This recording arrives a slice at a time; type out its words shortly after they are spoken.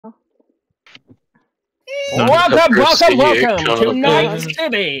Welcome to Night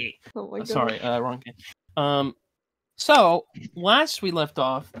City. Oh my god. Sorry, wrong game. So last we left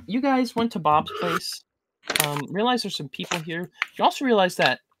off, you guys went to Bob's place. Realized there's some people here. You also realize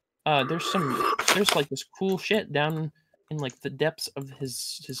that there's like this cool shit down in like the depths of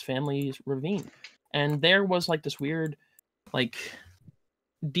his family's ravine, and there was like this weird like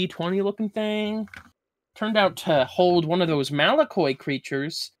D20 looking thing. Turned out to hold one of those Malakoi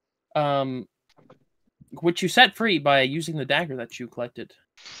creatures, which you set free by using the dagger that you collected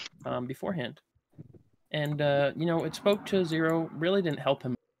beforehand. And it spoke to Zero, really didn't help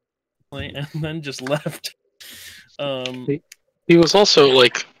him, and then just left. He was also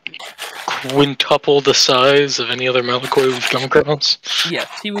like quintuple the size of any other Malakoi we've come across.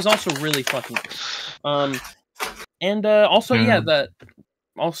 Yes, he was also really fucking good.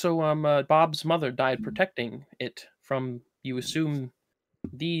 Bob's mother died protecting it from, you assume,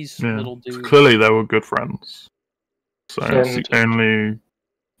 these little dudes. Clearly they were good friends. So it's the only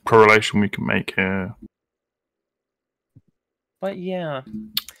correlation we can make here. But yeah.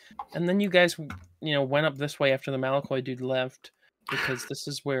 And then you guys, went up this way after the Malakoi dude left, because this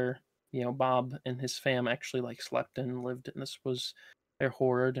is where, Bob and his fam actually like slept and lived, and this was their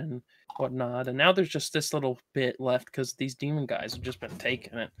hoard and whatnot. And now there's just this little bit left because these demon guys have just been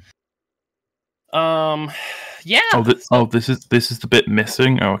taking it. Yeah. This is the bit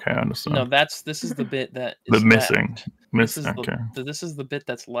missing. Oh, okay, I understand. No, this is the bit that is missing. Missing. Okay. This is the bit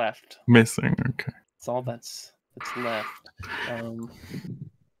that's left. Missing. Okay. It's all that's left.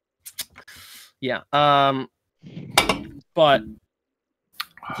 Yeah. But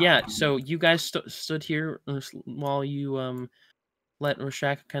yeah. So you guys stood here while you let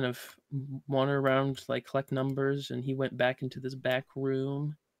Rashak kind of wander around, like collect numbers, and he went back into this back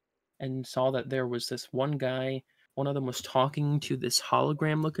room and saw that there was this one guy. One of them was talking to this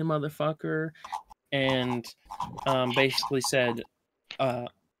hologram-looking motherfucker, and basically said,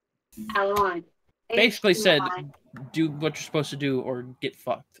 do what you're supposed to do or get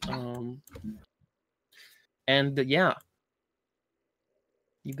fucked. Yeah,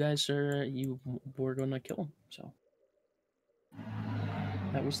 you guys were gonna kill him, so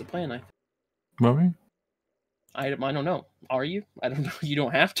that was the plan. Were we? I don't know. Are you? I don't know. You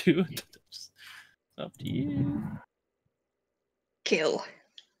don't have to. It's up to you. Kill.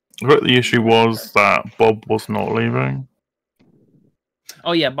 But the issue was that Bob was not leaving.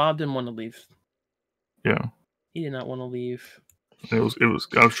 Oh yeah, Bob didn't want to leave. Yeah. He did not want to leave. I was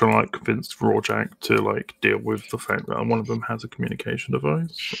trying to like convince Rorschach to like deal with the fact that one of them has a communication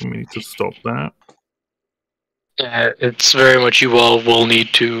device, and we need to stop that. Yeah, it's very much you all will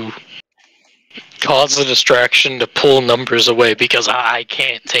need to cause a distraction to pull numbers away, because I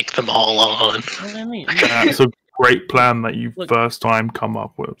can't take them all on. What do I mean? That's a great plan that you first time come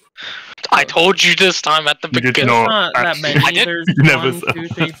up with. I told you this time at the beginning. It's not that many. There's never 1, 2,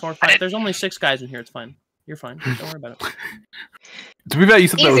 3, 4, 5. There's only 6 guys in here. It's fine. You're fine. Don't worry about it. To be fair, you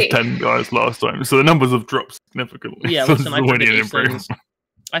said there was 10 guys last time, so the numbers have dropped significantly. Yeah, so listen, I forget these things.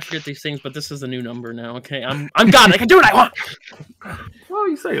 I forget these things, but this is a new number now. Okay, I'm God. I can do what I want. Well,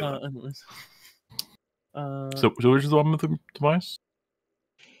 you say that. Anyways. So which is the one with the device?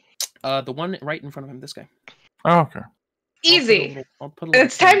 The one right in front of him. This guy. Oh, okay. Easy. I'll put a little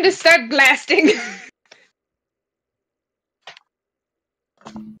It's time to start blasting.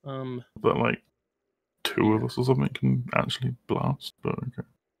 But like 2 of us or something can actually blast. But okay.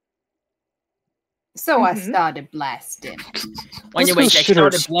 So I started blasting. Anyway, I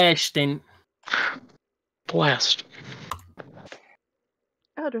started blasting. Blast.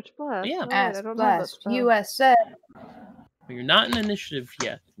 Eldritch Blast. Yeah. Right, I don't know that spell. USA. Well, you're not in initiative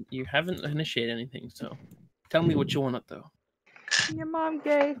yet. You haven't initiated anything, so tell me what you want, though. Your mom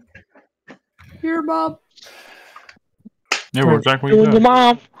gay. Your mom. Yeah, well, Jack, what are you doing? Your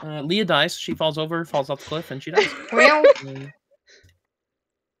mom. Leah dies. She falls over, falls off the cliff, and she dies. Well.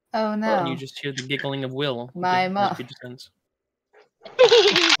 Oh no. And you just hear the giggling of Will. My mom.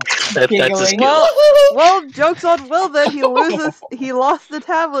 That's a skill. Well, joke's on Will then. He lost the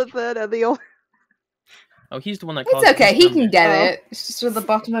tablet then, and the only... Oh, he's the one that. It's okay. He can get it. It's just at the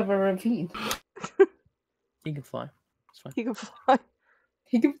bottom of a ravine. He can fly. It's fine. He can fly.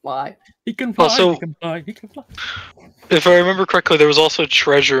 He can fly. He can fly. Also, he can fly. He can fly. If I remember correctly, there was also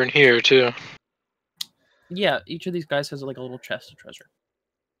treasure in here too. Yeah, each of these guys has like a little chest of treasure.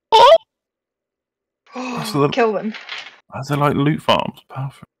 So Kill them. They're like loot farms.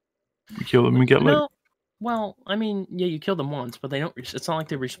 Perfect. We kill them, we get loot. Well, I mean, yeah, you kill them once, but they don't. It's not like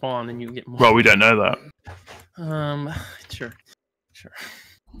they respawn and you get more. Well, we don't know that. Sure.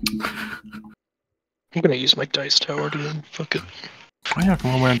 I'm gonna use my dice tower to fuck it. Oh yeah, I can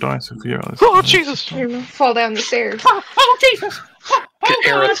roll my own dice if you realize. Oh Jesus! Fall down the stairs. Oh Jesus!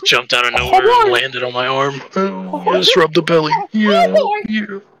 Aerith jumped out of nowhere and landed on my arm. Oh, yes, rub the belly. Yeah,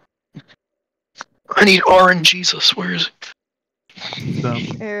 yeah. I need orange Jesus. Where is it?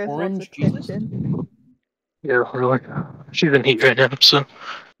 Aerith Orange wants attention. Yeah, really. She's in heat right now, so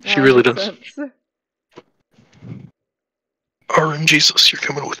she That really makes does. sense. Orange Jesus, you're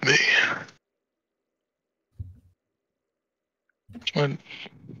coming with me.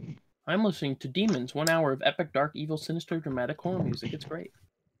 I'm listening to Demons, 1 hour of epic, dark, evil, sinister, dramatic horror music. It's great.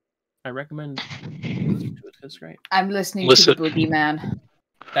 I recommend you listen to it. It's great. I'm listening Listen. to the Boogeyman.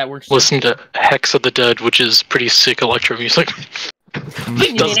 That works. Too. Listen to Hex of the Dead, which is pretty sick electro music.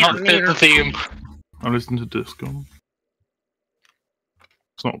 Does not fit the theme. I'm listening to disco.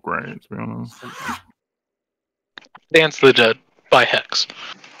 It's not great, to be honest. Dance of the Dead by Hex.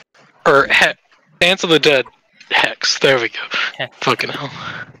 Or Dance of the Dead Hex. There we go. Hex. Fucking hell.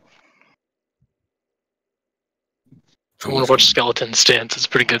 I want to watch Skeletons dance. It's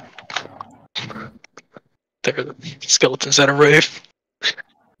pretty good. They're the skeletons at a rave.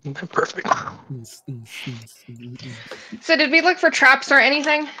 Perfect. So did we look for traps or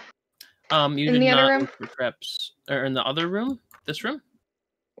anything? You In did the other not room? look for traps. Or in the other room? This room?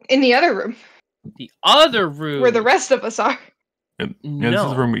 In the other room, The other room. where the rest of us are. Yeah, this is the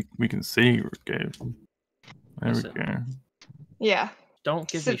No. room we can see, Gabe. There Listen. we go. Yeah. Don't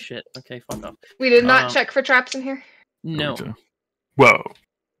give So- me shit. Okay, fuck off. We did not Um, check for traps in here. No. Well,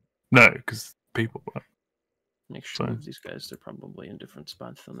 no, because people. Make sure So- of these guys. They're probably in different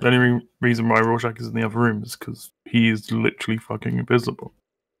spots than The only reason why Rorschach is in the other room is because he is literally fucking invisible.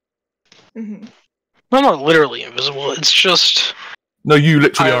 Hmm. I'm not literally invisible. It's just No, you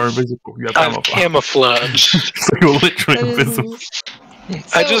literally are I've- invisible. You have I've camouflage. camouflaged. So you're literally invisible.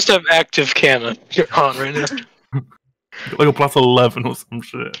 I just have active camo on right now. Like a plus 11 or some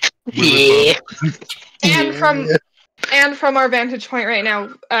shit. Yeah. And from our vantage point right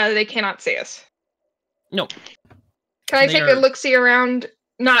now, they cannot see us. No. Can I They take are- a look-see around,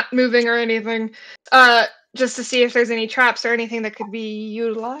 not moving or anything, just to see if there's any traps or anything that could be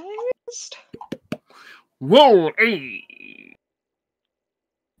utilized? Roll a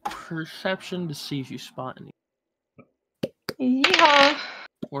perception to see if you spot any, Yeah.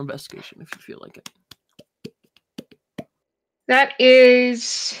 or investigation if you feel like it. That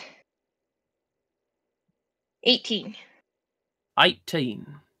is 18. 18.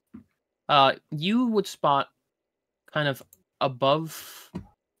 You would spot kind of above,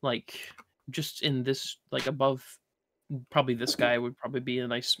 like just in this, like above, probably this guy would probably be a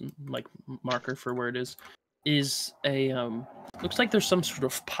nice like marker for where it is a looks like there's some sort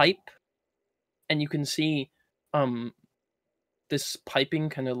of pipe, and you can see this piping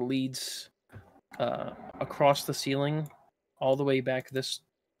kind of leads across the ceiling all the way back this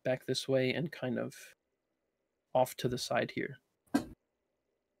way and kind of off to the side here.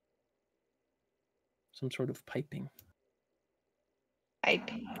 Some sort of piping.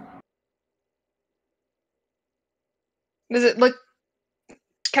 Does it look...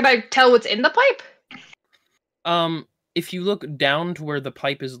 Can I tell what's in the pipe? If you look down to where the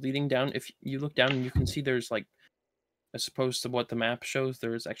pipe is leading down, if you look down and you can see there's like, as opposed to what the map shows,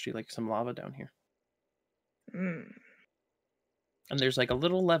 there is actually like some lava down here. Mm. And there's like a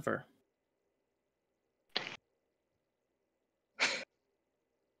little lever.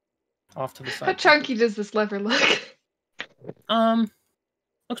 Off to the side. How chunky does this lever look?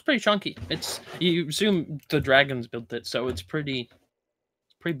 Looks pretty chunky. It's, you assume the dragons built it, so it's pretty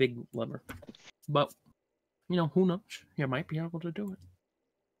big lever. But you know, who knows? You might be able to do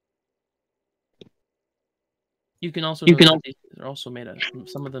it. You can also they're also made of,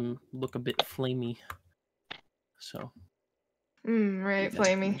 some of them look a bit flamey. So Right, keep that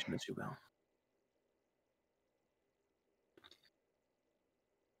flamey. information as you will.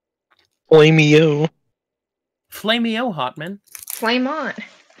 Flameo. Flamey-o, Hotman. Flame on.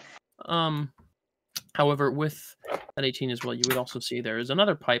 However, with that 18 as well, you would also see there is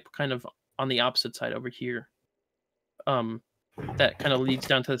another pipe kind of on the opposite side over here. That kind of leads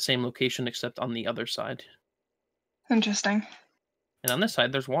down to the same location except on the other side. Interesting. And on this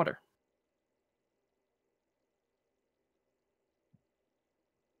side, there's water.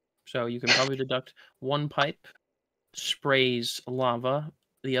 So you can probably deduct one pipe sprays lava,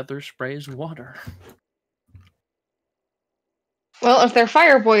 the other sprays water. Well, if they're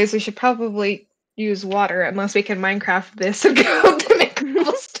fire boys, we should probably use water, unless we can Minecraft this and go to make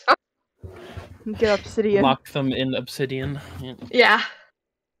cobblestone. Get obsidian. Lock them in obsidian. Yeah. Yeah.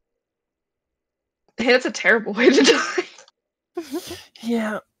 Hey, that's a terrible way to die.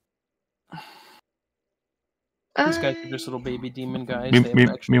 Yeah. These guys are just little baby demon guys. We, They have we,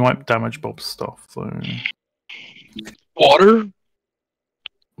 extra- we might damage Bob's stuff, so Water?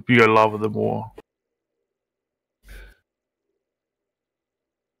 if you go lava, then more.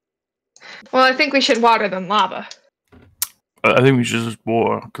 Well, I think we should water than lava. I think we should just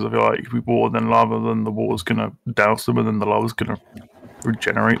water, because I feel like if we water then lava, then the water's gonna douse them, and then the lava's gonna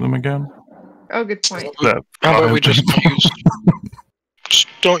regenerate them again. Oh, good point. Yeah, How about we I just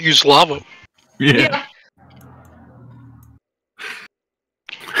don't use lava? yeah.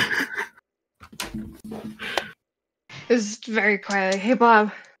 It's very quiet. Hey,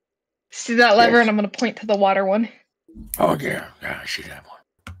 Bob. See that lever? Yes. And I'm going to point to the water one. Oh yeah, I see that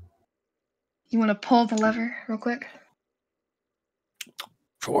one. You want to pull the lever real quick?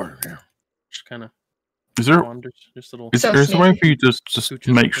 Sure, yeah. Just kind of Is there wanders, just little. is So there a way sneaky. for you to just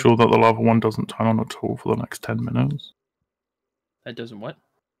Scooches make over. sure that the lava one doesn't turn on at all for the next 10 minutes? That doesn't what?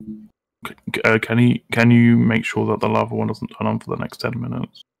 Can you make sure that the lava one doesn't turn on for the next 10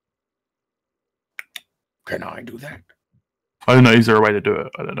 minutes? Can I do that? I don't know. Is there a way to do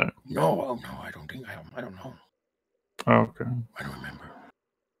it? I don't know. No, oh no, I don't think I don't know. Oh, okay. I don't remember.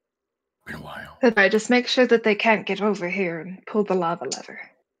 Been a while. Then I just make sure that they can't get over here and pull the lava lever.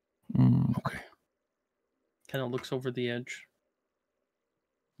 Mm. Okay. Kind of looks over the edge,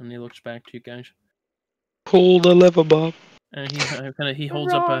 and he looks back to you guys. Pull the lever, Bob. And he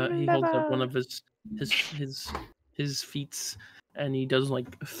holds up Wrong one lever. of his feet, and he does like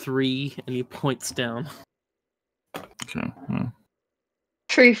 3, and he points down. Okay. Yeah.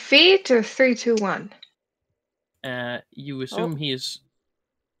 3 feet or 3, 2, 1? You assume he is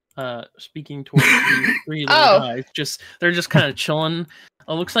speaking towards the 3 little Oh. guys. They're just kind of chilling.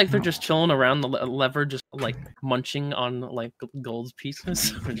 It looks like they're just chilling around the lever, just like munching on like gold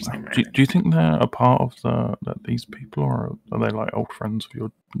pieces. They're just like, Do you think they're a part of these people, or are they like old friends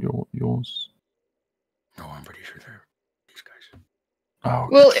of yours? No, I'm pretty sure they're these guys. Oh,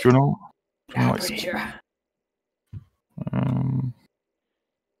 Well, do you know? Yeah, I'm like, pretty sure. Um,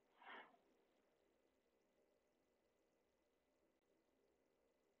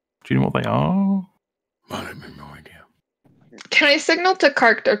 do you know what they are? I have no idea. Can I signal to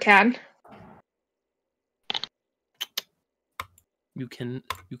Kark or Can? You can.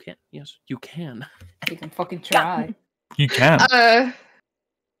 Yes, you can. You can fucking try. You can.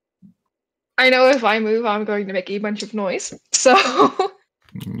 I know if I move, I'm going to make a bunch of noise. So,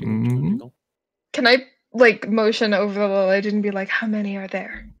 Mm, can I like motion over the ledge and be like, "How many are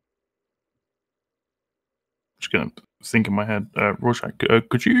there?" just gonna think in my head. Rorschach,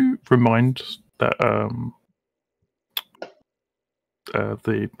 could you remind that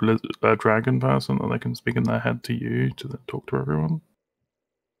the dragon person that they can speak in their head to you to then talk to everyone?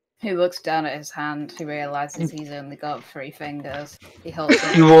 He looks down at his hand. He realizes he's only got 3 fingers. He holds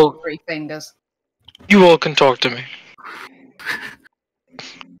up You all, 3 fingers. you all can talk to me.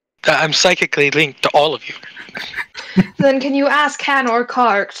 I'm psychically linked to all of you. Then can you ask Can or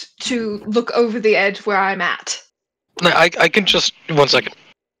Kark to look over the edge where I'm at? No, I can just 1 second.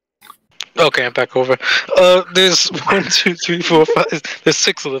 Okay, I'm back over. There's 1, 2, 3, 4, 5. There's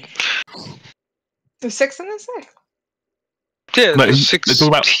 6 of them. There's 6 in this thing. Yeah, No, there's 6. they talk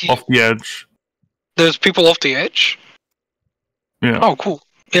about off the edge. There's people off the edge. Yeah. Oh, cool.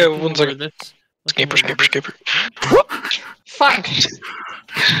 Yeah, Looking 1 over second. this- Scamper, looking over scamper, this- scamper. Fuck.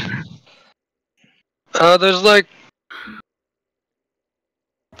 There's like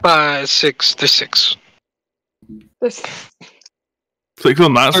 5, 6. There's 6. There's 6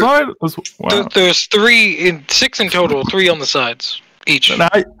 on that side? Wow. There's 6 in total. 3 on the sides each.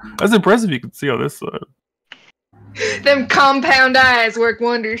 That's impressive you can see on this side. them compound eyes work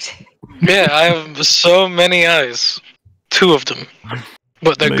wonders. Yeah, I have so many eyes. 2 of them,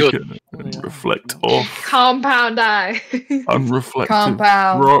 but they're Make good. it and reflect off Compound eye. unreflective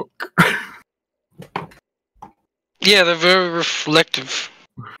Compound. rock. Yeah, they're very reflective.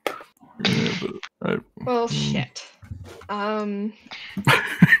 Yeah, but, right. Well, shit. I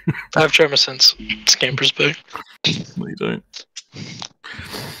have tremor sense. Scamper's big. No, you don't.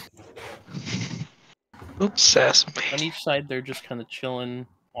 Oops, sass me. On each side, they're just kind of chilling.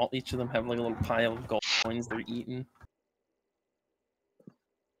 Each of them have like a little pile of gold coins they're eating.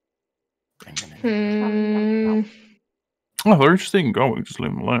 Hmm. Oh, they're interested in going. Just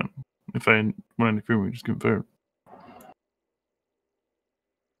leave them alone. If they want any food, we just give them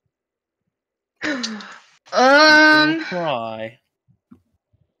food. We'll try.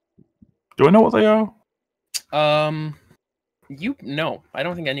 Do I know what they are? No, I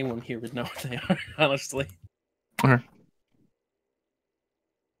don't think anyone here would know what they are. Honestly, Okay.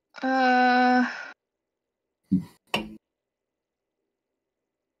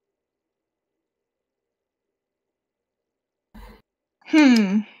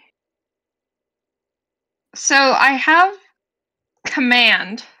 So I have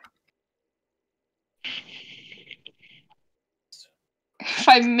command. If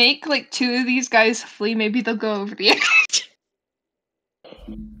I make like 2 of these guys flee, maybe they'll go over the edge.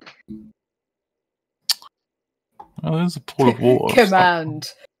 Oh, there's a pool of water. Command.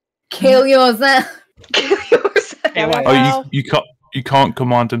 Kill yourself. Kill yourself. Hey, wait. Oh, you can't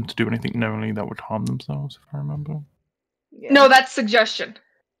command them to do anything knowingly that would harm themselves, if I remember. Yeah. No, that's suggestion.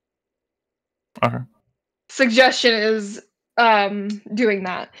 Okay. Suggestion is doing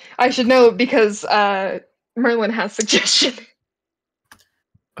that. I should know because Merlin has suggestion.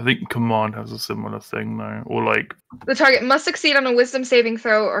 I think command has a similar thing though, or like The target must succeed on a wisdom saving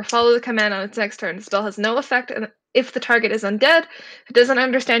throw or follow the command on its next turn. The spell has no effect if the target is undead, if it doesn't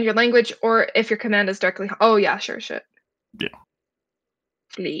understand your language, or if your command is directly. Oh yeah, sure, shit. Yeah.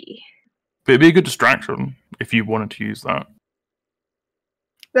 Flee. but it'd be a good distraction if you wanted to use that.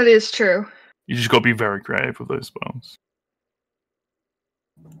 That is true. You just got to be very creative with those spells.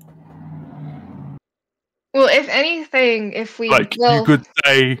 Well, if anything, if we Like you could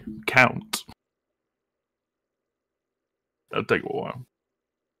say count. That'd take a while.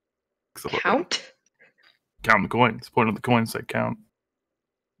 count. Count the coins. Point of the coins say count.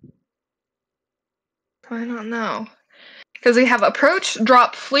 I don't know. Because we have approach,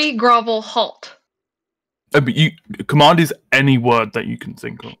 drop, flee, grovel, halt. But command is any word that you can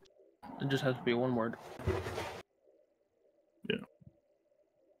think of. It just has to be one word. Yeah.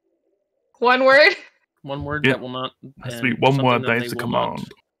 One word? One word Yeah. that will not. It has to be and one something word that that they is a will not,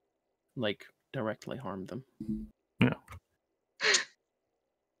 command. like, directly harm them. Yeah.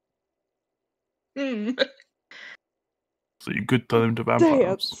 Hmm. So you could turn them to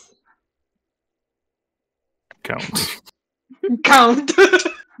vampires. Dance. Count. Count.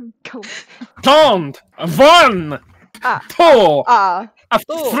 Go. Count! 1! Ah. 2! Ah.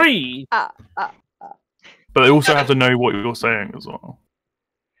 3! Ah. But they also have to know what you're saying as well.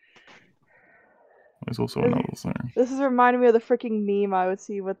 There's also another thing. This is reminding me of the freaking meme I would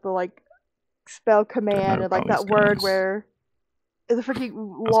see with the like spell command know and like about that these word guys. where it's a freaking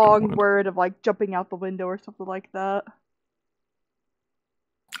good long word. word of like jumping out the window or something like that.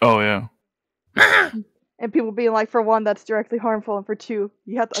 Oh yeah. And people being like, for one, that's directly harmful, and for two,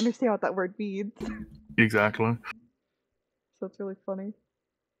 you have to understand what that word means. Exactly. So it's really funny.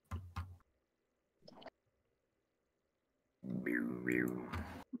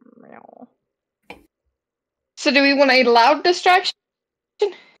 Meow. So do we want a loud distraction?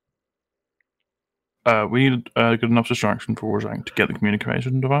 We need a good enough distraction for Zhang to get the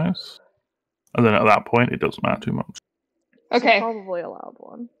communication device. And then at that point, it doesn't matter too much. So Okay. probably a loud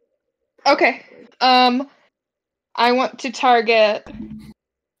one. Okay. I want to target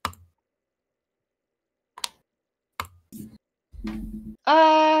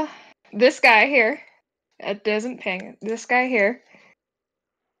this guy here. It doesn't ping. This guy here.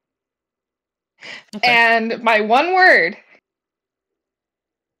 Okay. And my one word.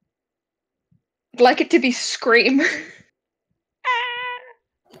 I'd like it to be scream.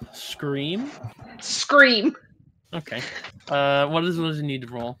 Scream? Scream. Okay. What does it need to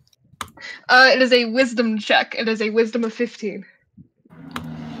roll? It is a wisdom check. It is a wisdom of 15.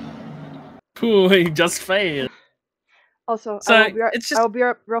 Ooh, he just failed. Also, So, I will be right, it's just- I will be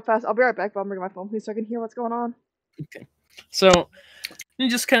right, real fast. I'll be right back, but I'm bringing my phone, please, so I can hear what's going on. Okay. So, you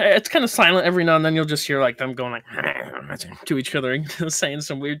just it's kind of silent every now and then. You'll just hear like them going like to each other and saying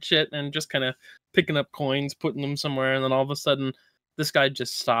some weird shit and just kind of picking up coins, putting them somewhere, and then all of a sudden, this guy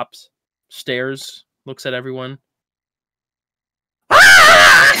just stops, stares, looks at everyone.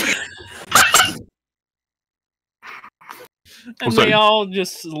 And Also- they all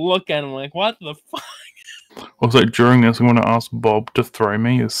just look at him like, what the fuck? Also, during this, I'm going to ask Bob to throw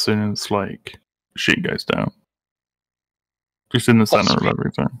me as soon as, like, shit goes down. Just in the center of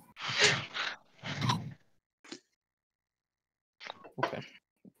everything. Okay.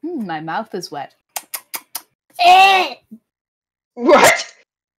 My mouth is wet. What?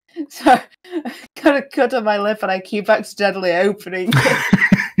 So I got a cut on my lip and I keep accidentally opening it.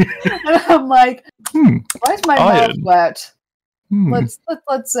 And I'm like, why is my mouth Iron. wet? Hmm. Let's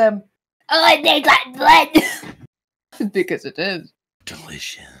oh, I think like blood. Because it is.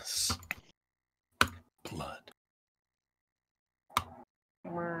 Delicious. Blood.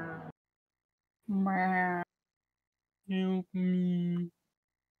 Meow. Help me.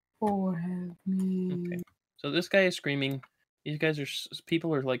 Oh, help me. Okay. So this guy is screaming. These guys are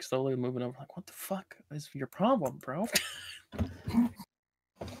people are like slowly moving over. Like, what the fuck is your problem, bro?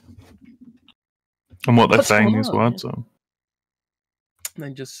 And what they're What's saying going is on, words. man? They're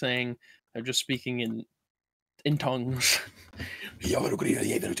just saying. They're just speaking in tongues. I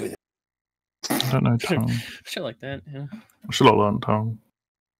don't know tongue. Shit like that, yeah. I should have learned tongue.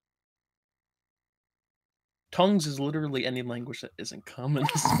 Tongues is literally any language that isn't common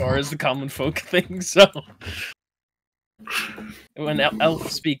as far as the common folk thing, so... When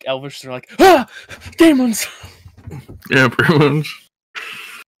elves speak Elvish, they're like, ah! Demons! Yeah, pretty much.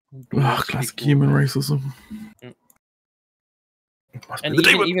 Dwarves Classic speak human Dwarven. racism. Yep. Must And be the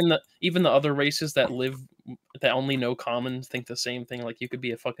demon. even the other races that only know common think the same thing. Like, you could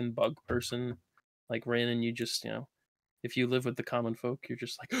be a fucking bug person, like Rin, and you just, if you live with the common folk, you're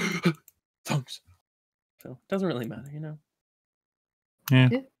just like, tongues. So, it doesn't really matter, Yeah.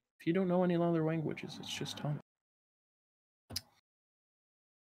 If you don't know any other languages, it's just tongue.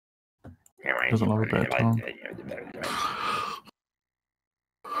 Doesn't love a bad tongue.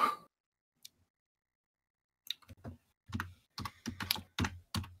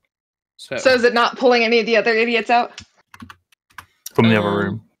 So is it not pulling any of the other idiots out? From the other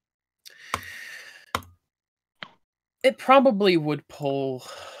room. It probably would pull.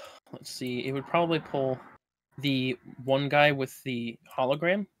 Let's see. It would probably pull the one guy with the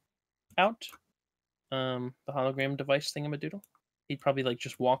hologram out. The hologram device thingamadoodle. He'd probably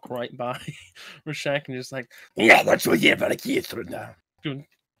just walk right by Rashak and just yeah, that's what you better get through now.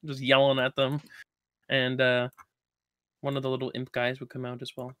 Just yelling at them. And one of the little imp guys would come out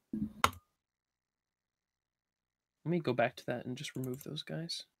as well. Let me go back to that and just remove those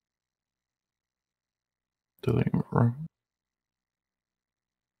guys. Delete room.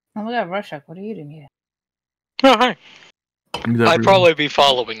 Oh my god, Rorschach, what are you doing here? Oh, hi. I'd probably be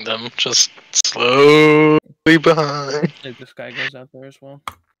following them, just slowly behind. This guy goes out there as well.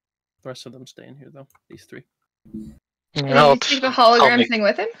 The rest of them stay in here, though. These three. Can you take the hologram thing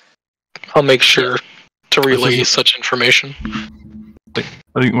with him? I'll make sure to relay such information. I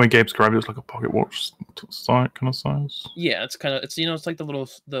think when Gabe's grabbed it was like a pocket watch kind of size. Yeah, it's kind of it's like the little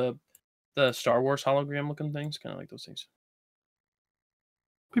the Star Wars hologram looking things, kind of like those things.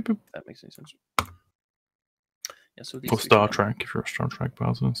 Beep, beep. If that makes any sense. Yeah, so Or Star Trek if you're a Star Trek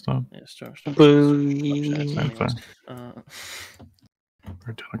person and stuff. Yeah, Star Same Trek. thing. Very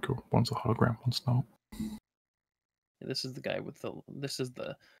identical. One's a hologram, one's not. Yeah, this is the guy with the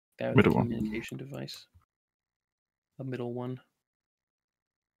Middle one. communication device. The middle one.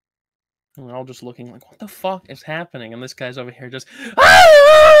 And they're all just looking like, what the fuck is happening? And this guy's over here just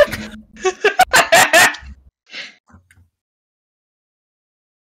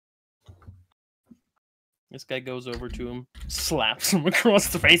This guy goes over to him, slaps him across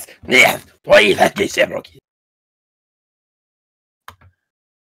the face. Yeah, why you let this ever?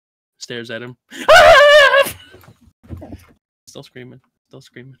 Stares at him. Still screaming. Still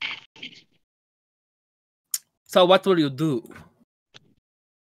screaming. So what will you do?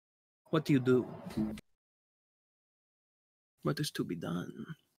 What do you do? What is to be done?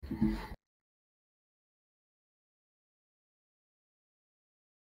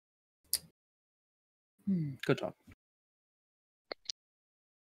 Good job.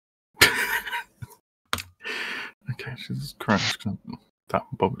 Okay, Jesus Christ. That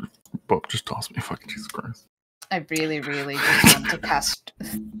Bob just tossed me. Fucking Jesus Christ. I really, really just want to cast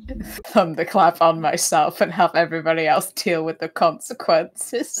Thunderclap on myself and have everybody else deal with the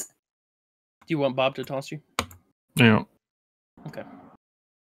consequences. Do you want Bob to toss you? Yeah. Okay.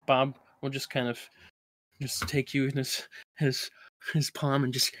 Bob will just kind of take you in his palm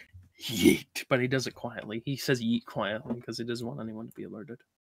and just yeet. But he does it quietly. He says yeet quietly because he doesn't want anyone to be alerted.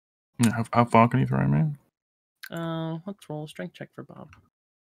 Yeah, how far can you throw me? Let's roll a strength check for Bob.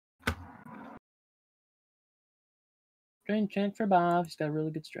 Strength check for Bob. He's got really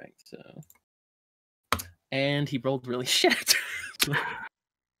good strength, so. And he rolled really shit.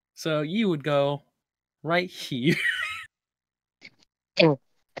 So you would go right here. Oh.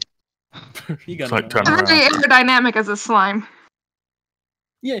 You got Like turn Very around. aerodynamic as a slime.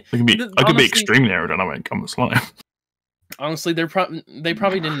 Yeah, I can be honestly, extremely aerodynamic. I'm a slime. Honestly, they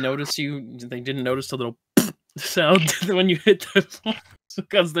probably didn't notice you. They didn't notice the little sound when you hit the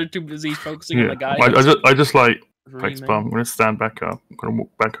because they're too busy focusing on the guy. I just like face Screaming. palm. I'm gonna stand back up. I'm gonna walk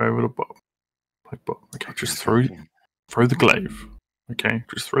back over to Bob. Like Bob. Okay, just throw the glaive. Okay,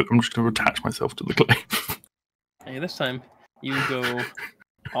 just throw. I'm just gonna attach myself to the glaive. Hey, this time you go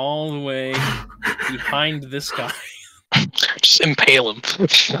all the way behind this guy. Just impale him.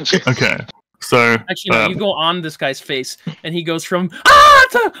 Okay, so Actually, no, you go on this guy's face, and he goes from to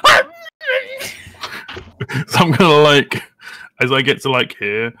so I'm gonna as I get to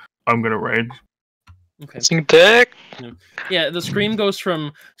here, I'm gonna rage. Okay. Sing dick. Yeah, the scream goes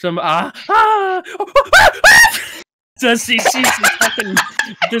from Does he sees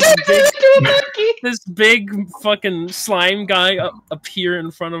this big fucking slime guy appear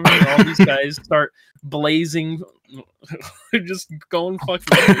in front of him, and all these guys start blazing, just going fucking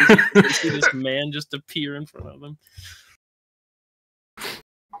crazy. You see this man just appear in front of them.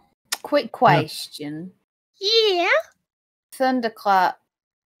 Quick question. Yeah. Thunderclap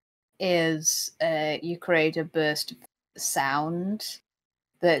is you create a burst of sound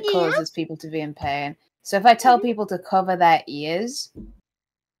that causes people to be in pain. So if I tell people to cover their ears,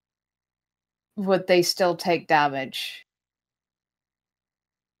 would they still take damage?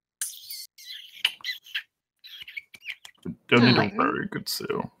 Don't need a very good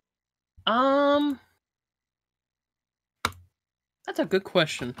seal. That's a good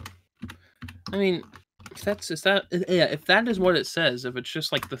question. I mean, if that is what it says, if it's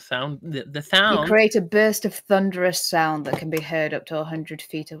just like the sound, the sound. You create a burst of thunderous sound that can be heard up to 100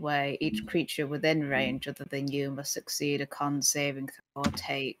 feet away. Each creature within range other than you must succeed a con saving throw or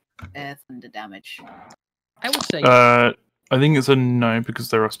take thunder damage. I would say. I think it's a no because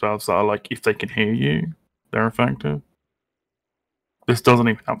there are spells that are like if they can hear you, they're effective. This doesn't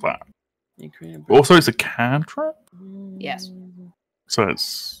even have that. Also, it's a cantrip. Yes. So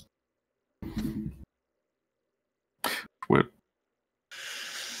it's weird.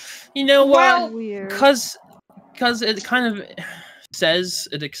 You know what? Weird. Because it kind of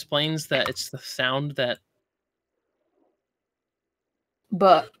explains that it's the sound that.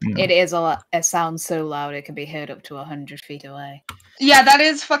 But it is it sounds so loud it can be heard up to 100 feet away. Yeah, that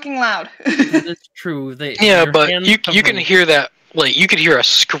is fucking loud. That's true. Yeah, but you can hear that. Like, you could hear a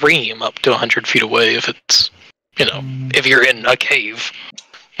scream up to 100 feet away if it's, if you're in a cave,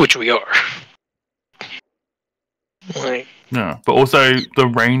 which we are. Like, yeah, but also the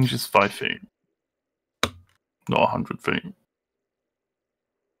range is 5 feet, not 100 feet.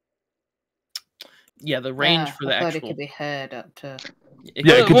 Yeah, the range for the I thought actual. it could be heard up to.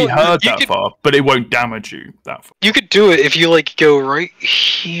 It could be heard that far, but it won't damage you that far. You could do it if you go right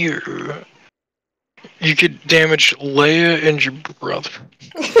here. You could damage Leia and your brother.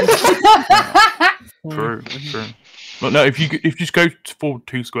 True. But no, if you just go forward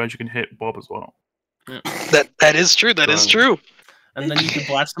 2 squares, you can hit Bob as well. Yeah. That is true. That is true. And then you can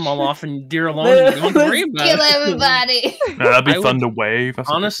blast them all off and deer alone. You don't worry about Kill it. everybody. No, that'd be Thunder Wave.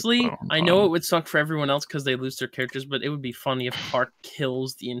 Honestly, I know it would suck for everyone else because they lose their characters, but it would be funny if Clark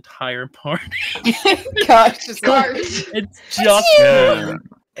kills the entire party. Gosh, it's just the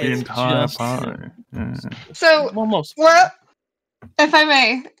entire party. Yeah. So, almost. Well, if I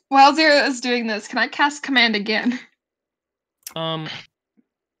may, while Zero is doing this, can I cast command again? Could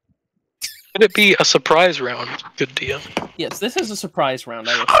it be a surprise round? Good DM. Yes, this is a surprise round,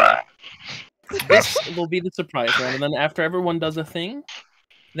 I would say. This will be the surprise round, and then after everyone does a thing,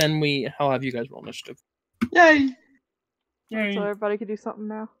 then I'll have you guys roll initiative. Yay! So everybody can do something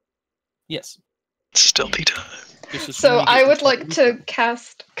now. Yes. Stealthy time. So I would like to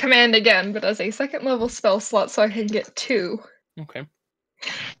cast command again, but as a 2nd level spell slot, so I can get 2. Okay.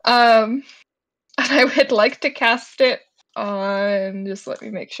 And I would like to cast it on. Just let me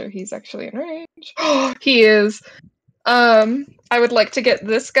make sure he's actually in range. Oh, he is. I would like to get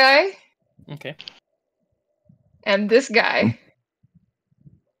this guy. Okay. And this guy.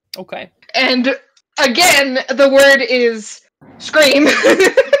 Okay. And again, the word is scream.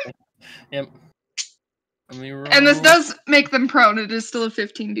 Yep. And this does make them prone. It is still a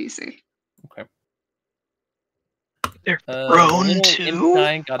 15 DC. Okay. They're prone too?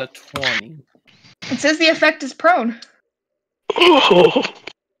 Guy got a 20. It says the effect is prone. Oh.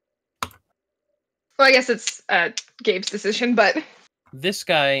 Well, I guess it's Gabe's decision, but This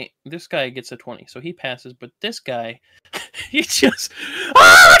guy gets a 20, so he passes, but this guy, he just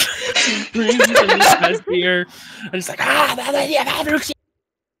screams in this guy's ear, and it's like,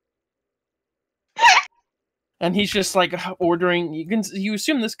 and he's just like ordering. You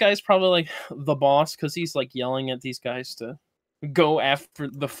assume this guy's probably like the boss because he's like yelling at these guys to go after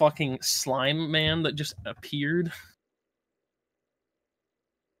the fucking slime man that just appeared.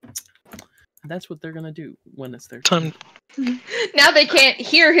 That's what they're gonna do when it's their time. Now they can't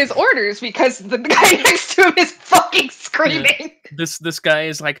hear his orders because the guy next to him is fucking screaming. Yeah. This guy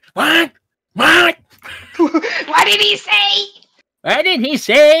is like, what? What? What did he say? What did he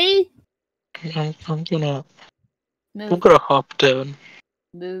say? I'm gonna hop down.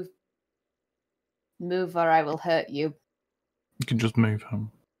 Move, or I will hurt you. You can just move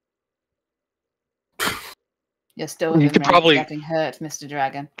him. You're still within range of getting hurt, Mr.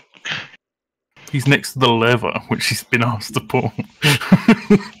 Dragon. He's next to the lever, which he's been asked to pull.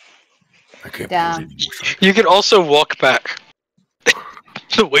 Down. You can also walk back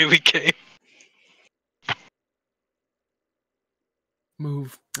the way we came.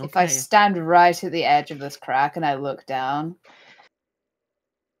 Move. Okay. If I stand right at the edge of this crack and I look down,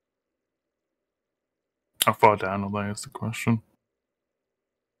 How far down are they is the question.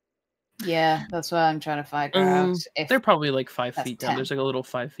 yeah, that's what I'm trying to figure out. If They're probably like 5 that's feet down. 10. There's like a little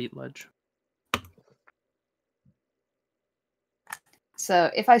 5 feet ledge.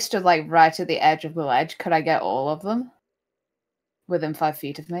 So if I stood like right at the edge of the ledge, could I get all of them within 5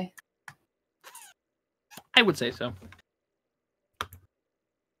 feet of me? I would say so.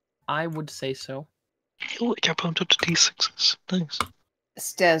 I would say so. Oh, I got bumped up to D6s. Nice.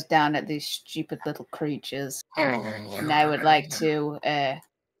 Stares down at these stupid little creatures. And I would like to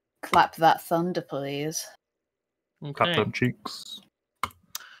clap that thunder, please. Clap Okay. them cheeks.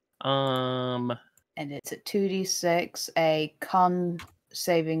 And it's a 2d6, a con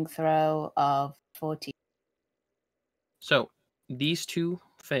saving throw of 14. So these two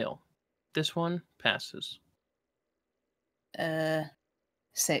fail. This one passes.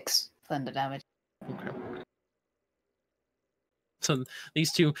 6 thunder damage. Okay. So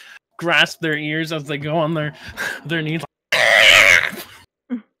these two grasp their ears as they go on their knees.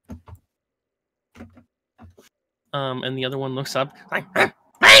 And the other one looks up.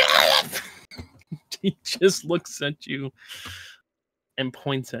 He just looks at you and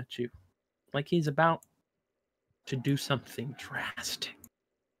points at you like he's about to do something drastic.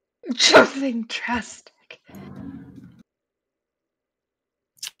 Something drastic.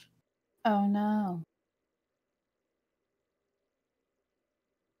 Oh no.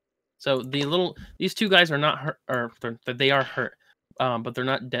 So these two guys are not hurt, or they are hurt, but they're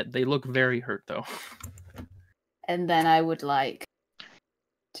not dead. They look very hurt though. And then I would like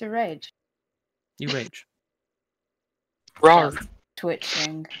to rage. You rage. Rawr. Just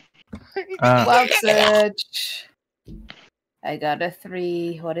twitching. Ah. Wild surge. I got a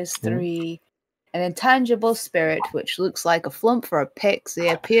 3. What is 3? An intangible spirit, which looks like a flump for a pixie,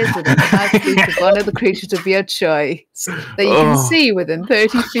 appears within 5 feet of one of the creatures of your choice that you can see within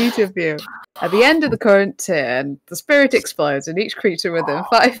 30 feet of you. At the end of the current turn, the spirit explodes, and each creature within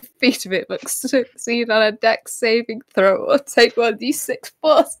 5 feet of it must succeed on a dex saving throw or take 1d6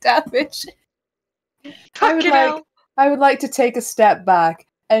 force damage. I would like to take a step back,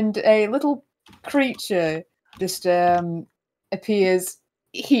 and a little creature just appears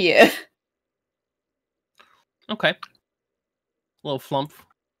here. Okay. A little flump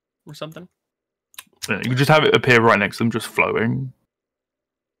or something. Yeah, you can just have it appear right next to them, just floating.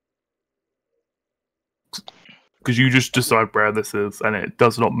 Because you just decide where this is, and it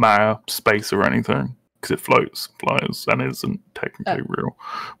does not matter space or anything, because it floats, flies, and isn't technically real,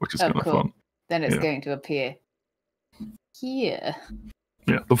 which is kind of fun. Then it's going to appear here.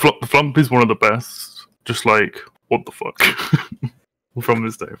 Yeah, the flump is one of the best. Just like, what the fuck? From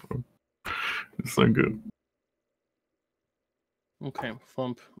this day forward. It's so good. Okay,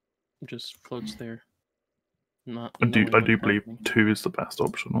 flump just floats there. I do believe 2 is the best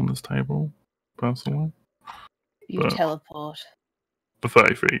option on this table, personally. You teleport For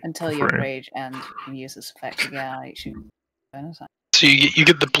 30 feet. until you rage and you can use this effect again on each bonus. So you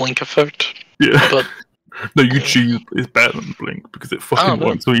get the blink effect. Yeah. But no, you choose it's better than blink because it fucking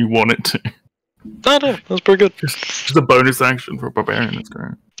wants what you want it to. No, that's pretty good. Just a bonus action for a barbarian. It's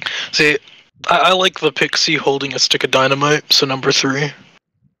great. See, I like the pixie holding a stick of dynamite, so number 3.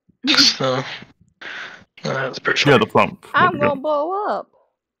 So that's pretty Yeah, the flump. I'm gonna blow up.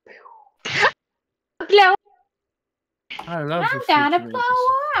 Blow! I love I'm gonna blow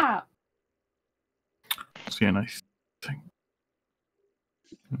up! So yeah, nice thing.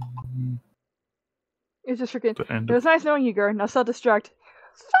 It's just freaking. The end It was nice knowing you, Gurr. Now self-destruct.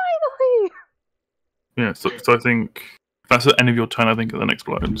 Finally! Yeah, so I think if that's the end of your turn, I think it then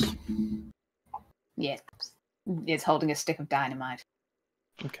explodes. Yeah. It's holding a stick of dynamite.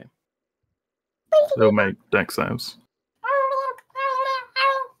 Okay. So it'll make dex saves.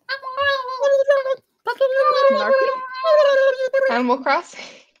 Narpy? Animal Crossing.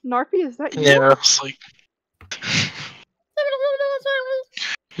 Narpy, is that you? Yeah, it's like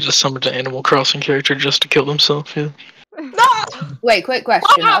he just summoned an Animal Crossing character just to kill himself. Yeah. Wait, quick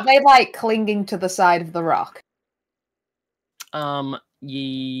question. Are they like clinging to the side of the rock?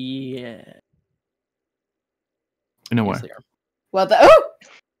 Yeah. In a way. Yes, they are. Well,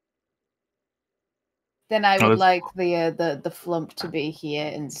 then I would like the flump to be here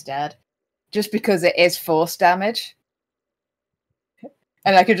instead, just because it is force damage,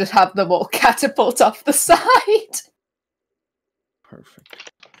 and I could just have them all catapult off the side.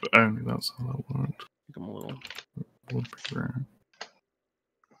 Perfect. But only that's how that worked. Make them a little.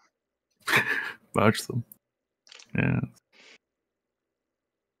 Merge them. Yeah.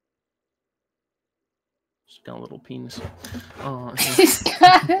 So got a little penis. He's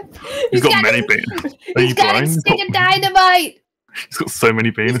got many penises. Are you He's got a blind? stick of dynamite. He's got so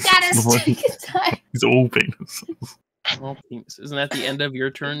many penises. He's got a stick of dynamite. He's all penises. All penis. Isn't that the end of your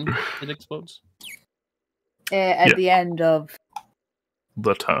turn? It explodes. At the end of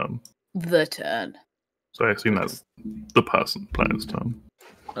The turn. the turn. So I assume that's the player's turn.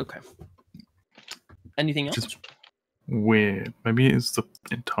 Okay. Anything else? Just weird. Maybe it's the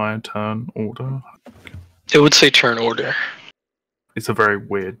entire turn order. It would say turn order. It's a very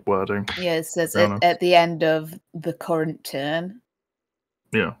weird wording. Yeah, it says Fair enough. at the end of the current turn.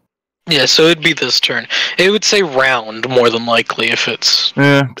 Yeah. Yeah, so it'd be this turn. It would say round more than likely if it's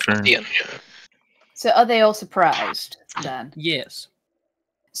Yeah, true. at the end. Yeah. So are they all surprised then? Yes.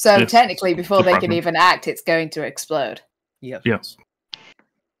 So Yes. technically, before they can Surprising. even act, it's going to explode. Yes. Yes.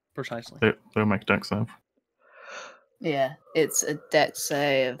 Precisely. They'll make deck save. Yeah, it's a deck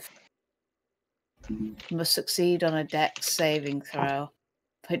save. Must succeed on a deck saving throw.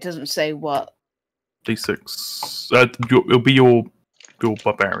 It doesn't say what. D6. It'll be your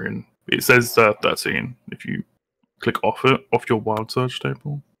barbarian. It says 13 if you click off your wild surge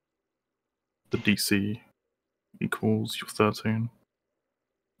table. The DC equals your 13.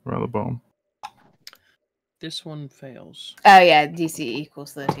 Right at the bottom. This one fails. Oh yeah, DC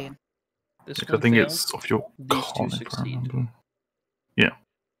equals 13. This I one think fails. it's off your These two con, if I succeed. remember. Yeah.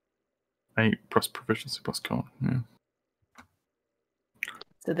 8 plus proficiency plus con. Yeah.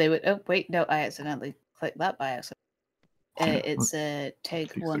 So they would. Oh wait, no, I accidentally clicked that by accident. It's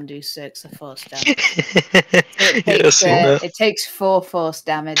take D6. 1d6 of force damage. It Yeah, takes, seen that. it takes 4 force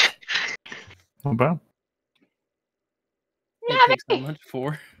damage. Not bad. It takes how much?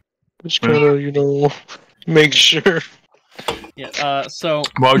 4? Just gotta, make sure. Yeah. So.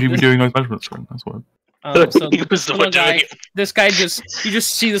 Why would you be doing those measurements then? That's what. So He was the little one doing guy, it. this guy you just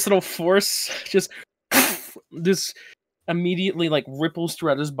see this little force just this immediately like ripples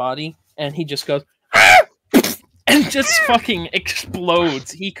throughout his body, and he just goes and just fucking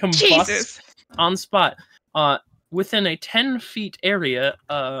explodes. He combusts Jesus. on spot. Within a 10 feet area.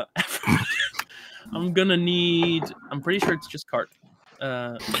 I'm gonna need. I'm pretty sure it's just Cart.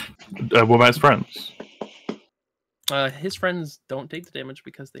 What about his friends? His friends don't take the damage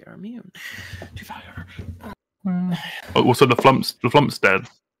because they are immune to fire. Oh, so the flump's dead.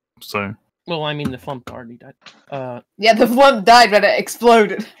 So Well, I mean, the flump already died. Yeah, the one died when it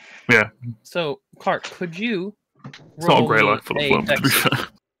exploded. yeah, So, Clark, could you? it's not a roll great me life for the a flump. To be dex- fair.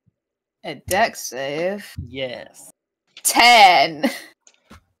 A deck save. Yes. 10.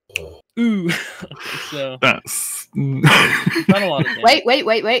 Ooh. Okay, so That's not a lot of damage.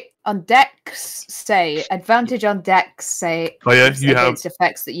 Wait. On dex say advantage on dex say Oh yeah, you have. against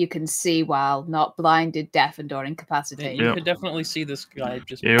effects that you can see while not blinded, deafened, or incapacitated. You Yeah. could definitely see this guy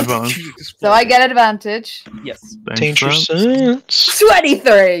just. Yeah, but- So I get advantage. Yes. Danger sense.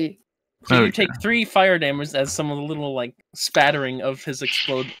 23. So you Okay. take 3 fire damage as some of the little like spattering of his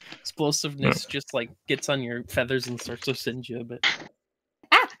explosiveness just like gets on your feathers and starts to singe you a bit.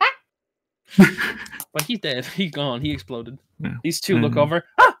 But he's dead. He's gone. He exploded. Yeah. These two look Mhm. over.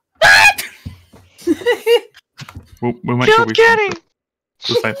 We'll make sure we Getty!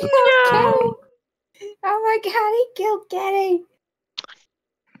 we'll save this. No. Oh my god, he killed Getty.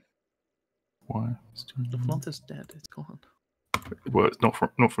 Why? The flaunt is dead. It's gone. Well, it's not from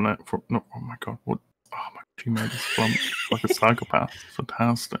that. Oh my god! What? Oh my god! You made this flump like a psychopath.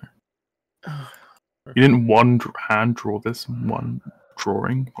 Fantastic. You didn't hand draw this in one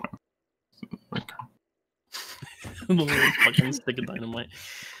drawing. Wow. Okay. The little fucking stick of dynamite.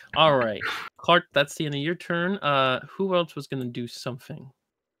 All right, Clark. That's the end of your turn. Who else was gonna do something?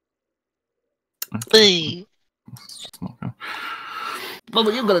 Hey. It's just not gonna... What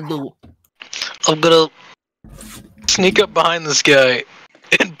are you gonna do? I'm gonna sneak up behind this guy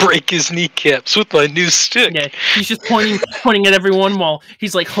and break his kneecaps with my new stick. Yeah, he's just pointing at everyone while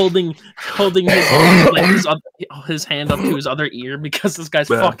he's like holding his his hand up to his other ear because this guy's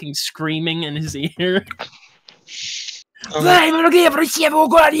Yeah. fucking screaming in his ear. Um,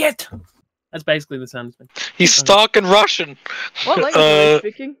 That's basically the sound. he's talking Russian. What language are they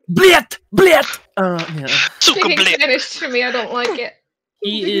speaking? Blit, blit. Yeah, Suka Speaking blit. Spanish to me, I don't like it.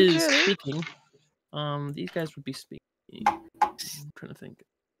 he Speaking is Spanish. speaking. These guys would be speaking. I'm trying to think.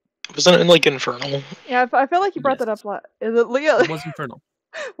 Wasn't it in like Infernal? Yeah, I feel like you brought that Yes. up. Is it Leah? It was infernal.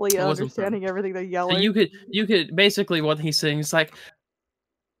 Leah it was understanding everything they're yelling. So you could basically what he's saying is like,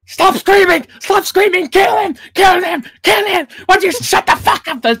 stop screaming, kill him, kill him. Why don't you shut the fuck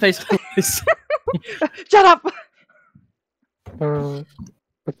up? That's basically what he's Shut up! The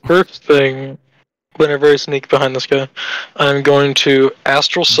first thing whenever I sneak behind this guy, I'm going to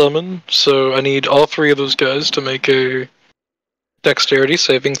astral summon. So I need all three of those guys to make a dexterity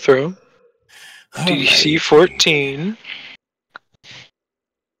saving throw. DC 14.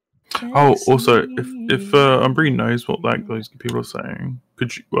 Oh, also, if Umbri knows what like those people are saying,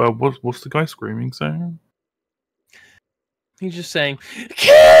 could you? What's the guy screaming saying? He's just saying,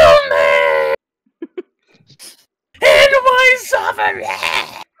 "Kill me!" And my suffering.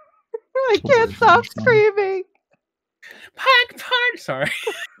 I can't stop screaming. Party. Sorry.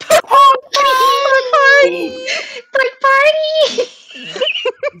 Party!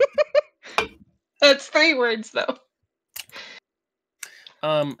 That's 3 words, though.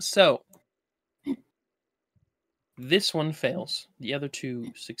 So this one fails. The other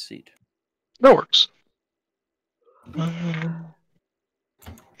 2 succeed. That works.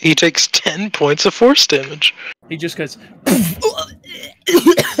 He takes 10 points of force damage. He just goes.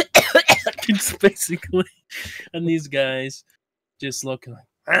 It's basically, and these guys just look like.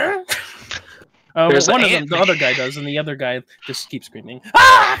 Huh? There's one of an them, ant the man. other guy does, and the other guy just keeps screaming.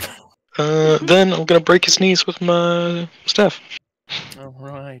 Ah! Then I'm gonna break his knees with my staff.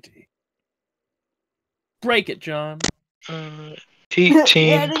 Alrighty. Break it, John.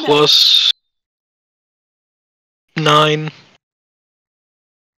 18 plus 9.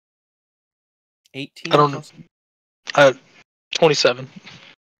 18. I don't know. 27.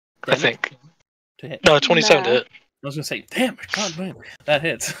 I Damage think. to hit. No, 27 to Nah. hit. I was gonna say, damn it, god damn, that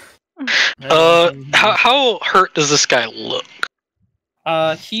hits. How hurt does this guy look?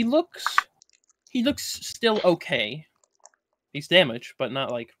 He looks still okay. He's damaged, but not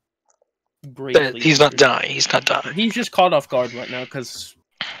like gravely. He's not injured. dying. He's not dying. He's just caught off guard right now because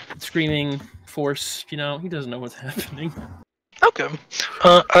screaming force. You know, he doesn't know what's happening. Okay.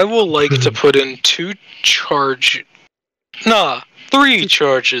 I will like to put in 2 charge. Nah, 3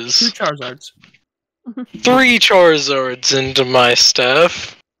 charges. 2 Charizards. 3 Charizards into my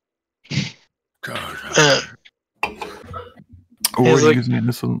staff. Already like- using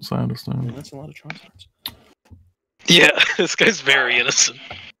innocence, I understand. That's a lot of Charizards. Yeah, this guy's very innocent.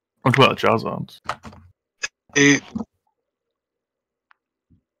 What about the Charizards? 8,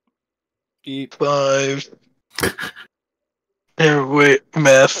 Deep. 5. Here, wait,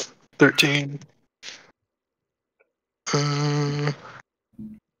 math. 13.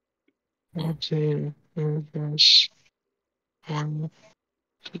 14. 1.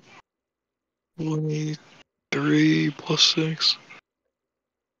 23 plus 6.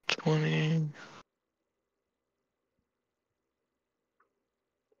 20.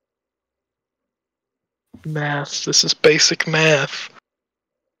 Math. This is basic math.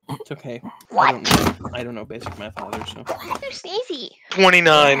 It's okay. What? I don't know basic math either. So It's easy.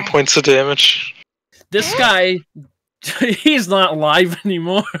 29 points of damage. this guy, he's not alive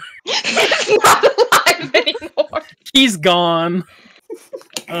anymore. He's not alive anymore. He's gone.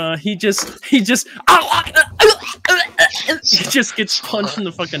 He just gets punched in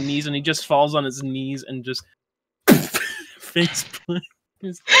the fucking knees, and he just falls on his knees and just face plant.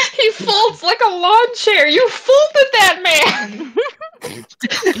 He folds like a lawn chair. You folded that man.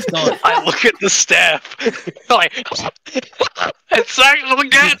 He's gone. I look at the staff. Like, it's actually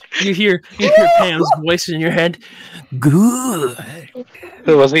good. You hear Pam's voice in your head. Good.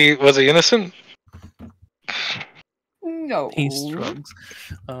 Was he innocent? No. He shrugs.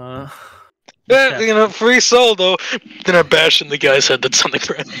 Yeah, you know, free soul though. Then I bash in the guy's head that's on the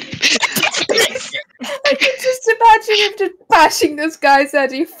ground. I can just imagine him just bashing this guy's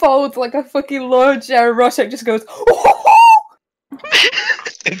head. He folds like a fucking lawn chair. Rorschach just goes,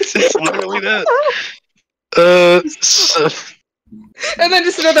 It's literally that. So, And then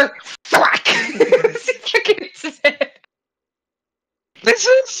just another thwack. Fucking hits his head. this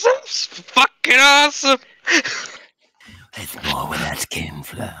is so fucking awesome. It's more where that came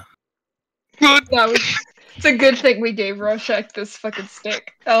from. Good. It's a good thing we gave Rorschach this fucking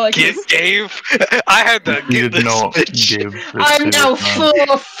stick. I like this. Dave. I had to You give did this not bitch. give this I'm now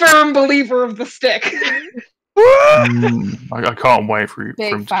a firm believer of the stick. I can't wait for him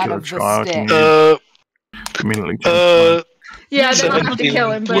Big to fan kill a of the child. stick. And immediately change Yeah, I don't have to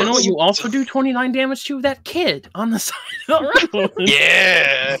kill him, but You know what? You also do 29 damage to that kid on the side of the road.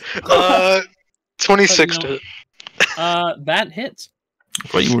 Yeah. 26 to hit. That hits.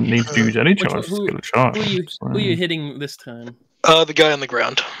 But you wouldn't need to use any Which- charge to who- kill a child. Who are you hitting this time? The guy on the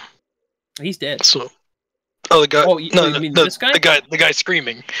ground. He's dead. So. Oh, the guy. Oh, you mean this guy? The guy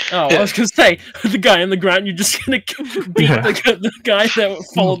screaming. Oh, Yeah. I was gonna say the guy on the ground. You're just gonna beat Yeah. the guy that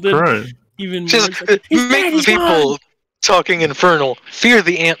folded Great. even more. Just It's like, he's dead, make he's people gone! talking infernal. Fear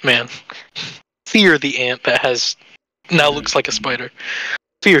the Ant-Man. Fear the ant that has now looks like a spider.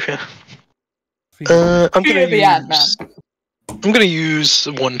 Fear him. I'm Fear gonna the Ant-Man. use. I'm gonna use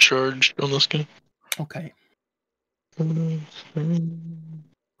one charge on this guy. Okay.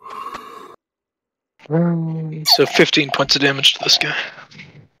 So 15 points of damage to this guy.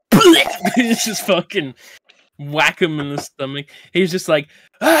 He's just fucking whack him in the stomach. He's just like,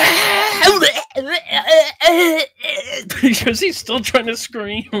 because he's still trying to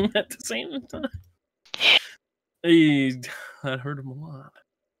scream at the same time. That hurt him a lot.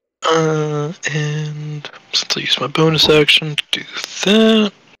 And since I use my bonus action to do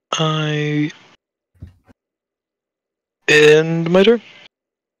that, I end my turn.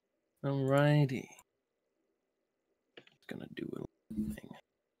 Alrighty. Gonna do a thing.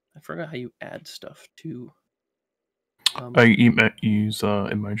 I forgot how you add stuff to. You use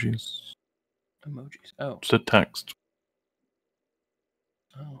emojis. Emojis. Oh. Just a text.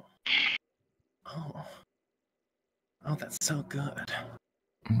 Oh. Oh. Oh, that's so good.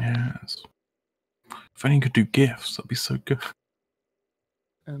 Yes. If only you could do gifts, that'd be so good.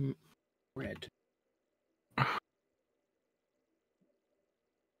 Red.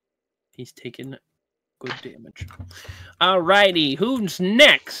 He's taking good damage. Alrighty, who's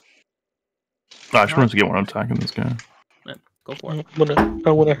next? I just wanted to get one attacking this guy. Go for it.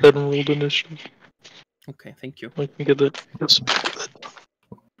 I went ahead and rolled initiative. Okay, thank you. I can get that.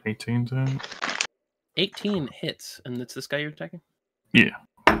 18 to hit. 18 hits, and it's this guy you're attacking? Yeah.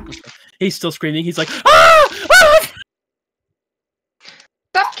 Okay. He's still screaming. He's like, ah! Ah!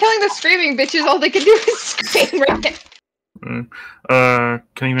 Stop killing the screaming bitches. All they can do is scream right now.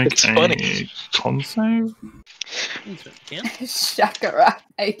 Can you make It's a funny. con save? Yeah. Shakara,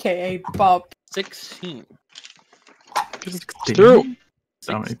 aka Bob. 16. 16? Zero.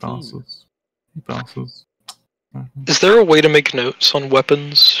 How many 16. passes? He passes. Is there a way to make notes on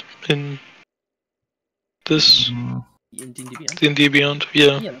weapons in this Mm. In D&D Beyond? D&D Beyond?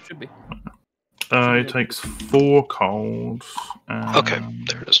 Yeah. Yeah, that should be. It takes 4 cold. And Okay,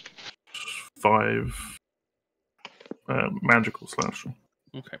 there it is. 5 magical slashing.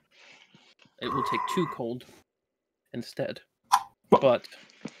 Okay. It will take 2 cold instead. What? But,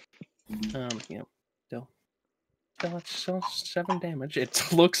 still it's still 7 damage.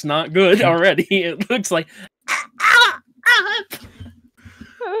 It looks not good already. It looks like...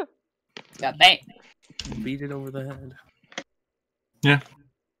 God dang. Beat it over the head. Yeah.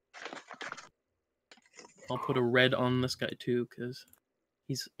 I'll put a red on this guy too, because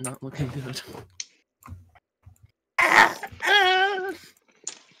he's not looking good.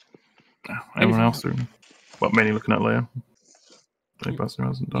 Everyone else doing? What, mainly looking at Leia? The person who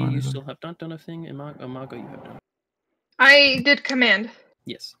hasn't done You anything. still have not done a thing. Imago, you have done. I did command.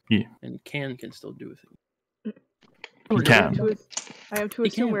 Yes. Yeah. And can still do a thing. You can. I am to He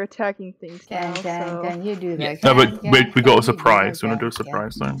assume can. we're attacking things now, so... Can you do that? No, but Can we got a you surprise. do You want to do a that?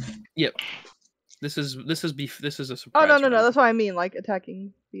 surprise thing? Yep. This is a surprise. Oh, no, round. that's what I mean, like,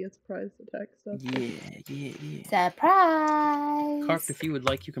 attacking via surprise attack stuff. Yeah. Surprise! Carp, if you would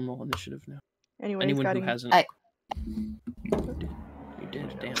like, you can roll initiative now. Anyway, Anyone who got hasn't. I- You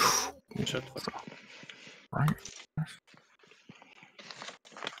did, damn. Shut the fuck up. Right.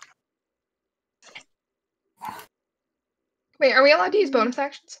 Wait, are we allowed to use bonus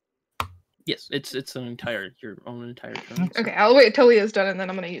actions? Yes, it's your own entire turn. so- Okay, I'll wait till Leah's done and then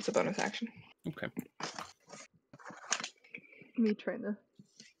I'm gonna use a bonus action. Okay. me trying to...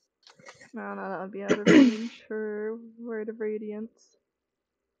 No, that would be out of range for Word of Radiance.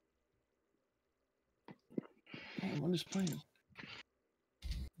 Man, what is playing?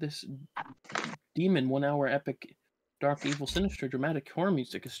 This demon 1 hour epic dark evil sinister dramatic horror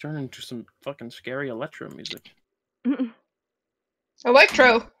music is turning into some fucking scary electro music.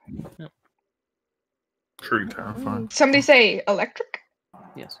 Electro. True terrifying. Somebody say electric?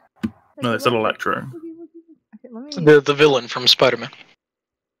 Yes. No, they said electro. Okay, let me... The villain from Spider-Man.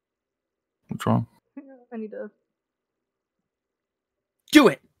 What's wrong? I need to... Do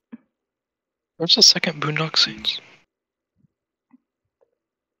it! Where's the second Boondock Saints?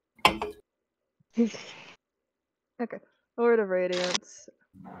 Okay. Word of Radiance.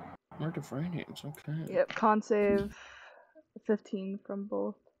 Word of Radiance, okay. Yep, con save 15 from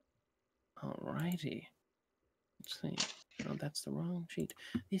both. Alrighty. Let's see. No, that's the wrong sheet.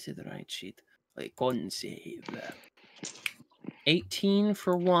 This is the right sheet. Like, con save. 18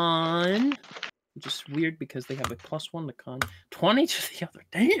 for one. Which is weird because they have a +1 to con. 20 to the other.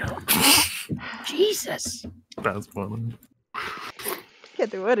 Damn! Jesus! That's funny.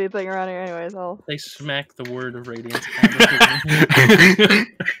 Can't do anything around here anyways, They smack the Word of Radiance out of his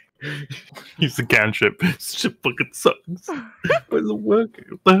Use the cantrip. This shit fucking sucks. Why is it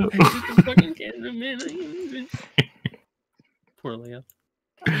working? What the hell? fucking cameraman. Poor Leah.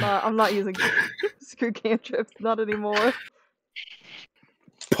 I'm not using screw cantrips. Not anymore.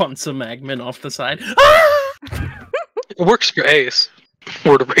 Punt some magman off the side. It works for Ace.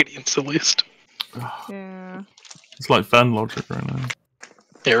 Word of Radiance, at least. Yeah. It's like fan logic right now.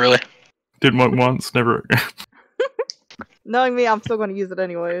 Yeah, really. Didn't work once, never again. Knowing me, I'm still going to use it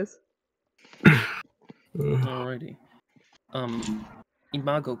anyways. Alrighty.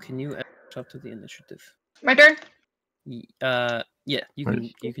 Imago, can you add yourself to the initiative? My turn. Yeah, you can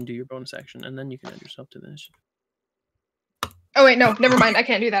Right. you can do your bonus action, and then you can add yourself to the initiative. Oh wait, no, never mind. I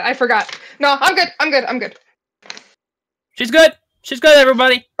can't do that. I forgot. No, I'm good. I'm good. I'm good. She's good. She's good,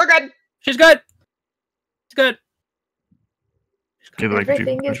 everybody. We're good. She's good. She's good. Either way, could you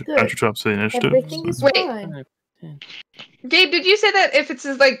Everything is add good. yourself to the initiative? Everything is Wait. fine. 5, 10. Gabe, did you say that if it's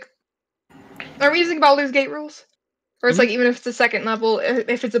like, are we using Baldur's Gate rules? Or it's like even if it's a second level,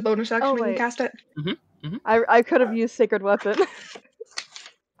 if it's a bonus action, Oh, we can wait. cast it. I could have used Sacred Weapon.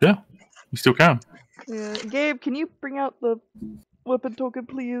 Yeah, you still can. Yeah. Gabe, can you bring out the weapon token,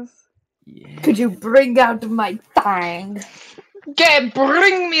 please? Yeah. Could you bring out my thing? Gabe,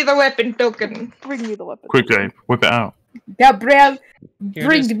 bring me the weapon token. Bring me the weapon. Quick, token. Gabe, whip it out. Gabrielle, Here it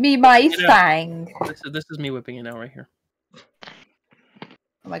bring is. me my Get it out. thing. This is me whipping it out right here.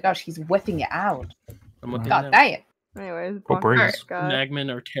 Oh my gosh, he's whipping it out. I'm whipping God it out. dang it. Anyways, What bonk brings? this guy.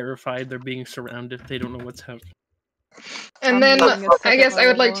 Magmen are terrified. They're being surrounded. They don't know what's happening. And I'm then using a I second guess I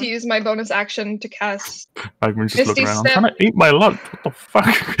would level like to one. use my bonus action to cast. Magman just Misty looking around. Step. I'm trying to eat my lunch. What the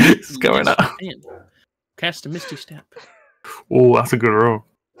fuck is going Yes, on? you can. Cast a Misty Step. Oh, that's a good roll.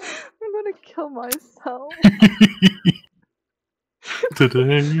 I'm gonna kill myself.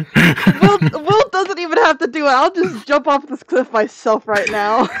 Today. Will doesn't even have to do it. I'll just jump off this cliff myself right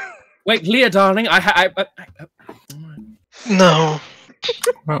now. Wait, Leah, darling, I No.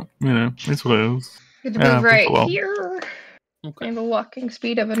 Well, you know, it's what it is. Good to Yeah, move right well. here. Okay. And a walking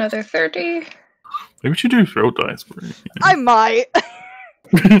speed of another 30. Maybe we should do throw dice for it. I might.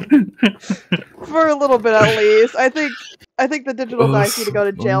 For a little bit at least. I think the digital Oh, dice need to go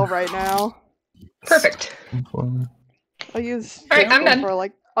to so jail fun. right now. Perfect. I'll use Alright, I'm physical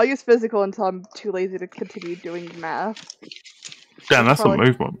done. I'll use physical until I'm too lazy to continue doing math. Damn, that's a Probably-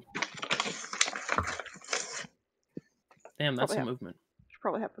 movement. Damn, that's Probably a have- movement. Should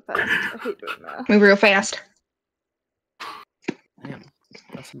probably have to fast. I hate doing math. Move real fast. Damn,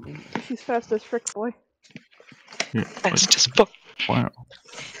 that's a movement. She's fast as frick, boy. Yeah, That's like, just fuck. wow.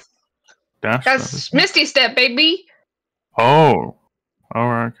 Dash. That's Misty Step, baby. Oh.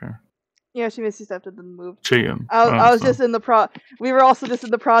 Alright, okay. Yeah, she missed stepped and then moved. Cheating. I was just in the we were also just in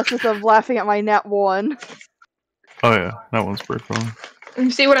the process of laughing at my nat 1. Oh yeah, that one's pretty fun. You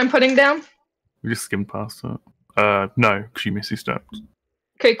see what I'm putting down? We just skimmed past it. No, because you missy stepped.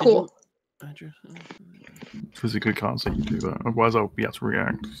 Okay, cool. Add yourself, Physically can't say you do that. Otherwise I'll be able to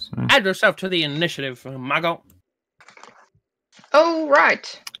react. So. add yourself to the initiative, Mago. Oh,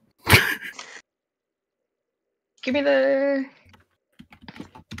 right. Give me the...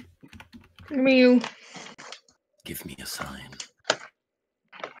 Give me you. Give me a sign.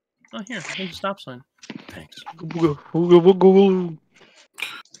 Oh, here, here's a stop sign. Thanks.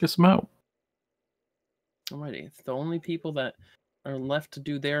 Get some help. Alrighty, the only people that are left to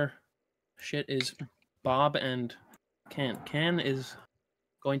do their shit is Bob and Can. Can is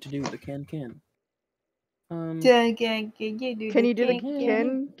going to do the can. Can you do the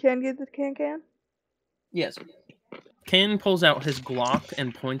can get the can? Yes. Can pulls out his Glock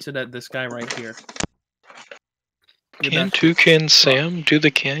and points it at this guy right here. Can Toucan Sam do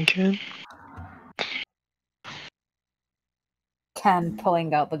the can? Can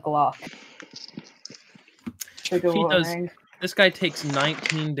pulling out the Glock. Trigger He does. warning. This guy takes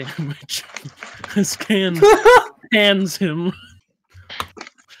 19 damage. This Can hands him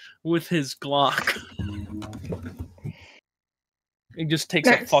with his Glock. He just takes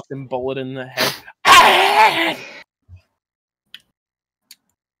a Nice. fucking bullet in the head.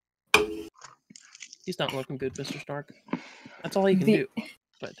 He's not looking good, Mr. Stark. That's all he can do.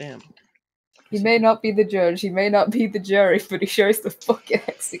 But damn. He may not be the judge, he may not be the jury, but he shows the fucking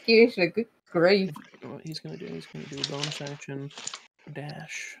executioner. Good grief. What he's gonna do a bonus action,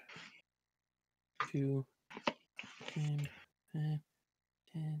 dash, 2, 10,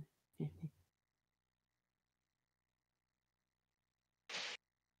 10.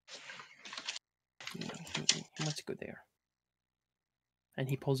 Let's go there. And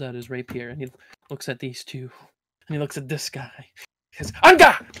he pulls out his rapier and he looks at these two, and he looks at this guy. He says,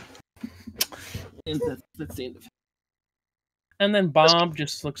 "Anga!" And that's the end of it. And then Bob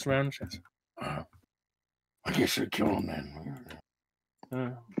just looks around and says, I guess I kill him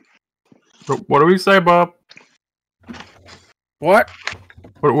then. What do we say, Bob? "What?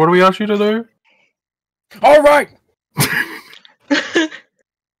 What do we ask you to do? All right.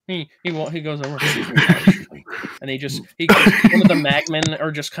 He goes over and he one of the magmen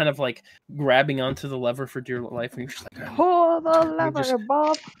are just kind of like grabbing onto the lever for dear life, and he's just like, Pull the lever,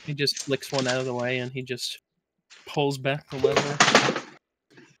 Bob. He just flicks one out of the way and he just pulls back the lever,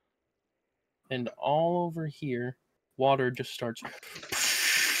 and all over here, water just starts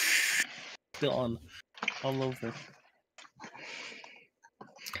spilling all over.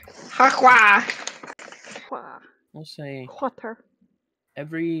 We'll say Water.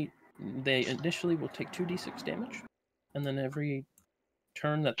 they initially will take 2d6 damage, and then every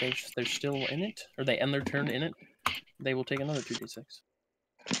turn that they're still in it, or they end their turn in it, they will take another 2d6.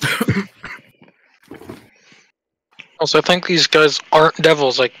 Also, I think these guys aren't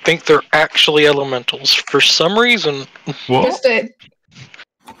devils. I think they're actually elementals. For some reason. What?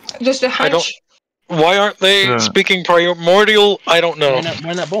 Just a hunch. Why aren't they speaking primordial? I don't know.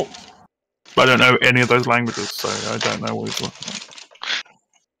 Why not both? I don't know any of those languages, so I don't know what he's looking at.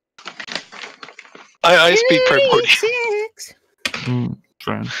 I speak primordial.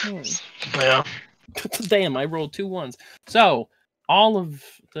 Strange. Yeah. Damn, I rolled 2 1s. So, all of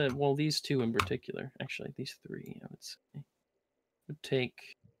these two in particular, actually, these 3, I would say, would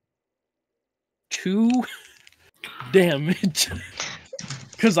take 2 damage.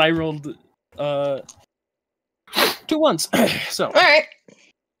 Because I rolled 2 1s. So, Alright.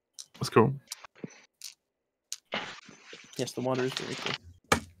 That's cool. Yes, the water is very cool.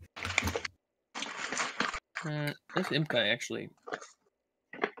 This imp guy actually,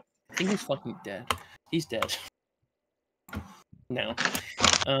 I think he's fucking dead. He's dead. No.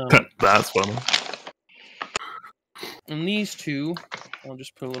 That's funny. And these 2, I'll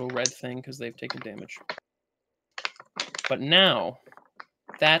just put a little red thing because they've taken damage. But now,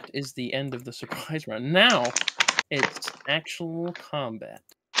 that is the end of the surprise round. Now, it's actual combat.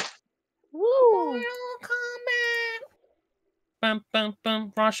 Woo! Combat! Bum, bum,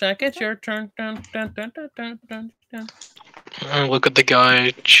 bum. Rorschach, it's your turn. Dun, dun, dun, dun, dun, dun, dun. Look at the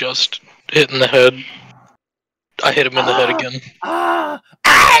guy just hitting the head. I hit him in the head again.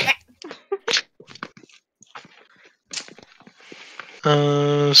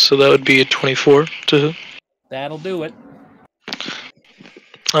 So that would be a 24 to hit. That'll do it.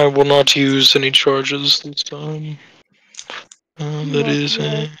 I will not use any charges this time. That is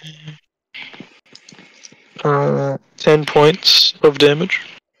 10 points of damage.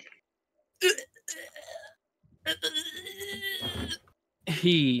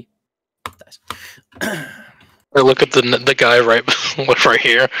 He dies. I look at the guy right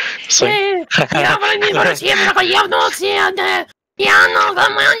here. It's like,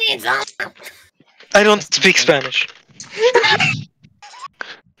 I don't speak Spanish.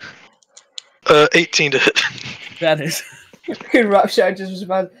 18 to hit. That is. Rorschach just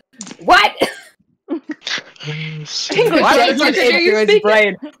responds, what? What?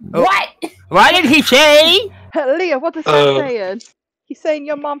 What did he say? Leah, what is that saying? He's saying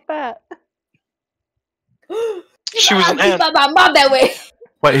your mom fat. She was an ant. My mom that way.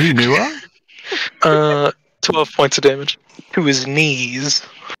 Wait, he knew her? 12 points of damage to his knees.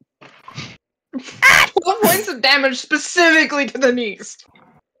 12 points of damage specifically to the knees.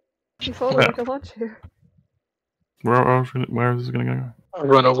 He's holding like a lunch here. Where is this gonna go? I'll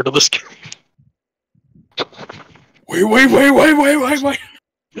run over to this guy. Wait. And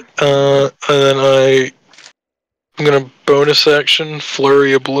then I'm gonna bonus action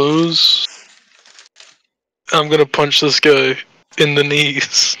flurry of blows. I'm gonna punch this guy in the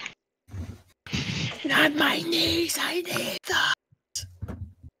knees. Not my knees, I need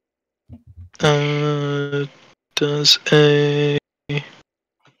them. Does a...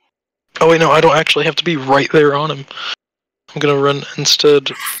 Oh wait, no, I don't actually have to be right there on him. I'm gonna run instead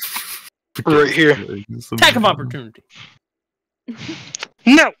right here. Attack of opportunity.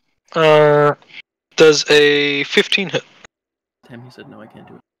 No! Does a 15 hit? Damn, he said no, I can't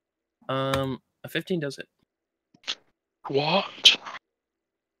do it. A 15 does it. What?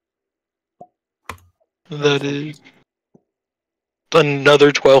 That is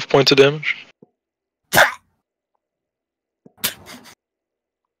another 12 points of damage.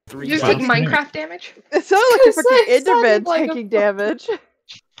 You just take Minecraft damage? It sounded like a freaking It sounded Enderman like taking damage.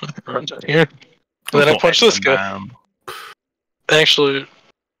 Run down here. And then I punch this guy. Actually,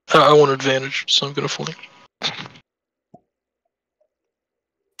 I want advantage, so I'm gonna flank.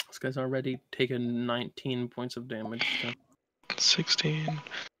 This guy's already taken 19 points of damage. So. 16.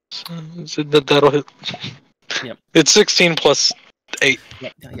 So that'll hit. Yep. It's 16 plus 8.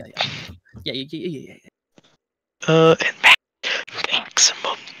 Yeah. And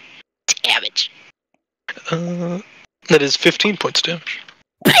maximum damage. That is 15 points of damage.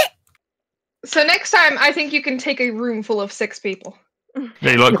 So next time, I think you can take a room full of 6 people.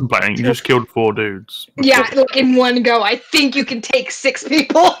 Yeah, you like complaining. You just killed 4 dudes. Yeah, like in one go. I think you can take 6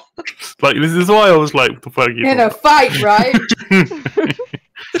 people. Like, this is why I was like, what the fuck are you In a fight, right?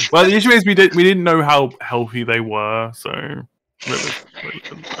 Well, the issue is we didn't know how healthy they were, so really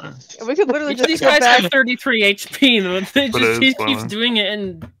couldn't know. We could literally just These sit guys back. have 33 HP, though. He keeps funny. doing it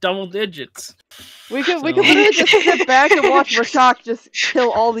in double digits. We could literally just sit back and watch Rashak just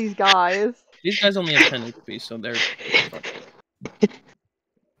kill all these guys. These guys only have 10 HP, so they're fucked.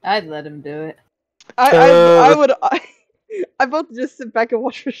 I'd let him do it. I would. I'd love to just sit back and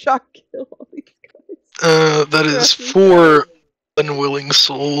watch Rashak kill all these guys. That is 4 unwilling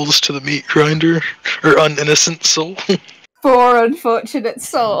souls to the meat grinder, or uninnocent soul. 4 unfortunate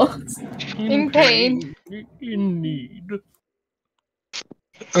souls. In pain. In need.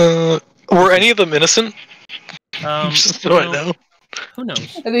 Were any of them innocent? Just so I no. know. Who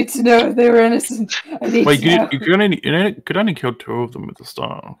knows? I need to know if they were innocent. I need Wait, to know. you could only kill 2 of them with the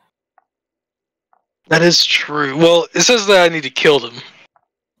staff. That is true. Well, it says that I need to kill them.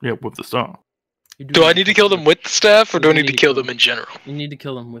 Yeah, with the staff. Do I need to kill them with the staff, or do I need to kill them in general? You need to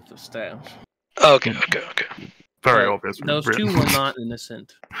kill them with the staff. Okay. Very But obvious. Those 2 were not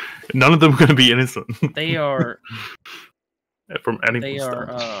innocent. None of them are going to be innocent. They are. From any. They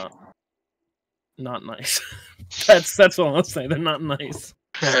are. Not nice. That's all I'll say. They're not nice.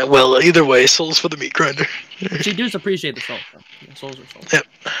 Well, either way, souls for the meat grinder. But you do appreciate the soul. The souls are souls. Yep.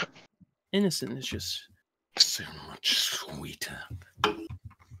 Innocent is just so much sweeter.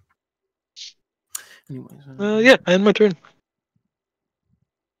 Anyways. Yeah, I had my turn.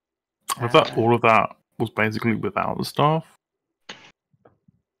 I thought all of that was basically without the staff.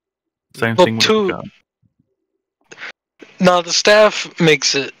 Same Well, thing with 2. the gun. No, the staff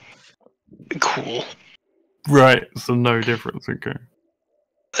makes it cool. Right, so no difference, okay.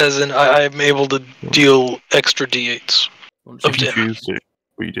 As in, I'm able to deal extra d8s. Well, If you damage. choose to,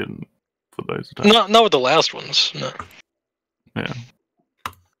 but you didn't for those attacks. Not with the last ones. No. Yeah.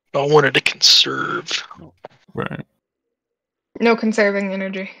 I wanted to conserve. Right. No conserving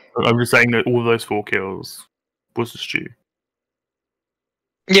energy. I'm just saying that all those 4 kills was the stew.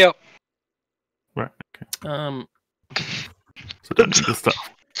 Yep. Right, okay. So don't need the stuff.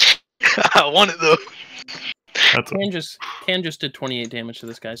 I want it though. That's Can just did 28 damage to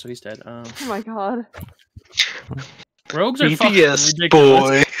this guy, so he's dead. Oh my god. Rogues are fucking TPS,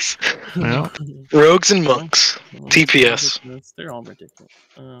 ridiculous. boys. Yeah. Rogues and monks. TPS. Ridiculous. They're all ridiculous.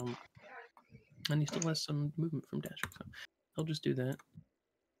 And he still has some movement from dashing, so I'll just do that.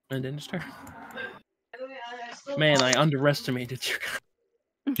 And end his turn. Man, I underestimated you.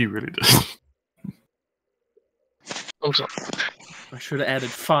 You really did. I'm sorry. I should have added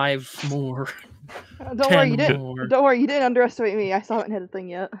 5 more. Don't worry, 10 you didn't. more. Don't worry, you didn't underestimate me. I still haven't hit a thing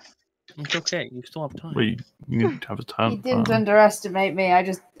yet. It's okay. You still have time. Well, you need to have a turn. You didn't underestimate me. I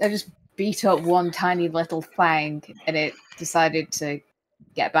just beat up one tiny little thing, and it decided to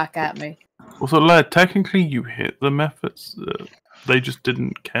get back at me. Also, Laird, technically you hit the methods. They just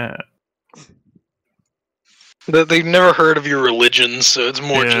didn't care. They've never heard of your religion, so it's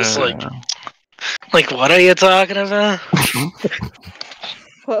more just Yeah. like, what are you talking about?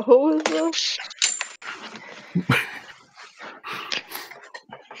 What was this?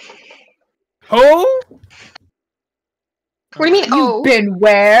 Oh! What do you mean? You've Oh, been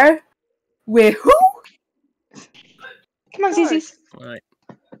where? With who? come on, Zizi. Alright.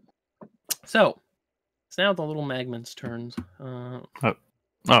 So, it's now the little Magman's turns. Oh,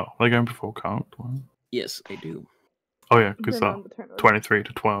 they're going before count. Yes, they do. Oh yeah, because Then on the turn order. 23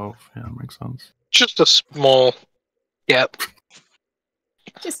 to 12. Yeah, that makes sense. Just a small gap.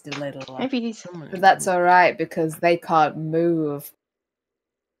 Just a little one. Maybe But that's alright because they can't move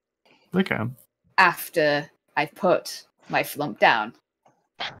They can. after I put my flump down.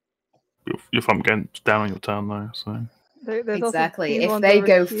 Your thumb getting down on your turn though, so. There's also Exactly. these If ones they over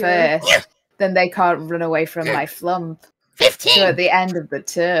go here. first, then they can't run away from my flump. 15! So at the end of the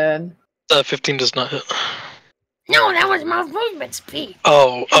turn, 15 does not hit. No, that was my movement speed.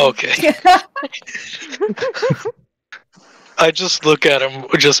 Oh, okay. I just look at him,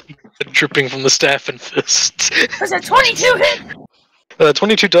 just dripping from the staff and fists. Was a 22 hit?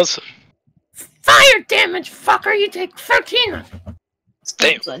 22 does hit. Fire damage, fucker! You take 13.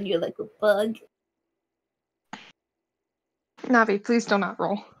 Damn. on you like a bug. Navi, please do not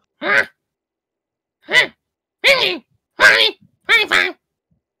roll. Huh? 20, 25,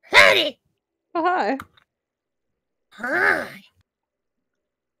 30. Oh, hi. Hi.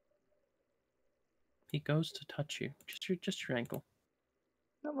 He goes to touch you. Just your ankle.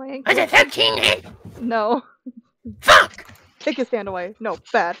 Not my ankle. Was a 13 hit? No. Fuck! Take his hand away. No,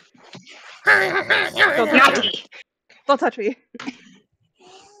 bad. Naughty. Don't touch me.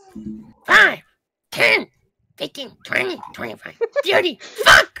 5, 10, 15, 20, 25, 30.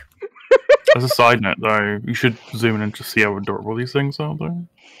 Fuck! As a side note, though, you should zoom in and just see how adorable these things are, though.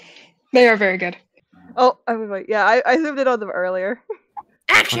 They are very good. Oh, I mean, wait. Yeah, I zoomed in on them earlier.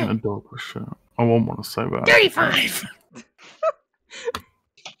 Fucking Action! adorable shit. I want one to say that. 35.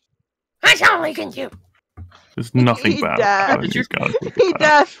 That's all I can do. There's nothing He bad dashed. about these guys. He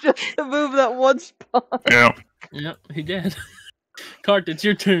dashed just to move that one spot. Yeah. Yep, he did. Cart, it's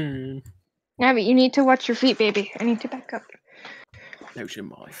your turn. Yeah, but you need to watch your feet, baby. I need to back up. Those are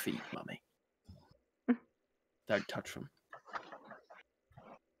my feet, mummy. Don't touch them.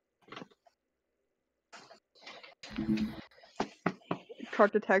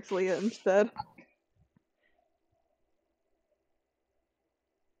 Cart attacks Leah instead.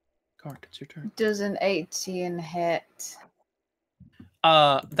 Cart, it's your turn. Does an 18 hit?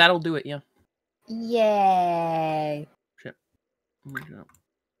 That'll do it, yeah. Yay! Shit. Oh my God.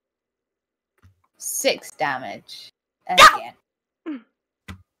 6 damage. Again.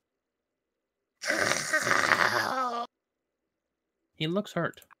 He looks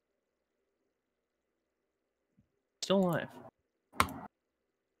hurt. Still alive.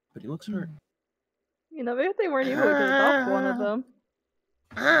 But he looks hurt. You know, maybe if they weren't evil, we could adopt one of them.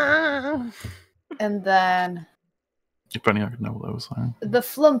 And then If only I could know what they were saying. the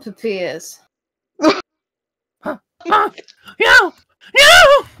flump appears. No! No!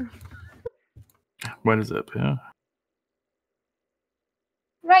 Where does it appear?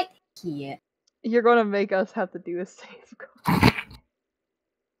 Right here. You're gonna make us have to do a save. Cart.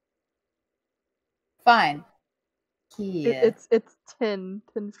 Fine. Here. It's 10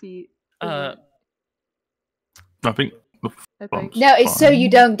 feet. Uh, I think the I think. bumps No, it's so fine. you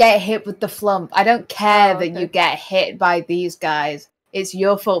don't get hit with the flump. I don't care Oh, that you okay. get hit by these guys. It's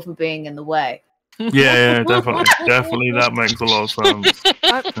your fault for being in the way. Yeah, definitely. Definitely that makes a lot of sense.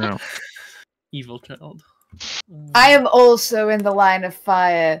 Yeah. evil child. I am also in the line of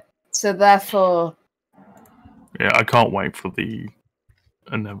fire, so therefore Yeah, I can't wait for the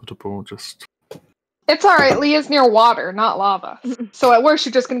inevitable just It's alright, Leah's near water, not lava. So at worst,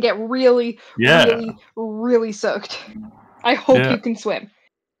 you're just gonna get really, Yeah. really, really soaked. I hope Yeah. you can swim.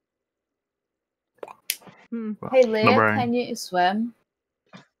 Hey Leah, brain. can you swim?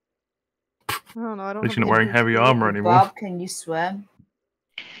 I don't know. I don't. At least have you're not wearing anything heavy to do. armor anymore. Bob, can you swim?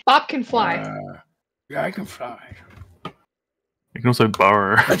 Bob can fly. Yeah, I can fly. You can also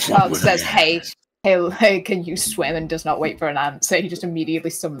burrow. Bob says, hey, can you swim? And does not wait for an answer. He just immediately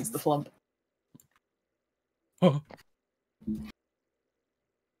summons the flump. Oh.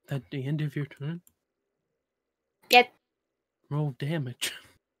 At the end of your turn? Get. Roll damage.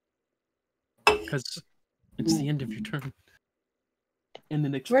 Because it's the end of your turn. And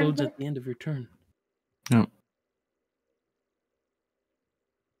then explodes at the end of your turn. Yeah.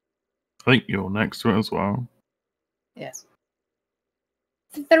 I think you're next to it as well. Yes.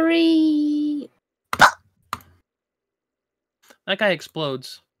 3. That guy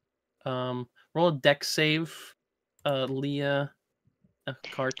explodes. Roll a dex save. Leah, a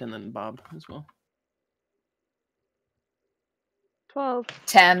Cart, and then Bob as well. 12.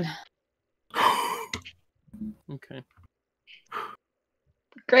 10. Okay.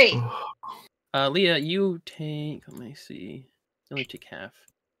 Great. Leah, you take. Let me see. You only take half.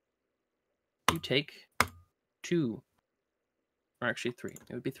 You take 2. Or actually 3.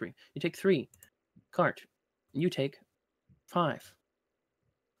 It would be 3. You take 3. Cart, you take 5.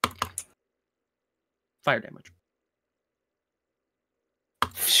 Fire damage.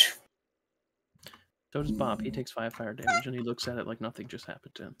 So does Bob. He takes 5 fire damage, and he looks at it like nothing just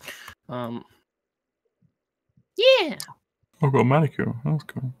happened to him. Yeah. I've got a manicure. That's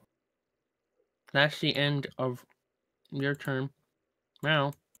cool. That's the end of your turn.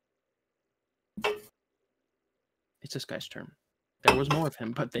 Now, it's this guy's turn. There was more of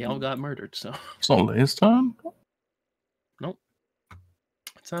him, but they all got murdered, so... It's not Leah's turn? Nope.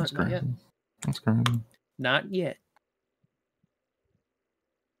 It's That's not yet. crazy. That's crazy. Not yet.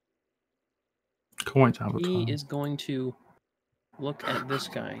 Can't wait to have a He turn. is going to look at this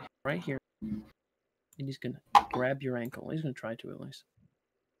guy right here. And he's going to grab your ankle. He's going to try to, at least.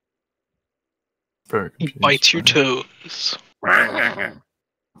 Very He confused. bites your though. toes.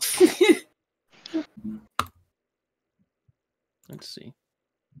 Let's see.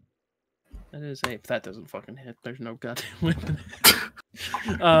 That is a... If that doesn't fucking hit, there's no goddamn weapon.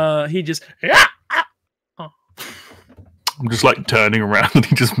 He just... Oh. I'm just like turning around and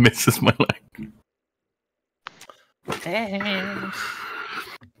he just misses my leg.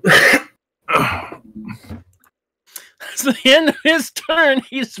 It's the end of his turn.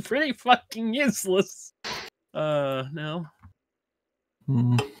 He's pretty fucking useless. No.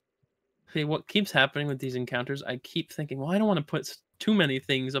 See, what keeps happening with these encounters, I keep thinking, well, I don't want to put too many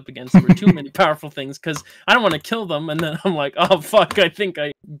things up against them or too many powerful things because I don't want to kill them. And then I'm like, oh, fuck, I think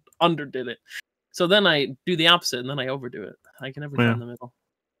I underdid it. So then I do the opposite and then I overdo it. I can never go in the middle.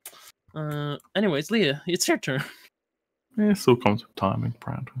 Anyways, Leah, it's your turn. Yeah, it still comes with timing,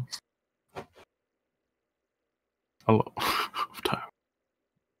 Brandon. A lot of time.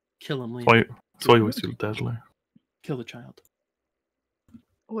 Kill him, Leah. That's why you always feel deadly. Kill the child.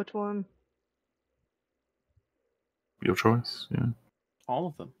 Which one? Your choice, yeah. All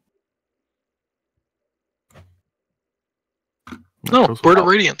of them. No, Word of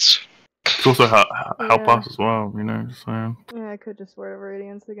Radiance. It's also help us as well, you know. So. Yeah, I could just Word of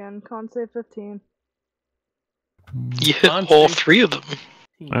Radiance again. Con save 15. You hit all 3 of them.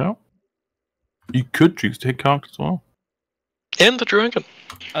 Yeah. You could choose to hit Conk as well. And the dragon.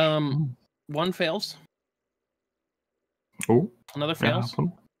 One fails. Oh. Another fails.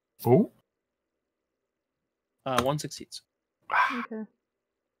 Oh. One succeeds. Okay.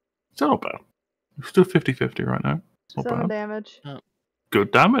 It's not bad. You're still 50-50 right now. It's not 7 bad. damage.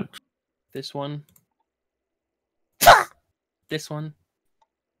 Good damage. This one. This one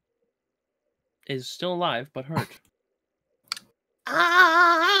is still alive, but hurt.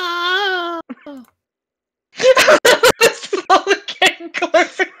 This is all getting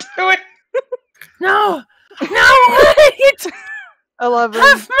closer to it. No! No, wait! 11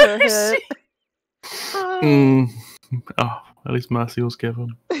 Have to mercy! hit. Oh, at least mercy was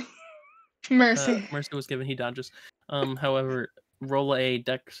given. Mercy. Mercy was given, he dodges. However, roll a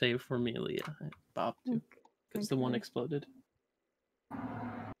deck save for me, Leah. Bob, too. Because the one exploded.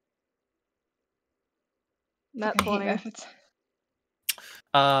 Not 20.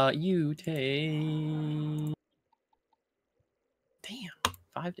 You take... Damn,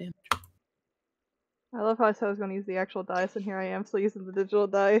 5 damage. I love how I said I was going to use the actual dice, and here I am still using the digital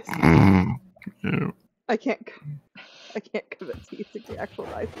dice. Yeah. I can't commit to using the actual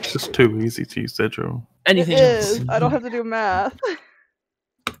dice. It's just too easy to use digital. Anything It else? is. I don't have to do math.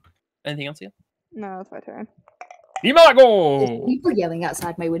 Anything else, yeah? No, it's my turn. Imago! There's people yelling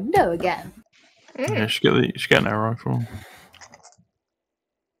outside my window again. Yeah, you should get an air rifle.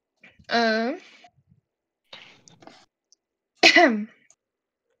 I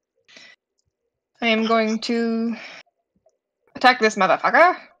am going to attack this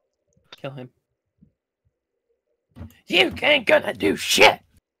motherfucker. Kill him. You ain't gonna do shit.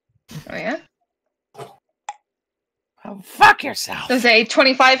 Oh yeah? Oh, fuck yourself. Does a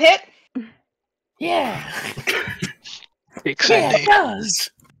 25 hit? Yeah. Exciting. Yeah, it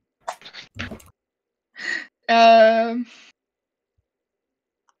does.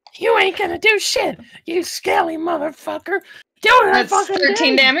 You ain't gonna do shit, you scaly motherfucker. Do what I That's fucking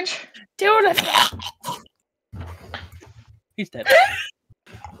 13 do. damage. Do what I... He's dead.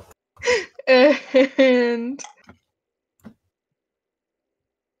 And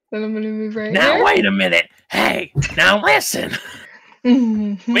then I'm gonna move right Now here. wait a minute. Hey, now listen.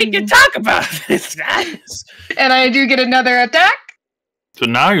 We We can talk about this, guys. And I do get another attack. So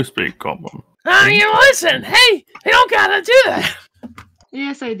now you speak common. Now you listen. Hey, you don't gotta do that.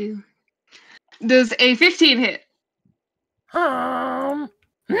 Yes, I do. Does a 15 hit? No.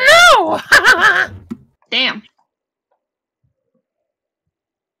 Damn.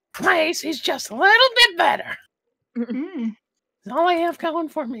 My AC's just a little bit better. Mm. That's all I have going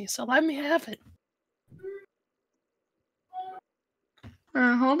for me, so let me have it.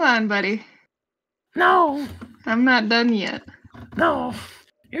 Hold on, buddy. No, I'm not done yet. no.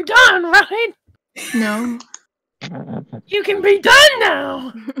 You're done, right? No. You can be done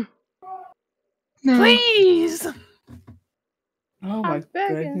now. No. Please. Oh my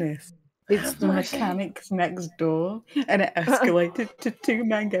begging. goodness. It's the mercy. mechanics next door, and it escalated to 2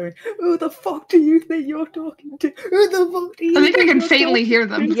 men going, "Who the fuck do you think you're talking to? Who the fuck do you I think I can you're faintly talking hear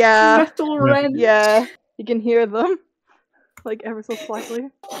them. to? Yeah. Metal Ren." Yeah, you can hear them. Like, ever so slightly.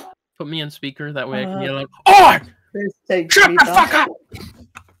 Put me on speaker, that way I can yell out, Oh, This takes shut me the back. fuck up.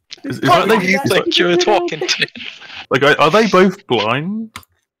 Is What that do you think you're talking to? like, are they both blind?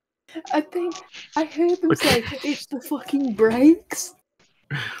 I think I heard them say, "It's the fucking brakes."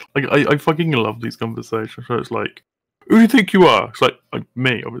 Like, I fucking love these conversations. So it's like, who do you think you are? It's like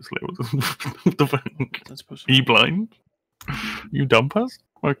me, obviously. What the fuck? That's supposed Are you blind? You dumb pass?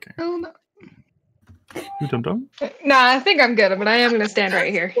 Okay. Oh, no. You dumb? Nah, I think I'm good, but I am gonna stand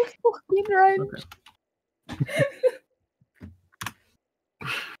right here. Fucking right. Okay.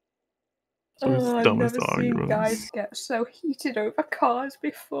 I've dumbest never seen arguments. guys get so heated over cars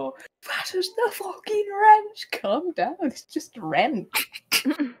before. That is the fucking wrench. Calm down. It's just a wrench.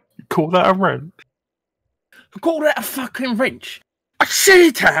 Call that a wrench? Call that a fucking wrench. A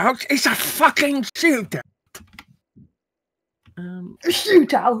shootout is a fucking shootout. A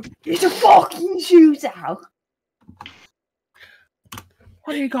shootout. It's a fucking shootout.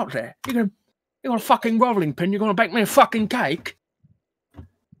 What do you got there? You got a fucking rolling pin? You're gonna bake me a fucking cake?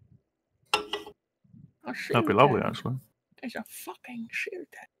 That'd be lovely, actually. It's a fucking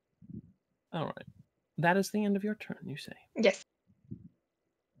shootout. All right. That is the end of your turn, you say. Yes.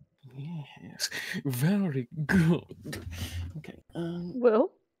 Yes. Very good. Okay.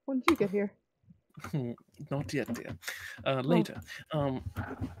 Will, when did you get here? Not yet, dear. Later.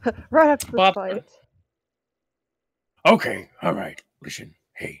 Right after the Bob- fight. Okay, all right. Listen,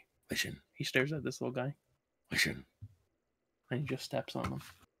 hey, listen, He stares at this little guy, listen. and he just steps on him.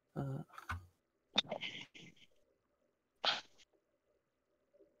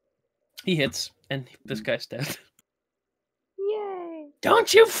 He hits, and this guy's dead. Yay!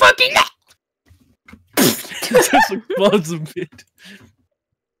 Don't you fucking... It just explodes a bit.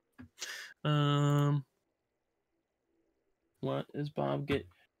 What is Bob get?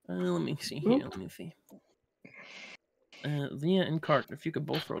 Let me see here. Let me see. Leah and Cart, if you could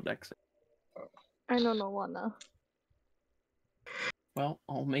both roll dex. I don't know what now. Well,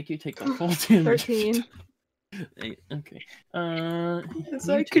 I'll make you take the full damage. 13. Okay.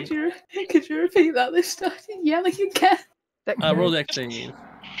 Sorry, could you repeat that? They started yelling again. Roll dex save.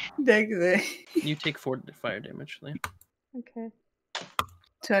 Dex. You take 4 fire damage, Leah. Okay.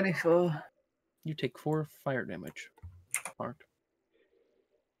 24. You take 4 fire damage. Cart.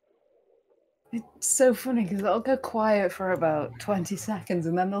 It's so funny because I'll go quiet for about 20 seconds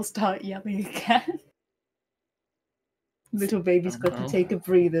and then they'll start yelling again. Little baby's got to take a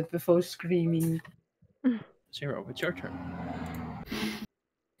breather before screaming. 0, it's your turn.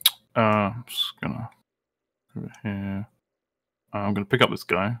 I'm just gonna over here. I'm gonna pick up this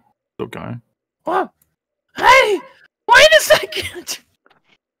guy. Little guy. What? Hey, wait a second.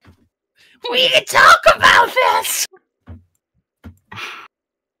 We can talk about this.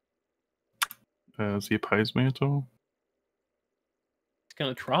 Does he oppose me at all? He's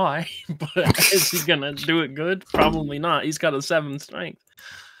gonna try, but is he gonna do it good? Probably not. He's got a 7 strength.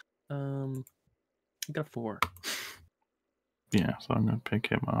 He got 4. Yeah, so I'm gonna pick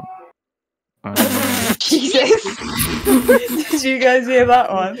him up. Jesus! Did you guys hear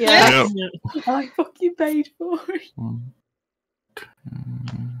that one? Yeah. Yep. I fucking paid for it. 1, 2,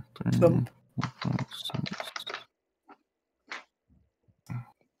 3, Thump. 4, 5, 6.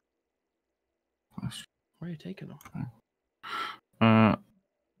 Where are you taking him?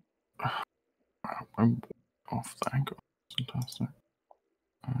 I'm off the anchor. Fantastic.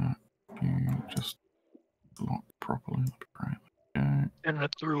 You just lock properly. That'd be great. Okay. And I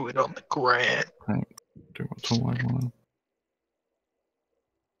threw it on the ground. Right. Do what's all I want.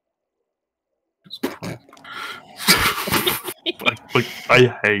 Like,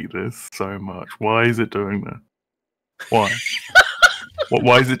 I hate this so much. Why is it doing this? Why?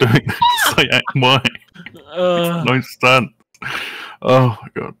 Why is it doing this? Like, why? No sense. Oh my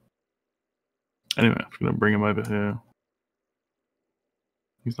god. Anyway, I'm gonna bring him over here.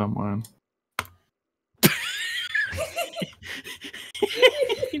 He's not mine.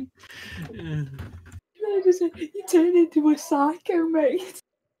 You turn into a psycho, mate.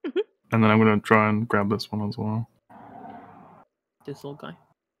 And then I'm gonna try and grab this one as well. This little guy?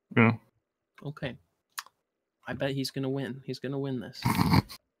 Yeah. Okay. I bet he's gonna win. He's gonna win this.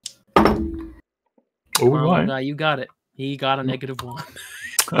 All Little right. guy, you got it. He got a -1.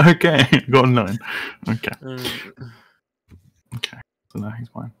 Okay, got a 9. Okay. Okay. So now he's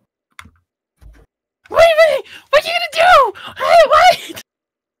mine. Wait a minute! What are you gonna do? Hey, wait!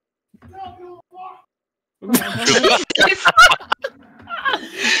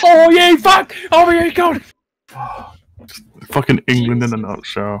 Oh yeah, fuck! Oh yeah, God! Just fucking England in a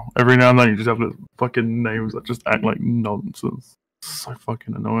nutshell. Every now and then you just have the fucking names that just act like nonsense. So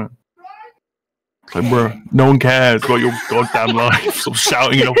fucking annoying. It's like, bro, no one cares about your goddamn life. Stop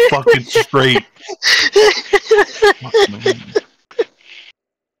shouting in your fucking street. Fuck, man.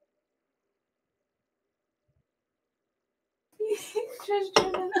 Just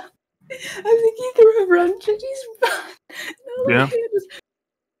running up. I think he threw a wrench and he's back. No, Yeah.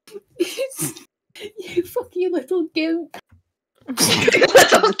 You fucking little gimp.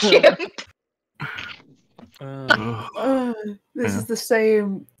 Little kid. This is the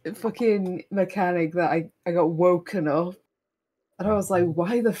same fucking mechanic that I got woken up. And I was like,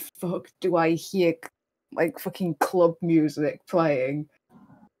 why the fuck do I hear like fucking club music playing?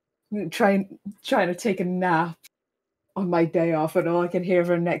 trying to take a nap on my day off, and all I can hear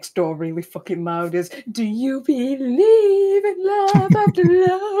from next door really fucking loud is, "Do you believe in love after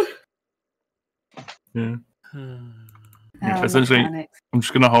love?" Yeah. Oh, Essentially, mechanics. I'm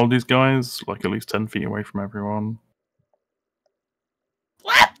just gonna hold these guys like at least 10 feet away from everyone.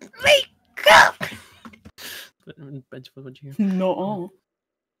 Let me go! No.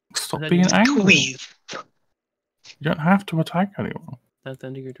 Stop that being is angry. Please. You don't have to attack anyone. That's the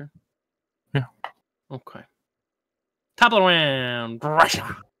end of your turn? Yeah. Okay. Top of the round.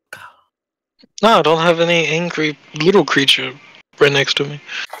 No, I don't have any angry little creature right next to me.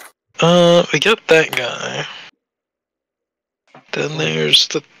 We got that guy. Then there's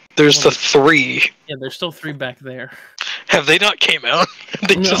the three. Yeah, there's still 3 back there. Have they not came out? Are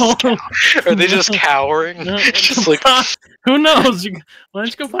they just cowering? No, Just like who knows? Why don't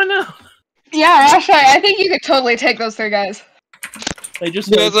you go find out? Yeah, actually, I think you could totally take those 3 guys. They just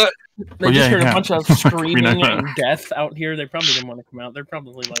yeah, heard, heard a bunch of We know screaming that. and death out here. They probably didn't want to come out. They're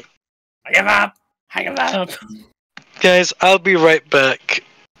probably like, I give up! I give up! guys, I'll be right back.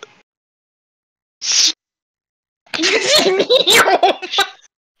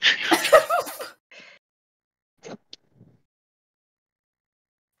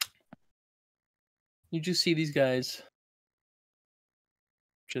 You just see these guys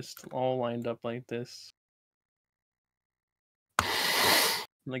just all lined up like this.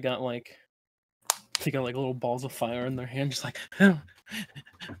 And they got like little balls of fire in their hand, just like, oh,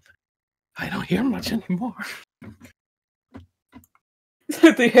 I don't hear much anymore.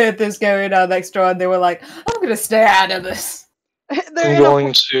 They heard this going on next door, and they were like, "I'm gonna stay out of this." They're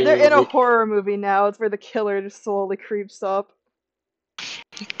in a horror movie now. It's where the killer just slowly creeps up.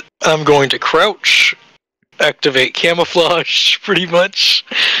 I'm going to crouch, activate camouflage, pretty much.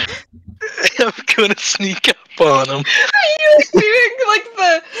 I'm gonna sneak up on him. Are you doing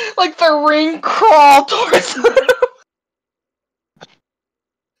like the ring crawl towards them?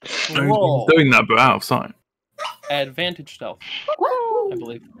 Roll. He's doing that, but out of sight. Advantage stealth, I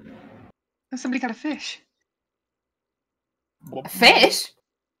believe. Somebody got a fish. A fish?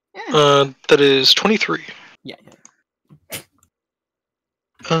 Yeah. That is 23. Yeah.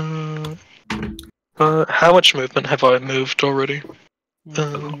 How much movement have I moved already?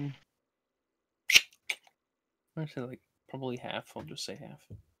 I'd say like probably half. I'll just say half.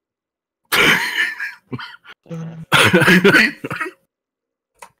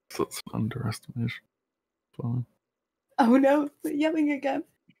 That's an underestimation. Fine. Oh no, they're yelling again.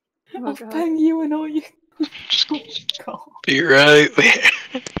 Oh, I'll God. bang you and all you. Just God. be right there.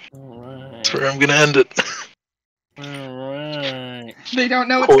 Alright. That's where I'm gonna end it. Alright. They don't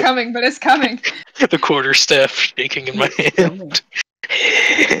know it's coming, but it's coming. The quarterstaff shaking in my hand.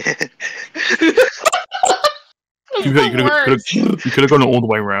 You could have gone all the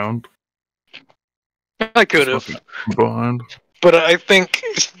way around. I could have, Behind. but I think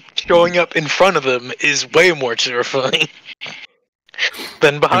showing up in front of them is way more terrifying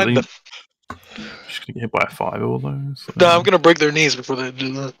than behind them. Just gonna get hit by a 5 all those. So. No, I'm gonna break their knees before they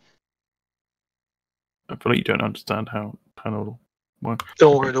do that. I feel like you don't understand how it'll work.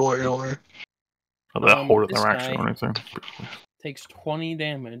 Don't worry. Not that hold of this their action guy or anything. takes 20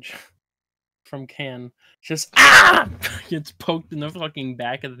 damage from Ken. Just gets poked in the fucking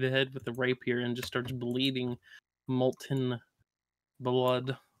back of the head with the rapier and just starts bleeding molten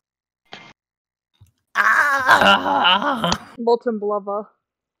blood. Molten blubber.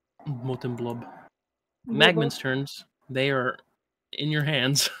 Molten blob. Magman's turns. They are in your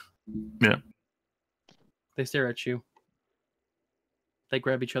hands. Yeah. They stare at you. They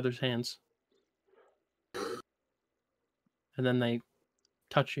grab each other's hands. And then they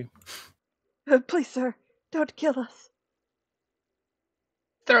touch you. Please, sir, don't kill us.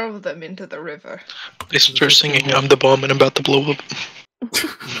 Throw them into the river. They start singing "I'm the bomb and I'm about to blow up."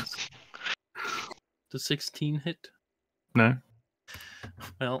 Does 16 hit? No.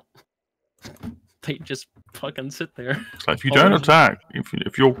 Well, they just fucking sit there. So if you don't attack,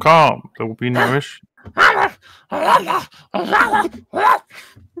 if you're calm, there will be no issue.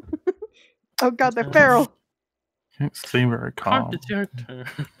 Oh God, they're feral. You don't seem very calm. It's your turn.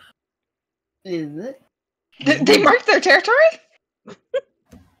 Is it? They marked their territory?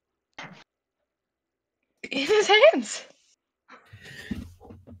 In his hands.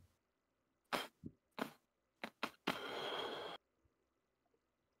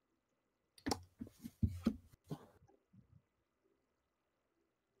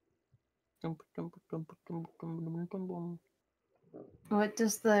 What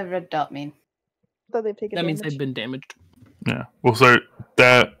does the red dot mean? That they've taken That means damage. they've been damaged. Yeah. Also,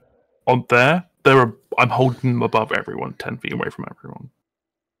 they're on there. I'm holding them above everyone, 10 feet away from everyone.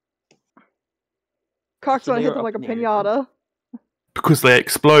 Cock's So gonna they hit are them like a up near you. pinata. Because they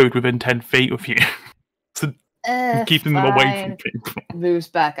explode within 10 feet of you. So keeping them away from Fine. people. Moves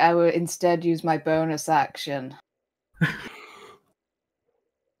back. I will instead use my bonus action.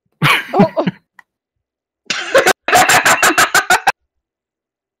 Oh,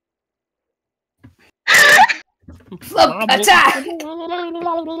 Flump attack!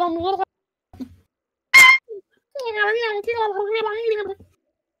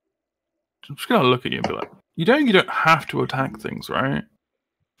 I'm just gonna look at you and be like, you don't have to attack things, right?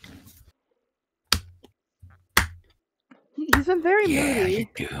 he's been very Yeah, moody. you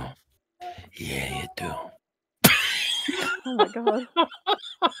do. Yeah, you do. Oh my god.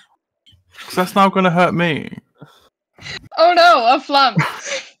 Because that's now gonna hurt me. Oh no, a flump.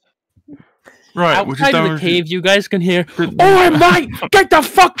 Right, which is Outside of the damage. cave, you guys can hear. Oi, mate! Get the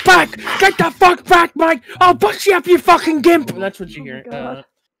fuck back! Get the fuck back, mate! I'll bust you up, you fucking gimp! That's what you hear. God.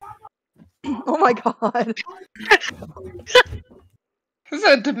 Oh my god. There's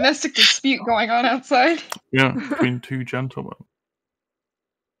a domestic dispute going on outside. Yeah, between two gentlemen.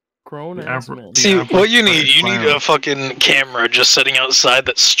 Grown The ass average- man. the See, average what you need, British you need clown. a fucking camera just sitting outside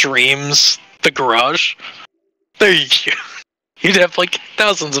that streams the garage. There you go. You'd have like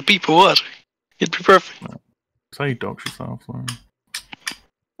thousands of people watching. It'd be perfect. That's how you dox yourself, Lauren.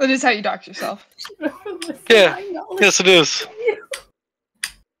 That is how you dox yourself. Yeah. Yes, it is.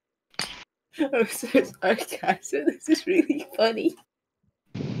 I'm so sarcastic. This is really funny.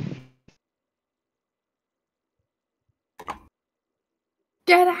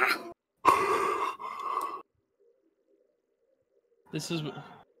 Get out! This is.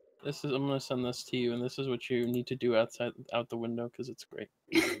 I'm gonna send this to you, and this is what you need to do out the window because it's great.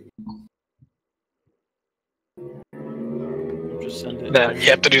 Just send it. No, you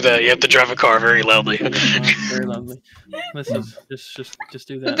have to do that. You have to drive a car very loudly. Very lovely. This is just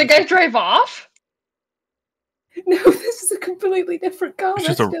do that. Did the guy drive off? No, this is a completely different car. It's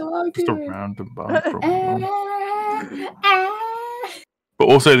They're just a, still just a arguing. random bar, probably. But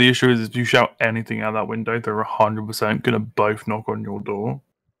also the issue is if you shout anything out that window, they're 100% gonna both knock on your door.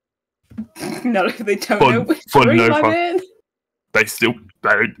 No, they don't But- know which but room no I'm fuck- in. They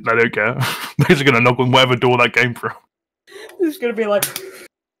don't care. They're just gonna knock on wherever door that came from. It's gonna be like,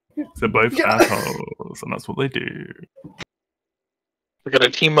 They're both Yeah. assholes, and that's what they do. We're gonna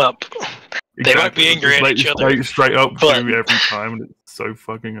team up. They might be angry at each other, Straight up but- do every time, and it's so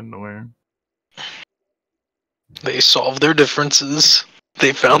fucking annoying. They solve their differences.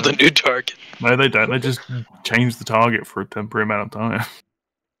 They found a new target. No, they don't. They just change the target for a temporary amount of time.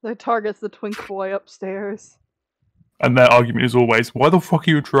 The target's the twink boy upstairs. And their argument is always, why the fuck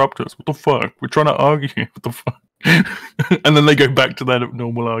are you interrupting us? What the fuck? We're trying to argue. What the fuck? And then they go back to their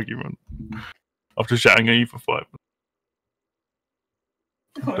normal argument. After shouting at you for 5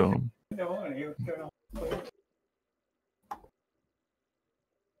 minutes. Dumb.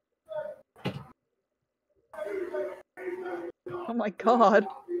 Oh my god.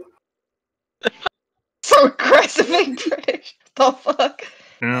 So aggressive and British. The fuck?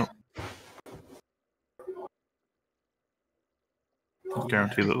 Yeah.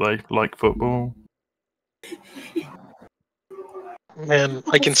 Guarantee that they like football. Man,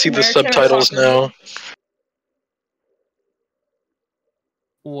 I can see the American or subtitles soccer? now.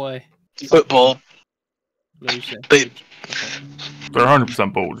 Why? Football. What do you say? They They're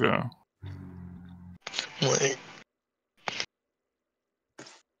 100% bald, yeah. like.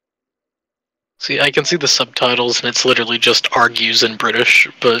 See, I can see the subtitles, and it's literally just argues in British,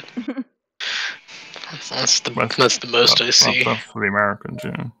 but that's the most I see. That's for the Americans,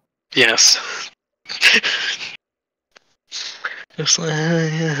 yeah. Yes. Just like,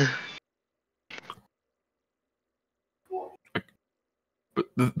 yeah. But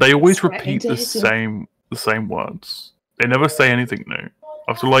they always Threatening repeat to the hit him. same words. They never say anything new.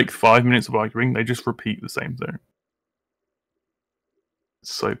 After like 5 minutes of arguing, they just repeat the same thing.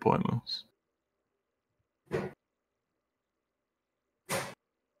 It's so pointless.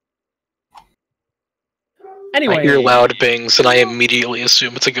 Anyway, I hear loud bangs, and I immediately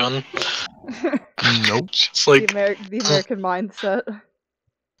assume it's a gun. Nope. It's like, The American mindset.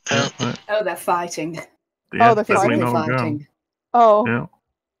 yeah. Oh, they're fighting. Yeah, they're definitely fighting. not a gun. Fighting. Oh. Yeah.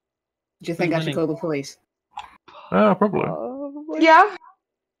 Do you think I should winning? call the police? Probably. Probably. Yeah.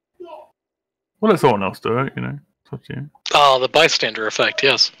 Well, let someone else do it, you know. It's up to you. Oh, the bystander effect,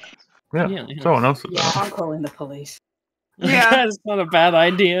 yes. Yeah, Yeah. someone else did Yeah, I'm calling the police. Yeah. That's not a bad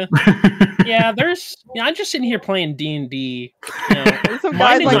idea. that. Yeah, I'm just sitting here playing DnD. You know, There's some guys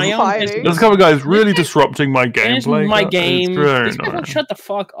minding like my own fighting. business. This couple of guys really disrupting my It's gameplay. my It's game. very These people annoying. shut the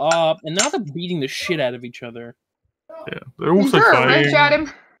fuck up, and now they're beating the shit out of each other. Yeah, they're also Sure, fighting. wrench at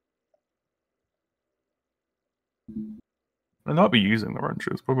him. They might be using the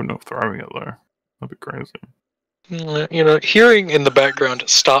wrenches, probably not throwing it though. That'd be crazy. You know, hearing in the background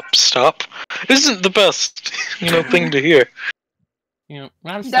 "stop, stop" isn't the best, thing to hear.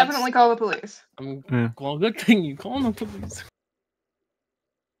 Definitely call the police. Well, good thing you call the police.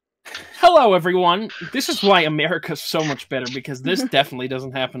 Hello, everyone. This is why America's so much better, because this definitely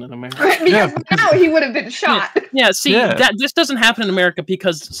doesn't happen in America. Because now he would have been shot. Yeah, see, this doesn't happen in America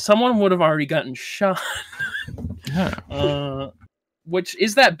because someone would have already gotten shot. Yeah. Which,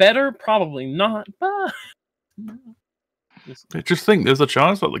 is that better? Probably not, but... I just think there's a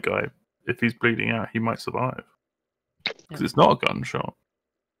chance that the guy, if he's bleeding out, he might survive. Because it's not a gunshot.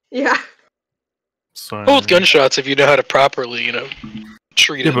 Yeah. So... Well, with gunshots, if you know how to properly,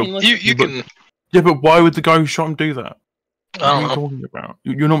 treat it, you can... Yeah, but why would the guy who shot him do that? What are you know. talking about?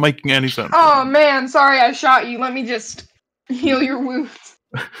 You're not making any sense. Oh man, sorry I shot you. Let me just heal your wounds.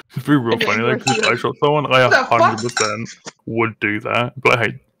 It'd be real funny though, because if I shot someone, I 100% would do that. But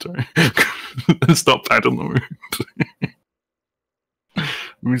hey, sorry. Stop patting the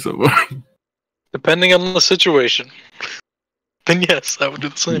wound. Depending on the situation. Then yes, I would do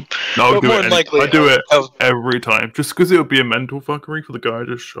the same. No, I would do it. Likely, I do it every time, just because it would be a mental fuckery for the guy I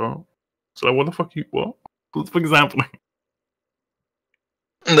just shot. So what the fuck what? What the fuck is happening?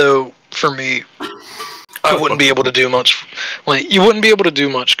 No, for me, I wouldn't be able to do much. Like, you wouldn't be able to do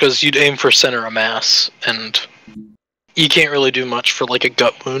much because you'd aim for center of mass, and you can't really do much for like a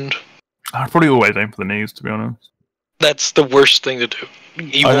gut wound. I'd probably always aim for the knees, to be honest. That's the worst thing to do.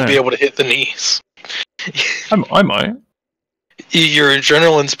 You won't be able to hit the knees. I might. Your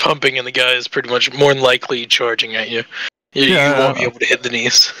adrenaline's pumping, and the guy is pretty much more than likely charging at you. You won't be able to hit the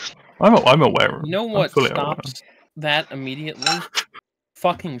knees. I'm aware of it. You know what stops that immediately?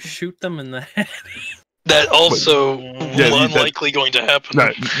 Fucking shoot them in the head. That also unlikely going to happen.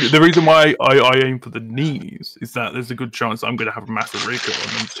 No, the reason why I aim for the knees is that there's a good chance I'm going to have a massive recoil and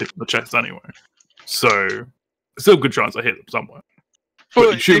then hit the chest anyway. So, there's still a good chance I hit them somewhere.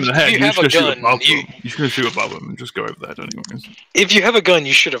 But you shoot them in the head, you're just going to shoot above them. You're just going to shoot above them and just go over the head anyways. If you have a gun,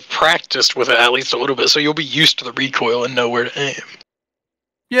 you should have practiced with it at least a little bit, so you'll be used to the recoil and know where to aim.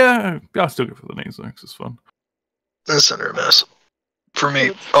 Yeah, I'll still go for the knees though, because it's fun. The center of mass. For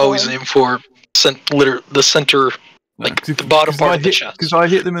me, always aim for the center, like the bottom part of the chest. Because I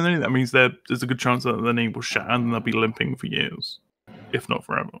hit them in the knee, that means there's a good chance that the knee will shatter and they'll be limping for years, if not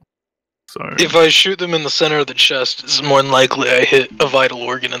forever. So if I shoot them in the center of the chest, it's more than likely I hit a vital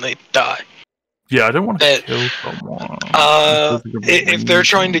organ and they die. Yeah, I don't want to kill someone. If they're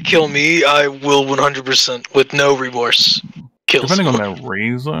trying to kill me, I will 100% with no remorse kill Depending someone. on their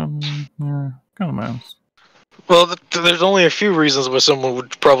reason, yeah, kind of matters. Well, there's only a few reasons why someone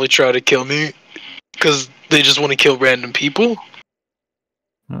would probably try to kill me. Because they just want to kill random people.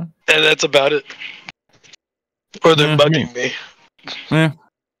 And that's about it. Or they're bugging me. Yeah.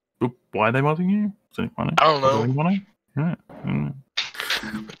 Why are they bugging you? Is it funny? I don't know. Money? Yeah.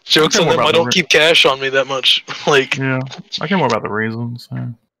 Jokes on them, I don't keep cash on me that much. Like, yeah, I care more about the reasons.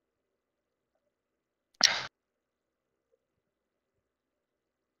 So.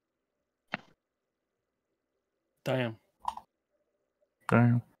 Damn.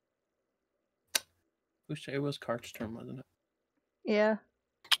 Wish it was Cart's turn, wasn't it? Yeah.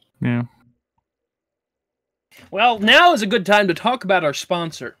 Yeah. Well, now is a good time to talk about our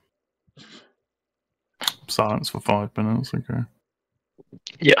sponsor. Silence for 5 minutes, okay.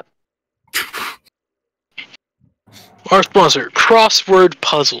 Yeah. Our sponsor, crossword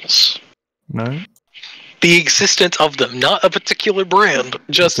puzzles. No. The existence of them, not a particular brand,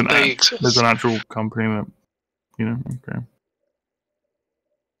 just they exist. There's an actual company that, okay.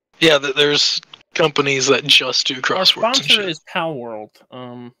 Yeah, there's companies that just do crosswords. Our sponsor is Pal World.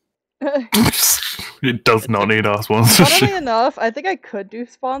 It does not need our sponsorship. Funnily enough, I think I could do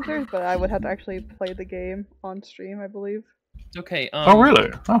sponsors, but I would have to actually play the game on stream, I believe. It's okay. Oh, really?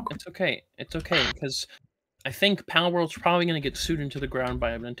 Oh, cool. It's okay. It's okay, because I think Pal World's probably going to get sued into the ground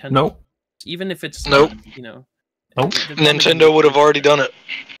by Nintendo. Nope. Even if it's nope. Not, Nope. Nintendo would have already done it.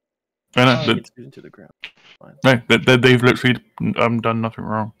 I know. Get sued into the ground. No, they've literally done nothing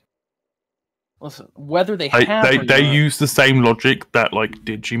wrong. Listen, whether they have they use the same logic that like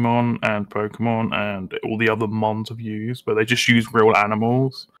Digimon and Pokemon and all the other mons have used, but they just use real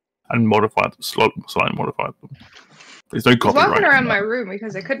animals and slightly modified them. There's no copyright. I was walking around my room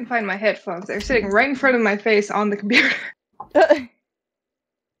because I couldn't find my headphones. They're sitting right in front of my face on the computer.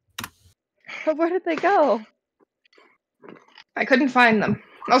 But where did they go? I couldn't find them.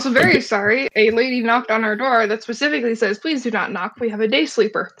 Also, very sorry, a lady knocked on our door that specifically says, "Please do not knock, we have a day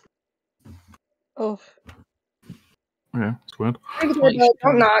sleeper." Oh. Yeah, it's weird.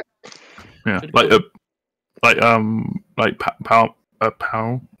 Don't knock. Yeah, Power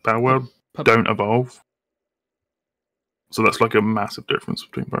World don't evolve. So that's like a massive difference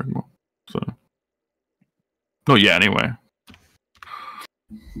between Pokemon. So not yet, anyway.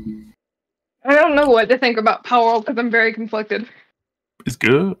 I don't know what to think about Power World because I'm very conflicted. It's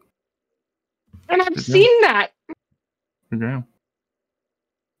good. And I've seen that. Okay.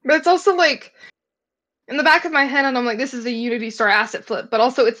 But it's also like in the back of my head, and I'm like, this is a Unity Store asset flip, but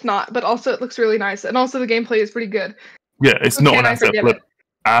also it's not. But also it looks really nice, and also the gameplay is pretty good. Yeah, it's So not can an I asset forgive flip it?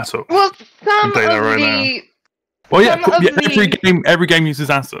 at all. Well, some I'll tell you that of right the. Well, yeah, some of the- every game uses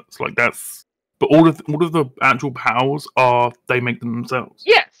assets like that's. But all of the actual powers are they make them themselves.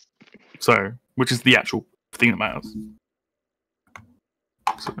 Yes. So, which is the actual thing that matters.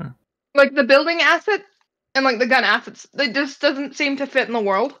 So. Like the building asset and like the gun assets, it just doesn't seem to fit in the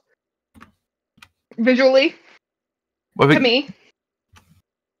world visually. Well, to me,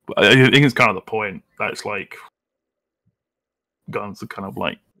 I think it's kind of the point that it's like guns are kind of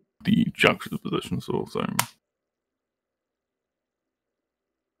like the juxtaposition sort of thing.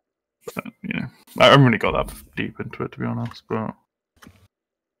 But, yeah, I haven't really got that deep into it to be honest, but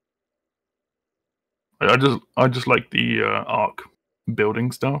I just like the Arc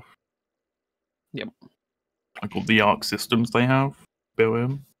building stuff. Yep. Like all the Arc systems they have built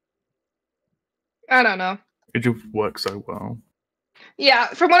in. I don't know. It just works so well. Yeah,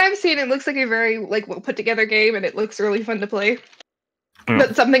 from what I've seen, it looks like a very like well put together game, and it looks really fun to play. Yeah.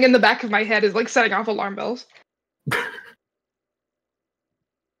 But something in the back of my head is like setting off alarm bells.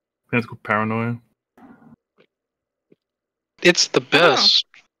 That's called paranoia. It's the best.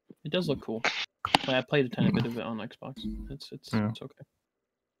 It does look cool. I played a tiny bit of it on Xbox. It's okay.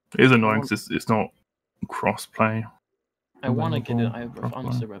 It is annoying because it's not cross-play. I want to get it. I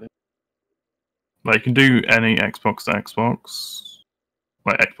honestly rather. Like you can do any Xbox to Xbox,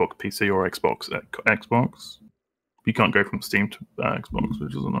 like Xbox PC or Xbox. You can't go from Steam to Xbox,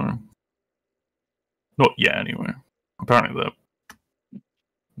 which is annoying. Not yet, anyway. Apparently they're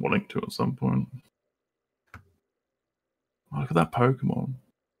wanting to at some point. Oh, look at that Pokemon.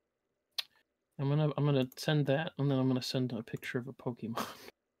 I'm gonna send that, and then I'm gonna send a picture of a Pokemon.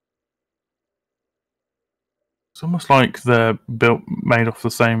 It's almost like they're made off the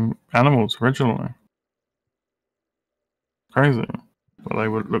same animals originally. Crazy. But they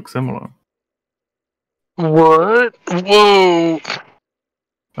would look similar. What? Whoa!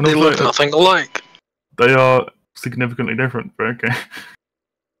 And They also, look nothing alike. They are significantly different, but okay.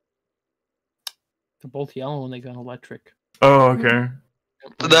 They're both yellow and they got electric. Oh, okay.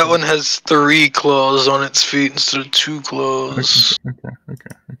 That one has 3 claws on its feet instead of 2 claws.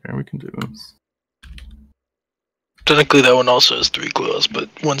 Okay, we can do this. Technically, that one also has 3 claws, but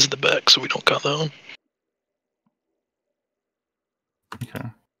one's in the back, so we don't count that one. Okay.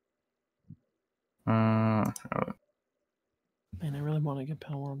 Man, I really want to get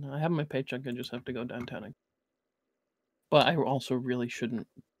Power now. I have my paycheck. I just have to go downtown. But I also really shouldn't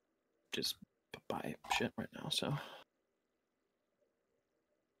just buy shit right now. So.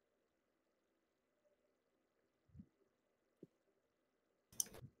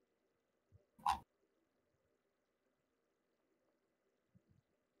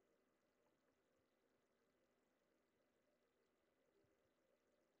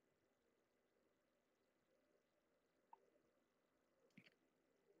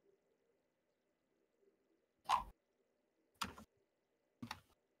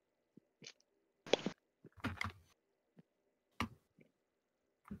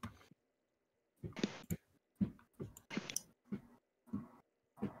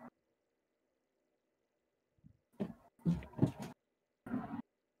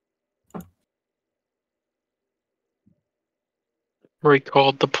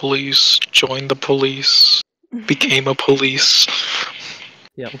 Recalled the police, joined the police, became a police.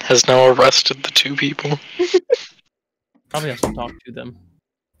 Yep. Has now arrested the 2 people. Probably have to talk to them.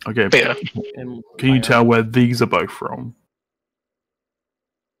 Okay, yeah. Can you tell where these are both from?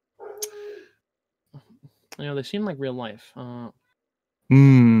 You know, they seem like real life. They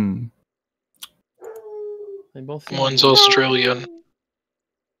both. Seem One's like Australian.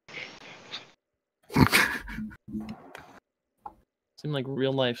 Seem like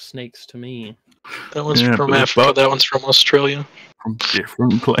real life snakes to me. That one's from Africa. That one's from Australia. From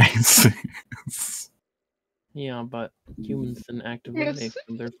different places. Yeah, but humans didn't actively make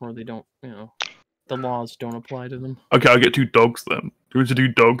them, therefore they don't. You know, the laws don't apply to them. Okay, I'll get 2 dogs then. Do you want to do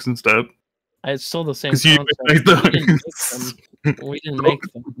dogs instead? It's still the same Because we didn't make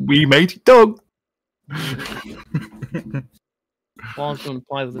them. We made dogs. Laws don't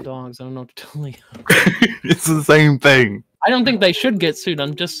apply to the dogs. I don't know what to tell you. It's the same thing. I don't think they should get sued.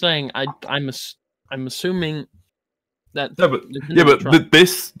 I'm just saying I'm assuming that. No, but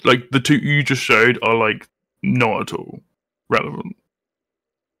this, like the two you just showed, are like not at all relevant.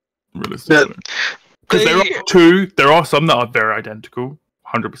 Realistically, because there are some that are very identical,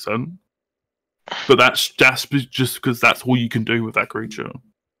 100%. But that's just because that's all you can do with that creature.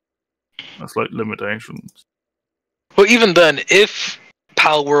 That's like limitations. Well, even then, if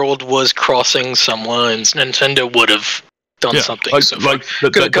Pal World was crossing some lines, Nintendo would have done something.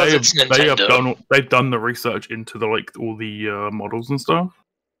 They've done the research into the all the models and stuff,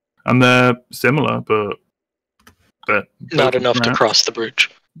 and they're similar, but they're not enough to cross the bridge.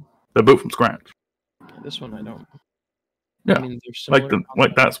 They're built from scratch. This one I don't. Yeah, I mean, they're similar,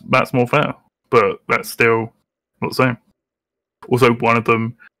 that's more fair, but that's still not the same. Also, one of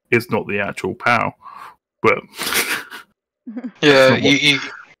them is not the actual POW, but yeah, you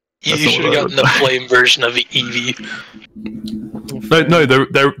should have gotten the flame version of Eevee. No,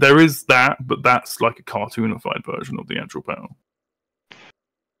 there is that, but that's like a cartoonified version of the actual POW,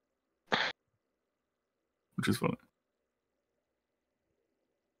 which is funny.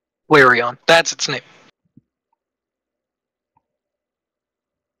 Wairion, that's its name.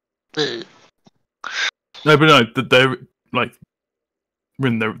 No, but no, there like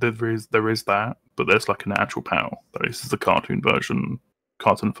when there is that, but there's like an actual POW. This is the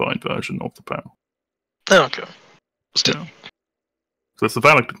cartoonified version of the POW. Oh, okay. Still. Yeah. So it's a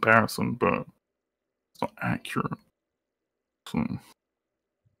valid comparison, but it's not accurate. So.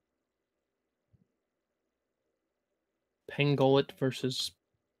 Pangolin versus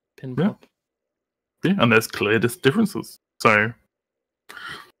Pinpup. Yeah, and there's clear differences. So,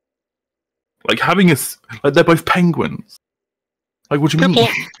 like having they're both penguins. Like, what do you mean?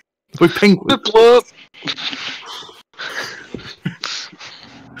 They're both penguins.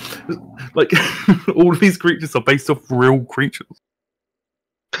 Like, all of these creatures are based off real creatures.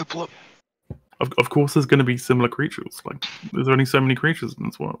 Of course, there's going to be similar creatures. Like, there's only so many creatures in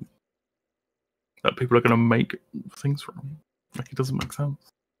this world that people are going to make things from. Like, it doesn't make sense.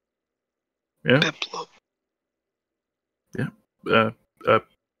 Yeah. Yeah. A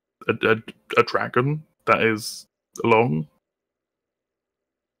dragon that is long.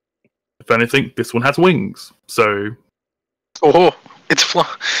 If anything, this one has wings. So. Oh, it's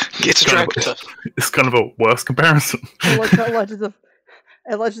a dragon. It's kind of a worse comparison. Legends of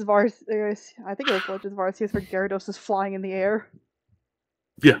Arceus. I think it was Legends of Arceus where Gyarados is flying in the air.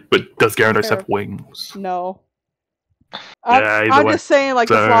 Yeah, but does Gyarados have wings? No. I'm just saying, like,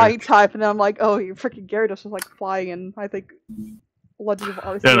 the flying type, and then I'm like, oh, you freaking Gyarados was like flying, and I think Legends of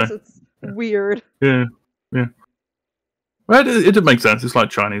Arceus, it's weird. Yeah. Well, it did make sense. It's like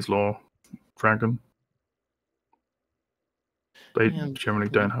Chinese law dragon. They generally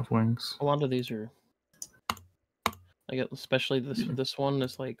don't have wings. A lot of these are, like, especially this one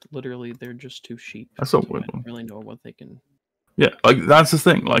is like literally they're just two sheep. That's not weird. I don't really know what they can. Yeah, like that's the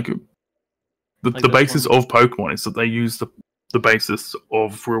thing. Like the basis of Pokemon is that they use the basis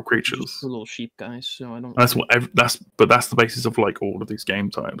of real creatures. Just little sheep guys. So I don't. That's that's the basis of like all of these game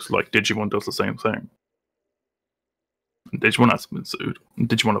types. Like Digimon does the same thing. And Digimon hasn't been sued. And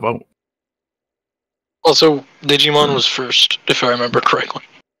Digimon evolved. Also, Digimon was first, if I remember correctly.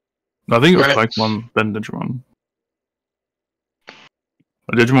 I think it was Pokemon, then Digimon.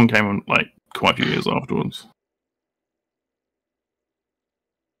 Digimon came in like quite a few years afterwards.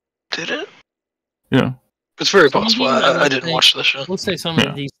 Did it? Yeah. It's very possible. I didn't watch the show. We'll say some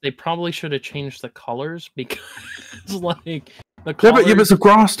of these, they probably should have changed the colors because, like, the colors... Yeah, but it's a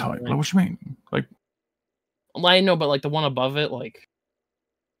grass type. Like, what do you mean? Like, I know, but like the one above it, like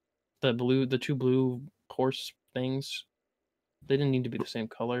the two blue horse things, they didn't need to be the same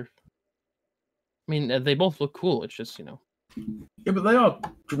color. I mean, they both look cool. It's just, Yeah, but they are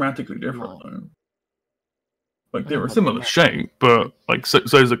dramatically different, though. Like, they're a similar shape, but, like,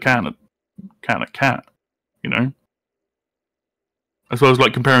 so's a can of cat, As well as,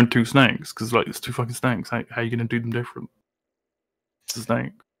 like, comparing two snakes, because, like, it's two fucking snakes. How are you going to do them different? It's a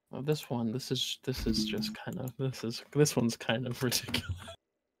snake. Well, this is just kind of, this one's kind of ridiculous.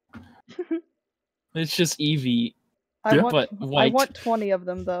 It's just Eevee, but white. I want 20 of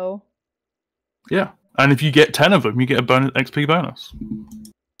them, though. Yeah, and if you get 10 of them, you get a XP bonus.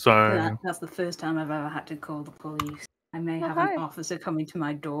 So that's the first time I've ever had to call the police. I may have an officer coming to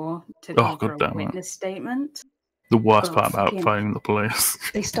my door to go for a witness statement. The worst part about phoning the police.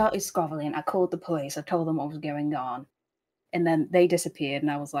 They started groveling. I called the police. I told them what was going on. And then they disappeared,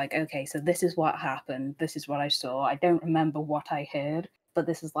 and I was like, okay, so this is what happened. This is what I saw. I don't remember what I heard, but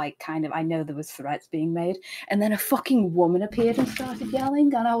this is like kind of, I know there was threats being made. And then a fucking woman appeared and started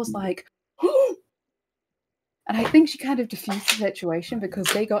yelling, and I was like, oh! And I think she kind of diffused the situation because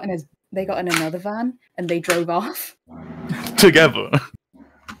they got in as they got in another van and they drove off. Together?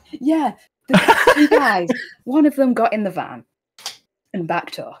 Yeah, the two guys. One of them got in the van and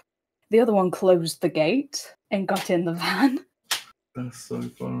backed off. The other one closed the gate and got in the van. That's so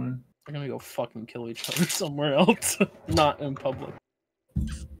funny. They're gonna go fucking kill each other somewhere else, not in public.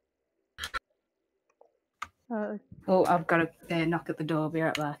 Oh, I've got to knock at the door. Be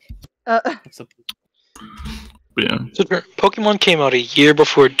right back. Yeah. So Pokemon came out a year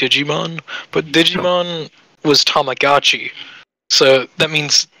before Digimon, but Digimon was Tamagotchi. So that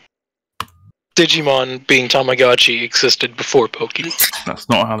means Digimon being Tamagotchi existed before Pokemon. That's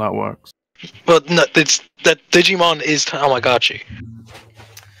not how that works. Well, no, it's that Digimon is Tamagotchi.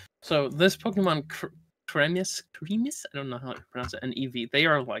 So this Pokemon Cremis, I don't know how to pronounce it, and Eevee, they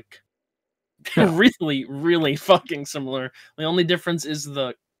are like really, really fucking similar. The only difference is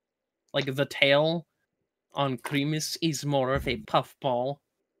the tail on Cremis is more of a puffball.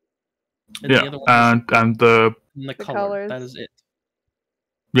 And yeah, the other one and the color. Colors. That is it.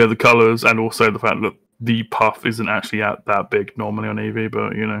 Yeah, the colours, and also the fact that the puff isn't actually that big normally on Eevee,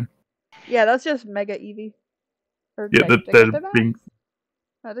 but you know. Yeah, that's just Mega Eevee. Or Yeah, they're being.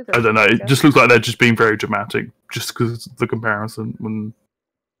 I don't know. It just looks like they're just being very dramatic, just because of the comparison, when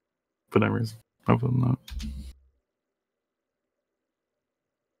for no reason other than that.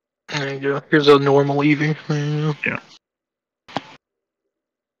 There you go. Here's a normal Eevee. Yeah.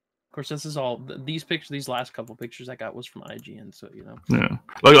 Of course, this is all these pictures. These last couple pictures I got was from IGN, so you know. Yeah,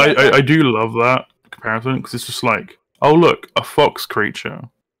 like I do love that comparison because it's just like, oh look, a fox creature,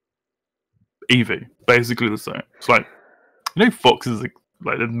 Eevee, basically the same. It's like, you know, foxes like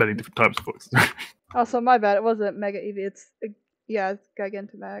there's many different types of foxes. Also, my bad. It wasn't Mega Eevee. It's it's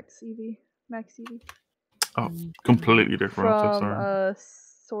Gigantamax Eevee. Max Eevee. Oh, completely different. From I'm so sorry.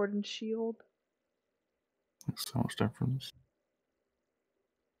 Sword and Shield. There's so much difference.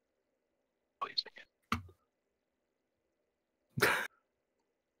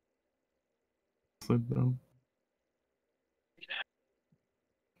 So dumb.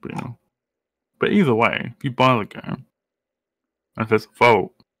 But, you know. But either way, if you buy the game, and if there's a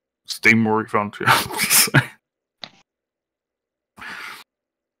fault, Steam will refund you.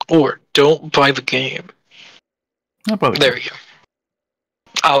 Or don't buy the game. There you go.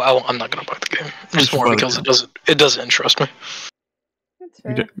 I'm not gonna buy the game. Just more because it doesn't interest me. That's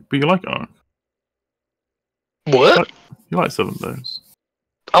fair. But you like Ark. What? You like 7 Days.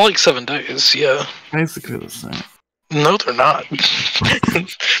 I like 7 Days, yeah. Basically the same. No, they're not.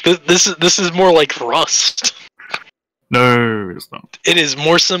 This is more like Rust. No, it's not. It is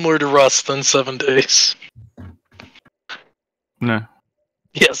more similar to Rust than 7 Days. No.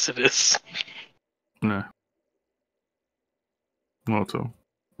 Yes, it is. No. Not at all.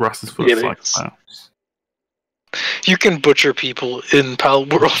 Rust is full of psychopaths. You can butcher people in Pal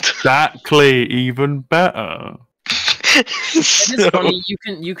World. Exactly, even better. It is funny. You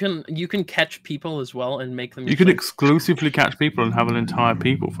can catch people as well and make them. You can exclusively catch people and have an entire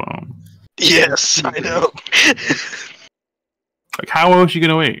people farm. Yes, I know. Like, how else are you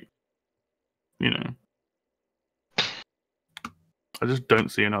going to eat? You know. I just don't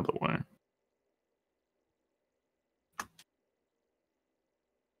see another way.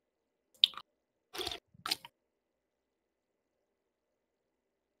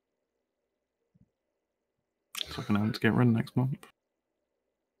 So I can have to get rid next month.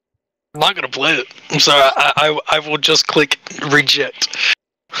 I'm not gonna play it. I'm sorry. I will just click reject.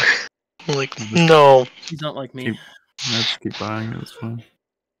 I'm like, no. He's not like me. Just keep buying it. It's fine.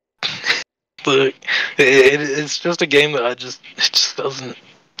 But it's just a game that it just doesn't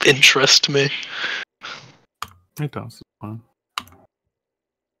interest me. It does. It's fine.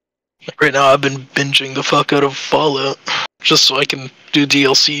 Like right now, I've been binging the fuck out of Fallout just so I can do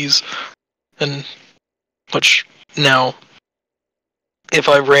DLCs, and which now, if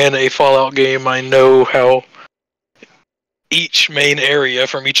I ran a Fallout game, I know how each main area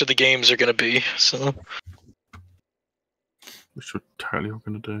from each of the games are going to be. So, which we're totally all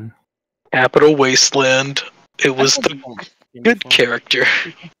going to do. Capital Wasteland. It was the good character.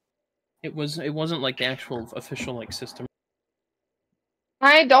 It wasn't like the actual official like system.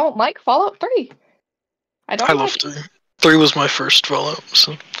 I don't like Fallout 3. I love 3. 3 was my first Fallout.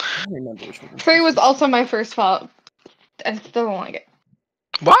 So. I don't remember which one. 3 was also my first Fallout. I still don't like it.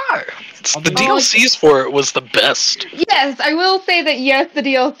 Why? The DLCs for it was the best. Yes, I will say that yes, the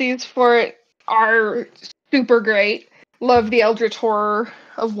DLCs for it are super great. Love the Eldritch Horror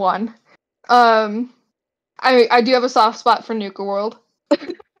of 1. I do have a soft spot for Nuka World.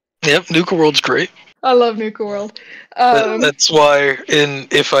 Yep, Nuka World's great. I love Nuka World. That's why,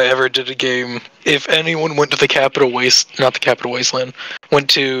 if I ever did a game, if anyone went to the Capital Wasteland, went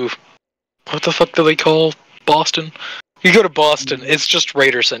to what the fuck do they call Boston? You go to Boston, it's just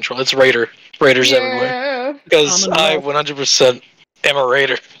Raider Central. It's Raiders everywhere. Because I 100% am a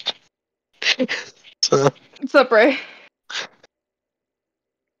Raider. So. What's up, Ray?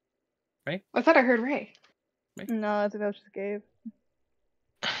 Ray? I thought I heard Ray. No, I think that was just Gabe.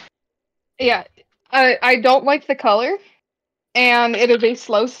 Yeah, I don't like the color, and it is a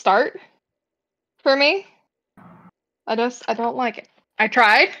slow start for me. I don't like it. I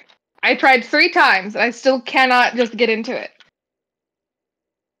tried 3 times, and I still cannot just get into it.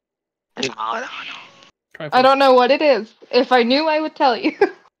 No. I don't know what it is. If I knew, I would tell you.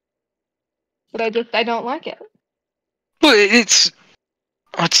 But I don't like it. Well, it's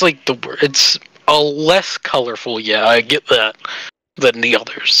like the word. It's a less colorful. Yeah, I get that than the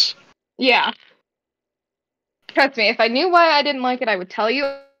others. Yeah. Trust me, if I knew why I didn't like it, I would tell you.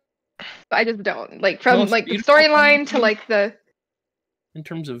 I just don't. Like from like the storyline to like the. In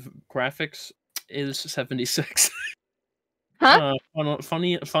terms of graphics, is 76. Huh?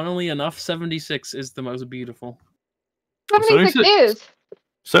 Funnily enough, 76 is the most beautiful. 76 is.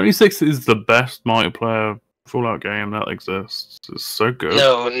 76 is the best multiplayer Fallout game that exists. It's so good.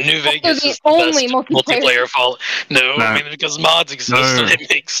 No, New Vegas is the only best multiplayer Fallout. No, I mean because mods exist and it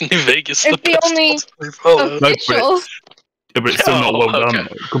makes New Vegas the best multiplayer Fallout. Official. Yeah, but it's still not well done.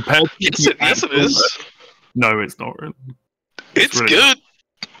 Compared to yes, it is. No, it's not. It's really good.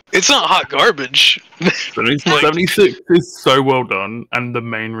 It's not hot garbage. 76 is so well done, and the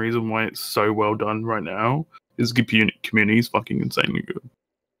main reason why it's so well done right now is the community is fucking insanely good.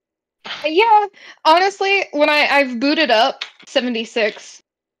 Yeah, honestly, when I've booted up 76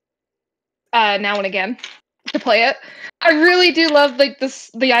 now and again to play it, I really do love like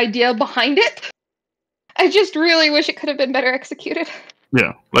the idea behind it. I just really wish it could have been better executed.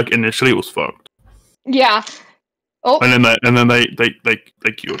 Yeah, like initially it was fucked. Yeah. Oh. And then they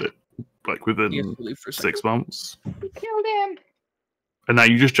cured it like within 6 months. We killed him. And now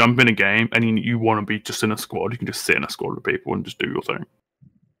you just jump in a game and you want to be just in a squad. You can just sit in a squad of people and just do your thing.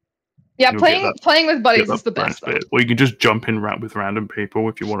 Yeah, playing with buddies is the best. Or you can just jump in with random people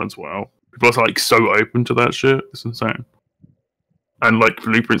if you want as well. People are like so open to that shit. It's insane. And like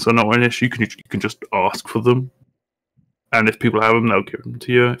blueprints are not an issue. You can just ask for them, and if people have them, they'll give them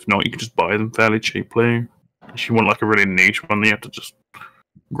to you. If not, you can just buy them fairly cheaply. If you want like a really niche one, you have to just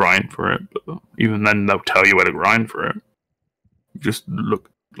grind for it. But even then, they'll tell you where to grind for it. You just look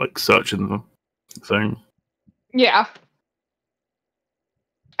like searching the thing. Yeah.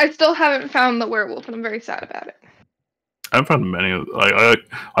 I still haven't found the werewolf, and I'm very sad about it. I haven't found many.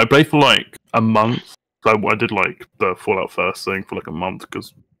 I played for like a month. So I did like the Fallout first thing for like a month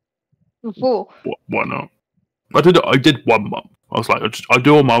because why not? I did 1 month. I was like, I'll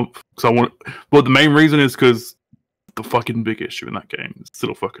do a month because I want. But the main reason is because the fucking big issue in that game is still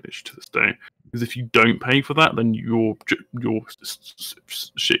a fucking issue to this day. Because if you don't pay for that, then your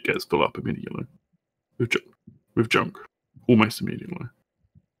shit gets filled up immediately with junk, almost immediately.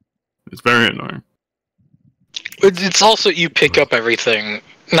 It's very annoying. It's also you pick up everything,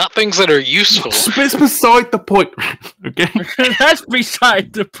 not things that are useful. It's beside the point. Okay, that's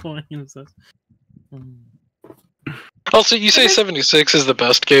beside the point. Also, you say 76 is the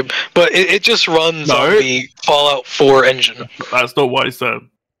best game, but it just runs on the Fallout 4 engine. That's not what I said.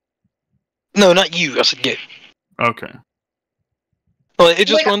 No, not you. I said Gabe. Okay. Well, it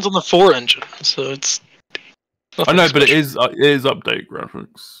just runs on the 4 engine, so it's. I know, but it is update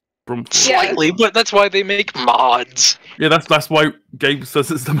graphics. Slightly, but that's why they make mods. Yeah, that's why Gabe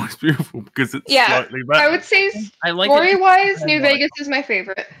says it's the most beautiful because it's slightly better. I would say story-wise, New Vegas is my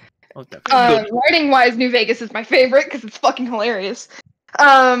favorite. Okay. Writing-wise, New Vegas is my favorite because it's fucking hilarious.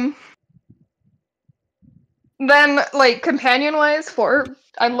 Then, like companion-wise, 4.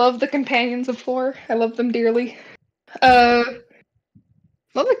 I love the companions of 4. I love them dearly. Love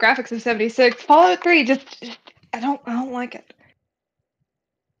the graphics of 76. Fallout 3, just I don't like it.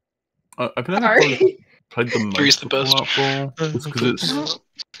 I've never played the most the best. Fallout 4 because it's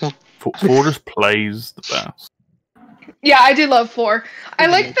 4 just plays the best. Yeah, I do love 4. I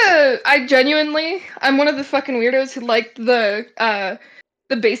like I'm one of the fucking weirdos who liked the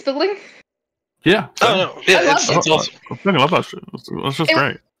base building. Yeah. Oh no, yeah, it's awesome. I fucking love that shit. That's just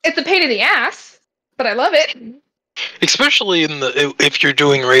great. It's a pain in the ass, but I love it. Especially if you're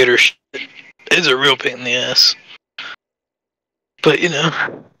doing raider shit, it's a real pain in the ass. But you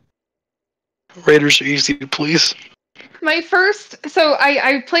know. Raiders are easy to please. So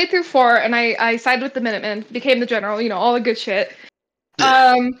I played through 4 and I sided with the Minutemen, became the general, all the good shit.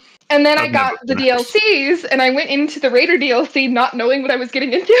 And then I got the DLCs and I went into the Raider DLC not knowing what I was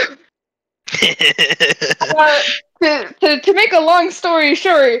getting into. To make a long story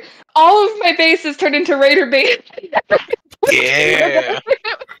short, all of my bases turned into raider base. Yeah.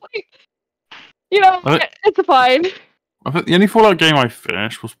 You know, it's fine. I think the only Fallout game I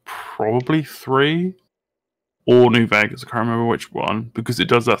finished was probably 3 or New Vegas. I can't remember which one because it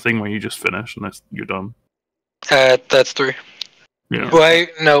does that thing where you just finish and you're done. That's 3. Yeah.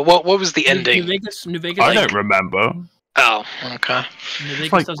 Wait, no. What was the ending? New Vegas. I don't remember. Oh, okay. New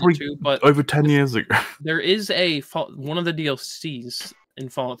Vegas does it too, but over 10 years ago. There is one of the DLCs in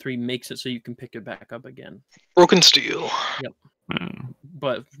Fallout 3 makes it so you can pick it back up again. Broken Steel. Yep.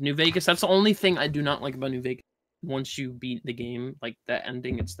 But New Vegas, that's the only thing I do not like about New Vegas. Once you beat the game, like that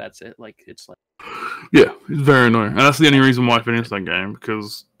ending, that's it. Like it's like. Yeah, it's very annoying, and that's the only reason why I finished that game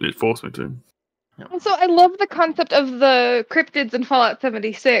because it forced me to. Yeah. Also, I love the concept of the cryptids in Fallout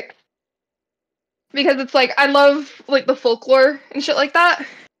 76 because it's like I love like the folklore and shit like that,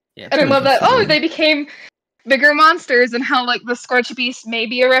 and I love that. Oh, they became bigger monsters, and how like the Scorch Beast may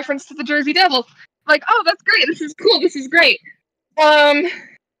be a reference to the Jersey Devil. Like, oh, that's great. This is cool. This is great. More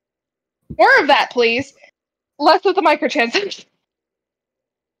of that, please. Less of the microtransactions.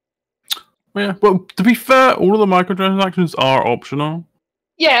 Yeah, well, to be fair, all of the microtransactions are optional.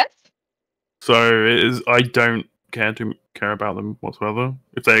 Yes. So it is. I don't care about them whatsoever.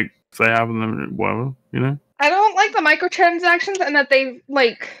 If they have them, whatever, you know. I don't like the microtransactions, and that they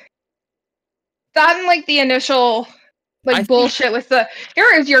like that and like the initial bullshit with the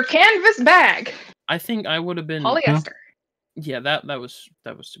here is your canvas bag. I think I would have been polyester. Yeah, that was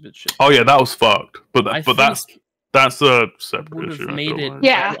stupid shit. Oh yeah, that was fucked. But that's a separate issue.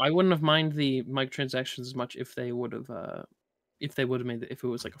 Yeah, I wouldn't have minded the microtransactions as much if they would have made it if it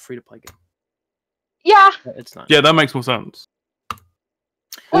was like a free to play game. Yeah, but it's not. Yeah, that makes more sense.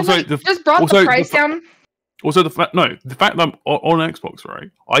 Also, just brought the price down. Also, the fact that I'm on Xbox,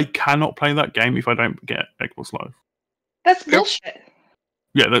 right? I cannot play that game if I don't get Xbox Live. That's bullshit.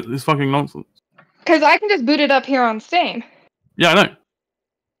 Yeah, it's fucking nonsense. Because I can just boot it up here on Steam. Yeah, I know.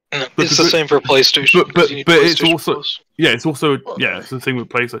 No, it's the same for PlayStation. But it's also it's the thing with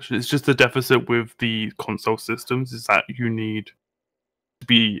PlayStation. It's just the deficit with the console systems is that you need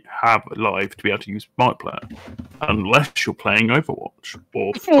to have live to be able to use multiplayer, unless you're playing Overwatch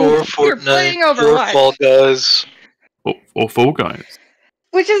or Fortnite or Fall Guys or Fall Guys,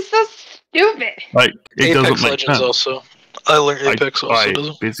 which is so stupid. Like it Apex doesn't make Legends sense. Also, I learned Apex I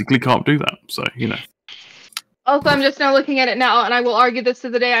physically can't do that, so you know. Also, I'm just now looking at it now, and I will argue this to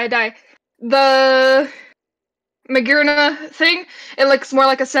the day I die. The Magurna thing, it looks more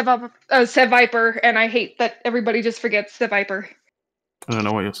like a Sev Viper, and I hate that everybody just forgets Sev Viper. I don't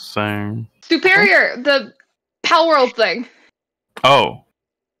know what you're saying. Superior, the Pal World thing. Oh.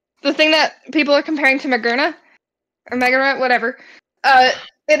 The thing that people are comparing to Magurna? Or Magurna, whatever.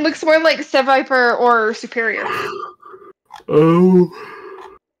 It looks more like Sev Viper or Superior. Oh.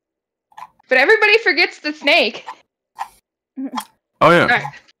 But everybody forgets the snake. Oh yeah. Right.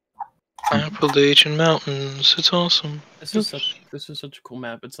 Appalachian Mountains. It's awesome. This is such a cool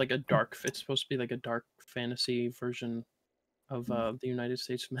map. It's like it's supposed to be like a dark fantasy version of the United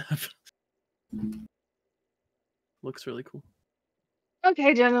States map. Looks really cool.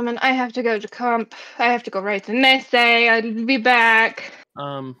 Okay, gentlemen, I have to go to comp. I have to go write an essay. I'll be back.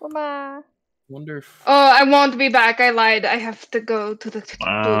 Bye. Wonder if... Oh, I won't be back. I lied. I have to go to the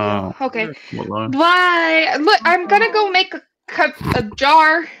studio. Okay. Bye. Look, I'm gonna go make a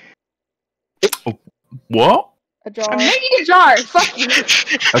jar. Oh, what? A jar. I'm making a jar. Fuck you.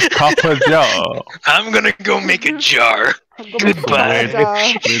 A cup of jar. I'm gonna go make a jar. Goodbye.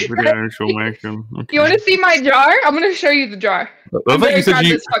 You want to see my jar? I'm gonna show you the jar. I thought you said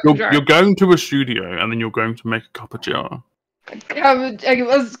you're going to a studio and then you're going to make a cup of jar. It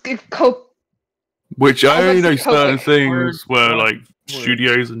was coke. Which I only know certain things where like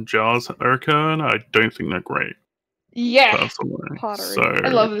studios and jars are occurring. I don't think they're great. Yeah. Personally. Pottery. So... I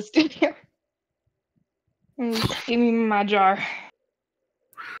love the studio. Give me my jar. I'm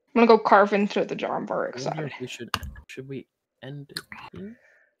gonna go carve into the jar. I'm very excited. Should we end it here?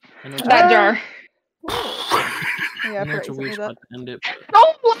 That jar. Yeah, it's a weird spot to end it.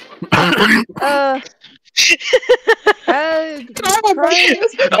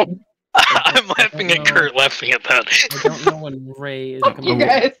 I'm laughing at Kurt laughing at that. I don't know when Ray is coming. You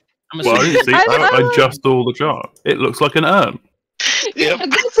guys. I adjust all the jar. It looks like an urn. Yeah,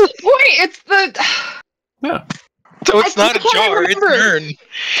 that's the point. It's the. Yeah. So it's not a jar, it's an urn.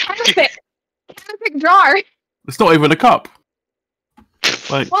 Perfect jar. It's not even a cup.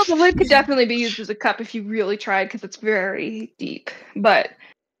 Like... Well, the lid could definitely be used as a cup if you really tried, because it's very deep. But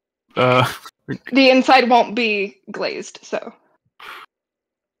the inside won't be glazed, so.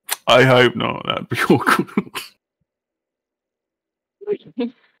 I hope not. That'd be awkward.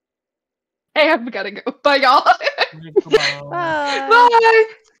 Hey, I've gotta go. Bye, y'all. Bye.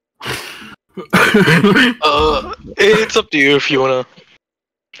 It's up to you if you wanna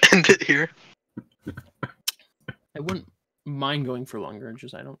end it here. I wouldn't mind going for longer. It's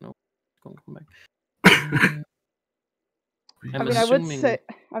just I don't know. Going to come back. I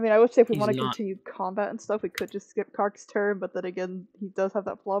would say if we want to continue combat and stuff, we could just skip Kark's turn. But then again, he does have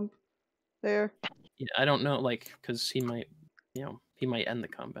that flump there. Yeah, I don't know, like, because he might, he might end the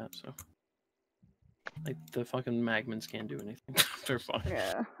combat. So, like, the fucking Magmans can't do anything. They're fine.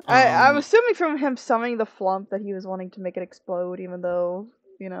 Yeah, I'm assuming from him summoning the flump that he was wanting to make it explode, even though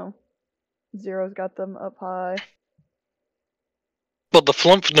Zero's got them up high. Well, the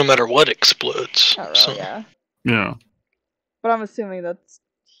flump, no matter what, explodes. Oh, so. Yeah. Yeah. But I'm assuming that's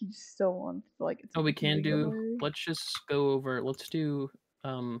he still wants like. Oh, we can do. Let's just go over. Let's do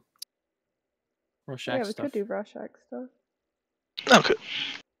Rorschach yeah, we stuff. could do Rorschach stuff. Okay.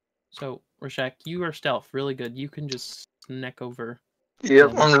 So Rorschach, you are stealth, really good. You can just neck over.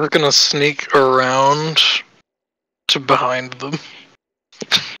 Yep, I'm just gonna sneak around to behind them.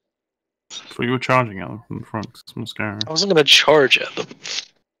 So you were charging at them from the front. It's more scary. I wasn't gonna charge at them.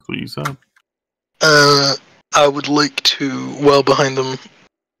 That's what you said. I would like to, well behind them,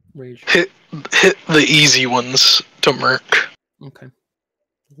 Rage. hit the easy ones to Merc. Okay.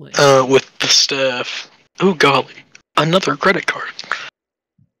 With the staff. Oh golly, another credit card.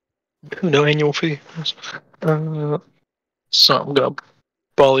 No annual fee. So I'm gonna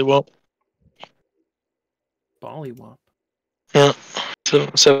Bollywop. Bollywop. Yeah. So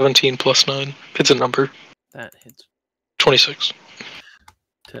 17 plus 9. It's a number. That hits. 26.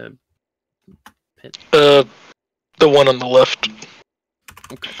 To hit. The one on the left.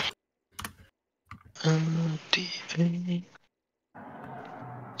 Okay. DA.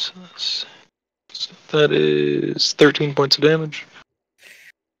 So that is 13 points of damage.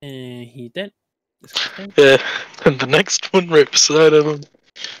 He did. Yeah, and the next one right beside of him.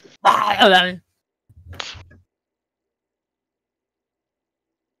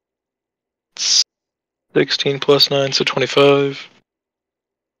 16 plus 9, so 25.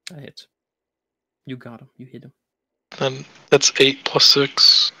 That hits. You got him. You hit him. Then that's 8 plus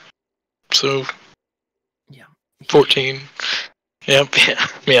 6. So. Yeah. 14. Yep,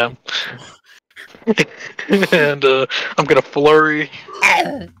 yeah. And I'm gonna flurry.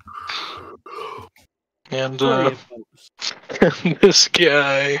 And this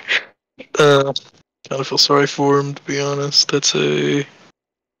guy, I don't feel sorry for him, to be honest. That's a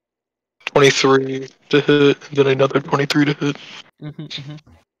 23 to hit, and then another 23 to hit.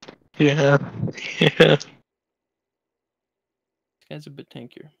 Yeah. This guy's a bit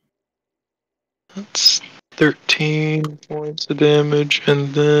tankier. That's 13 points of damage,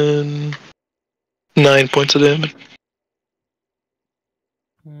 and then 9 points of damage.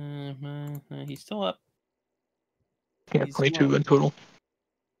 He's still up. Yeah, 22 in total.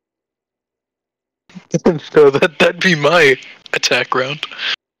 So that'd be my attack round.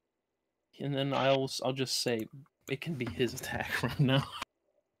 And then I'll just say it can be his attack round now.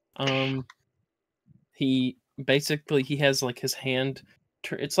 He has like his hand.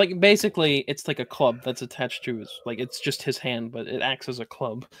 It's like a club that's attached to his, like, it's just his hand, but it acts as a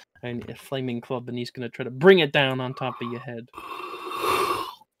club, and a flaming club, and he's gonna try to bring it down on top of your head.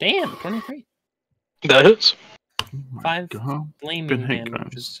 Damn, 23. That hits. 5 flaming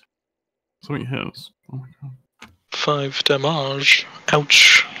damage. So he hits. Oh my god. 5 damage.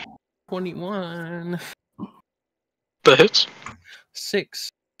 Ouch. 21. That hits.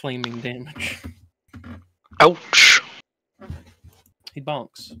 6 flaming damage. Ouch. He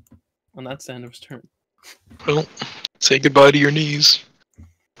bonks. And that's the end of his turn. Well, say goodbye to your knees.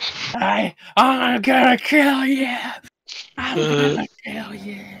 I'm gonna kill you. I'm gonna kill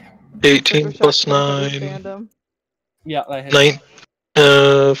you. 18 plus 9. Yeah, I hit.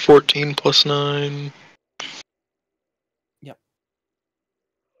 14 plus 9. Yep.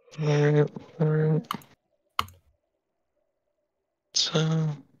 Alright. So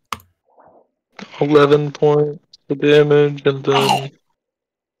 11 points of damage, and then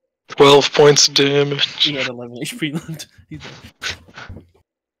 12 points of damage. He had 11 HP left.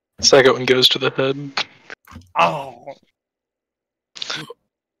 Second one goes to the head. Oh.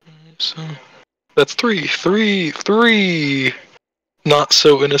 So that's three not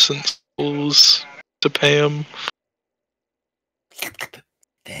so innocent souls to Pam.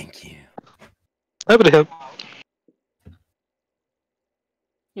 Thank you. I would have.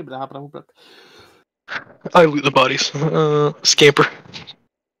 I loot the bodies. Scamper.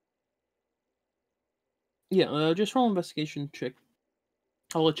 Yeah, just roll investigation check.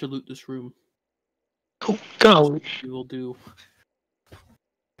 I'll let you loot this room. Oh, golly. You will do.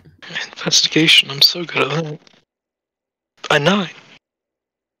 Investigation, I'm so good at that. A 9.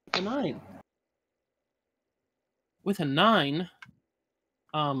 A 9. With a 9,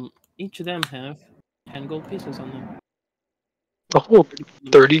 each of them have 10 gold pieces on them. Oh,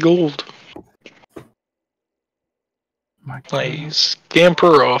 30 gold. My I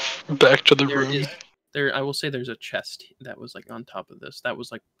scamper off back to the room. I will say there's a chest that was like on top of this. That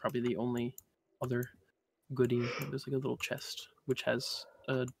was like probably the only other goodie. There's like a little chest which has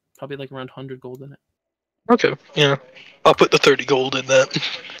probably like around 100 gold in it. Okay, yeah. I'll put the 30 gold in that.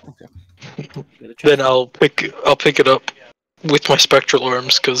 Okay. Then I'll pick it up with my spectral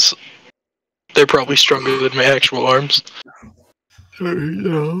arms because they're probably stronger than my actual arms.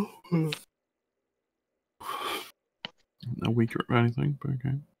 No weaker or anything, but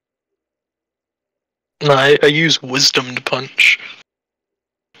okay. No, I use wisdom to punch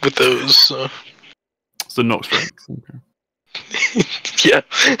with those. So not strength. Okay. Yeah,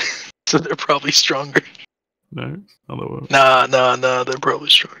 so they're probably stronger. No, otherwise. Nah, they're probably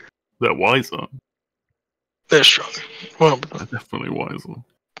stronger. They're wiser. They're stronger. Well, they're definitely wiser.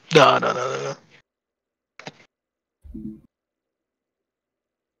 No.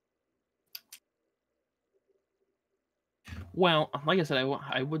 Well, like I said,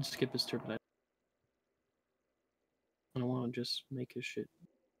 I would skip his turn, but I don't want to just make his shit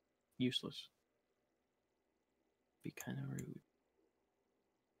useless. Be kind of rude.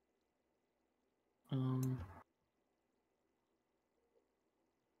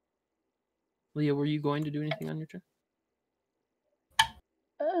 Leah, were you going to do anything on your turn?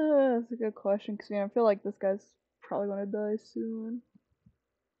 That's a good question, because I feel like this guy's probably gonna die soon.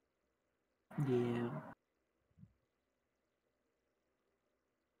 Yeah.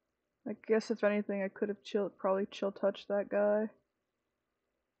 I guess if anything, I could have probably chill touched that guy.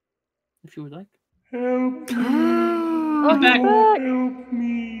 If you would like. Help me! Oh, he's back! Help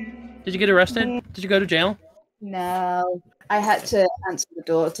me! Did you get arrested? Did you go to jail? No, I had to answer the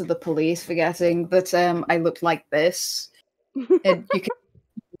door to the police, forgetting that I looked like this, and you could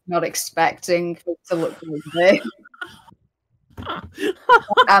not expecting to look like this.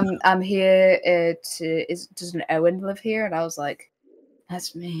 I'm here to. Does an Owen live here? And I was like,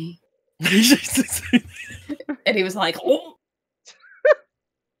 that's me. And he was like, oh.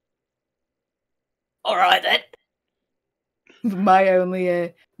 All right then. My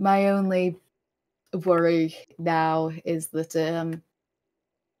only worry now is that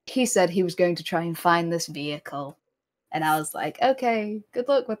he said he was going to try and find this vehicle, and I was like, okay, good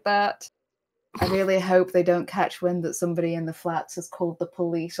luck with that. I really hope they don't catch wind that somebody in the flats has called the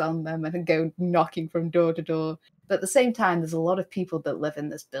police on them and go knocking from door to door. But at the same time, there's a lot of people that live in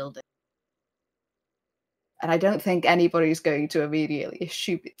this building. And I don't think anybody's going to immediately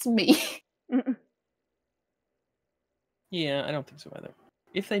assume it's me. Yeah, I don't think so either.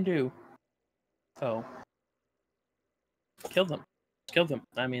 If they do, kill them. Kill them.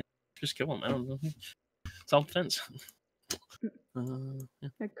 I mean, just kill them. I don't know. Self-defense.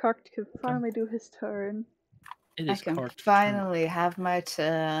 Yeah. Kark can finally do his turn. It is I can Kark's finally have my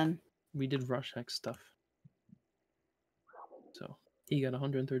turn. We did Rushek stuff. So, he got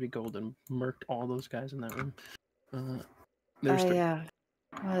 130 gold and murked all those guys in that room. Yeah.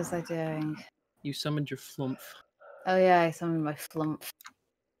 What was I doing? You summoned your flump. Oh yeah, I summoned my flump.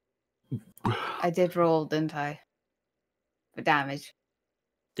 I did roll, didn't I? For damage.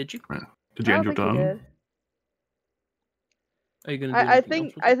 Did you? Did you end your turn? Are you gonna do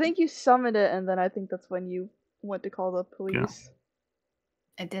I think you summoned it, and then I think that's when you went to call the police.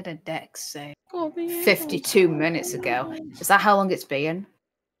 I did a dex save 52 minutes ago. Is that how long it's been?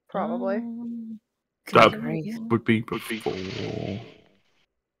 Probably. That would be before.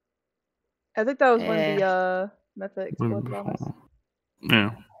 I think that was when the method exploded on us.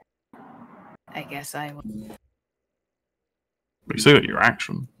 Yeah. I guess I will. But you still got your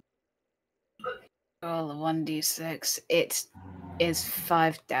action. Roll a 1d6. It is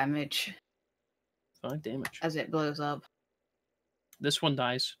 5 damage. 5 damage. As it blows up. This one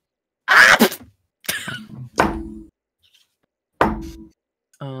dies.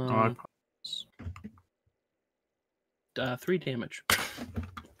 3 damage.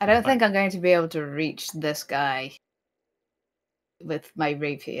 I don't think I'm going to be able to reach this guy with my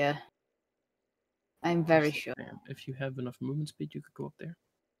rapier. I'm very sure. If you have enough movement speed, you could go up there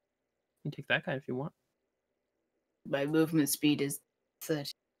and take that guy if you want. My movement speed is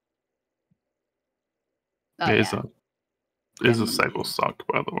 30. Oh, it is a save or suck,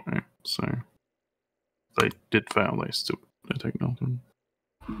 by the way. So they did fail. They take nothing.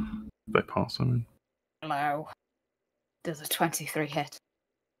 They pass. I mean. Hello. Does a 23 hit?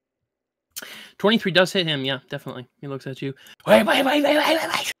 23 does hit him. Yeah, definitely. He looks at you. Wait.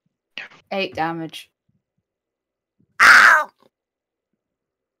 8 damage. Ow!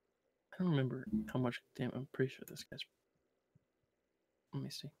 I don't remember how much damage. I'm pretty sure this guy's. Let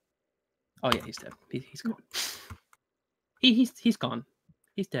me see. Oh yeah, he's dead. He's gone. He's gone.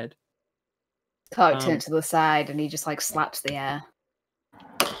 He's dead. Clark turns to the side and he just like slaps the air.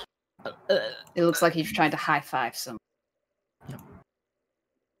 It looks like he's trying to high five someone. Yep.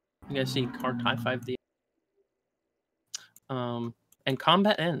 You guys see Clark high five the. And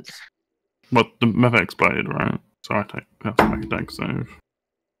combat ends. But the method exploded, right? So I have to make a dex save.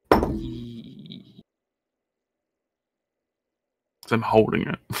 So I'm holding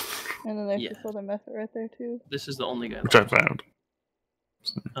it. And then there's this other method right there too. This is the only guy. Which I failed.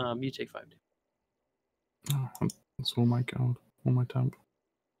 So. You take 5 damage. Oh, that's all my gold. All my temp.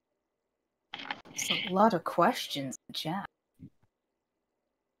 It's a lot of questions in chat.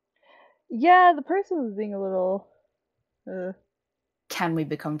 Yeah, the person was being a little... Can we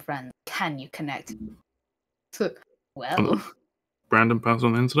become friends? Can you connect? Well... Random person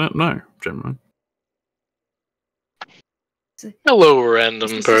on the internet? No, generally. Hello,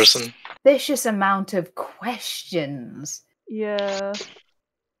 random person. Vicious amount of questions. Yeah.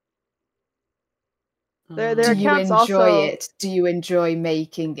 Do you enjoy it? Do you enjoy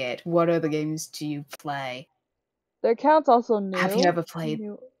making it? What other games do you play? Their account's also new. Have you ever played?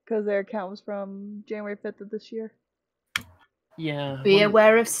 Because their account was from January 5th of this year. Yeah. Be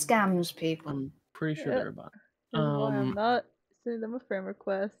aware of scams, people. I'm pretty sure they're about. I'm not sending them a friend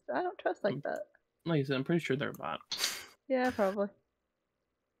request. I don't trust like that. Like I said, I'm pretty sure they're about. Yeah, probably.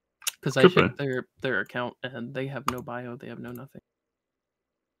 Because I checked their account and they have no bio, they have no nothing.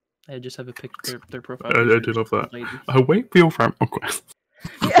 They just have a picture, their profile. I do love that. Oh, wait for your friend request.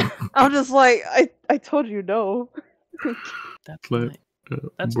 Yeah, I'm just like, I told you no. That's nice.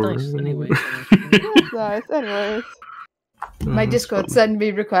 That's nice, anyway. That's nice, anyways. My Discord, send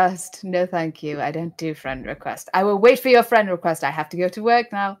me request. No, thank you. I don't do friend request. I will wait for your friend request. I have to go to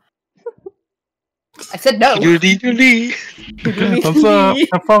work now. I said no. Doodly. What's up?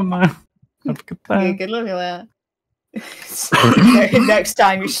 Have fun now. Have a good day. Yeah, good luck with that. Next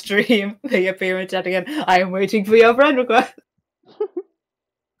time you stream, they appear in chat again. I am waiting for your friend request.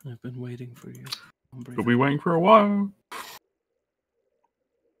 I've been waiting for you. We'll be waiting for a while.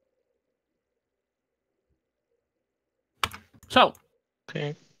 So,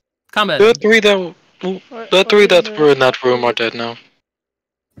 okay. Combat. The three that were in that room are dead now.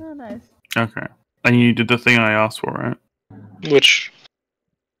 Oh, nice. Okay. And you did the thing I asked for, right? Which?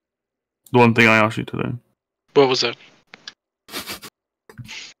 The one thing I asked you to do. What was that?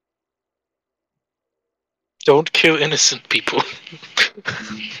 Don't kill innocent people.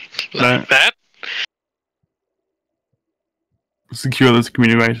 Like that? Secure this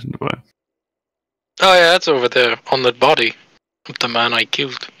communication device. Oh yeah, that's over there, on the body of the man I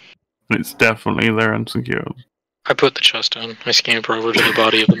killed. It's definitely there and secured. I put the chest down. I scamper over to the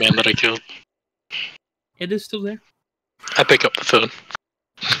body of the man that I killed. It is still there. I pick up the phone.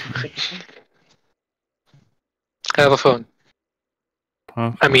 I have a phone.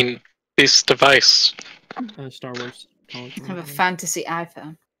 Perfect. I mean, this device. Star Wars. I have a fantasy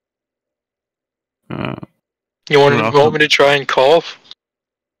iPhone. You want me to try and call?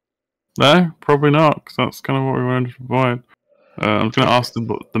 No, probably not, because that's kind of what we wanted to avoid. I'm going to ask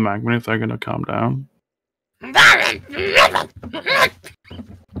the Magma if they're going to calm down. I'm going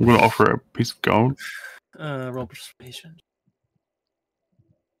to offer a piece of gold. Roll persuasion.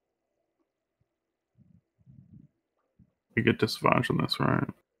 You get disadvantage on this, right?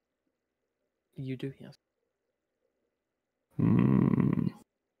 You do, yes.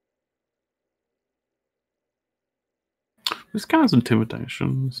 This counts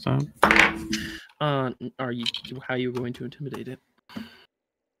intimidation instead. How are you going to intimidate it?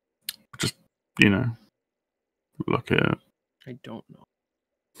 Just, look at it. I don't know.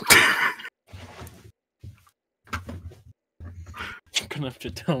 You're gonna have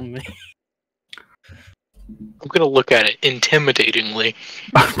to tell me. I'm gonna look at it intimidatingly.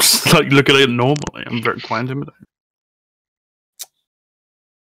 I'm just like look at it normally. I'm very quite intimidated.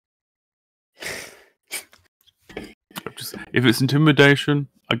 If it's intimidation,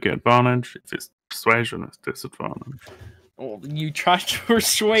 I get advantage. If it's persuasion, it's disadvantage. Well, you tried to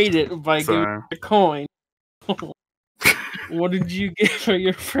persuade it by giving it a coin. What did you get for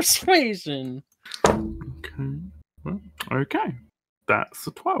your persuasion? Okay. Well, okay. That's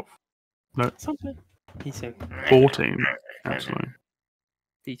a 12. No. Something. He said 14, actually.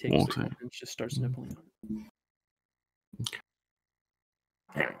 He takes 14. The and just starts nibbling on it.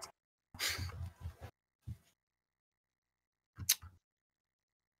 Okay.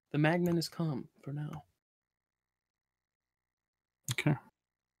 The Magman is calm for now. Okay.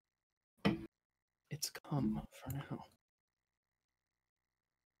 It's calm for now.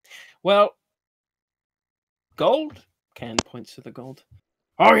 Well, gold? Can points to the gold.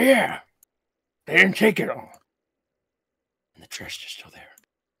 Oh, yeah. They didn't take it all. And the treasure's still there.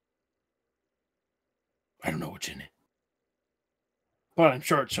 I don't know what's in it. But I'm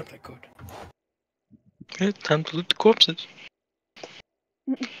sure it's something good. Okay, time to loot the corpses.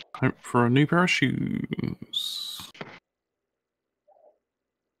 Hope for a new pair of shoes.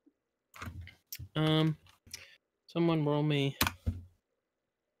 Someone roll me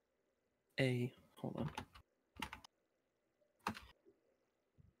a... Hold on.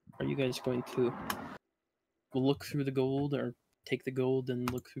 Are you guys going to look through the gold or take the gold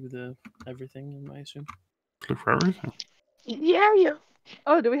and look through the everything, I assume? Look for everything. Yeah.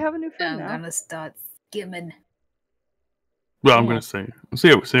 Oh, do we have a new friend I'm now? gonna start skimming. Well, I'm gonna see.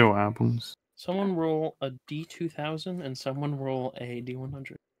 See what happens. Someone roll a D2000 and someone roll a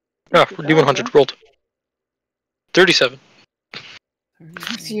D100. Ah, D100 rolled. 37.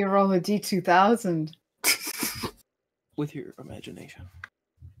 So you roll a D2000. With your imagination.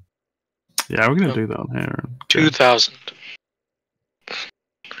 Yeah, we're gonna do that on here. 2000.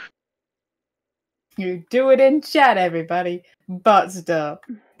 You do it in chat, everybody. Butt stuff.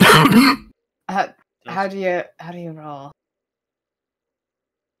 How do you roll?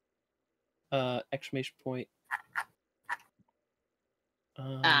 Exclamation point.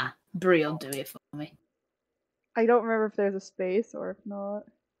 Brie'll do it for me. I don't remember if there's a space or if not.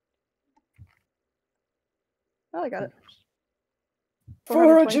 Oh, I got it.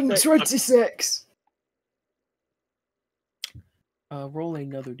 426. Roll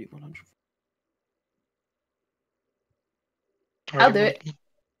another D100. I'll do it.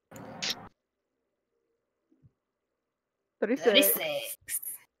 36.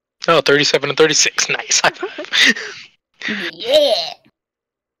 Oh, 37 and 36. Nice. Yeah.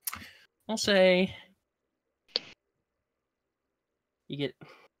 I'll say you get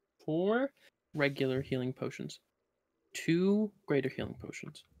 4 regular healing potions, 2 greater healing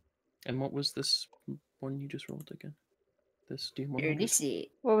potions. And what was this one you just rolled again? This D100? 36.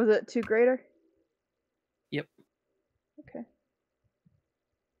 What was it? 2 greater? Yep. Okay.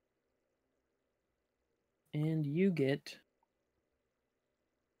 And you get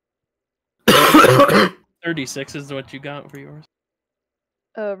 36 is what you got for yours.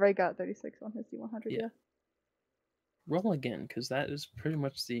 Ray got 36 on his D100. Yeah. Roll again, because that is pretty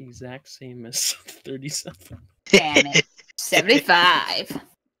much the exact same as 37. Damn it. 75.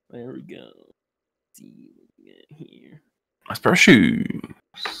 There we go. Let's see what we get here. Nice pair of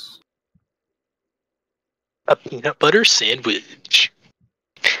shoes. A peanut butter sandwich.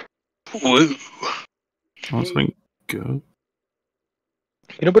 Woo. Want something good?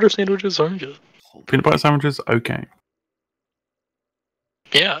 Peanut butter sandwiches aren't good. Peanut butter sandwiches, okay.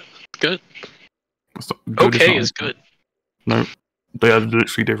 Yeah, good. Good okay is good. No, they are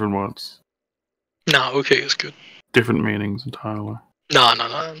literally different words. No, okay is good. Different meanings entirely. No.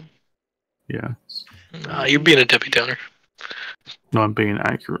 Yeah. Nah, you're being a Debbie Downer. No, I'm being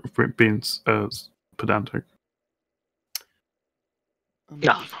accurate. Being pedantic.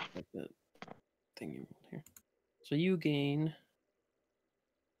 No. That thing you rolled here. So you gain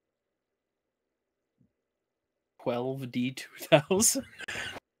 12D2000.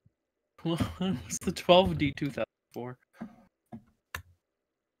 What's the 12D2000 for?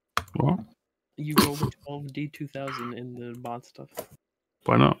 What? You rolled a 12D2000 in the bot stuff.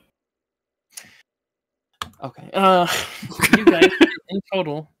 Why not? Okay. You guys get in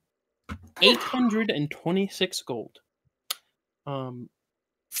total 826 gold.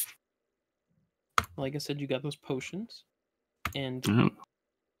 Like I said, you got those potions, and in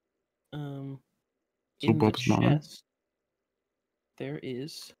the chest there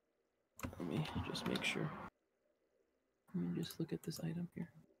is. Let me just make sure. Let me just look at this item here.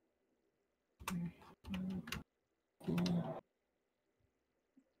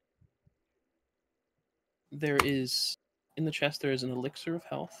 There is in the chest. There is an elixir of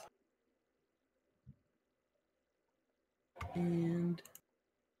health, and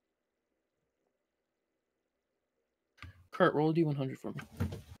Kurt, roll a D100 for me.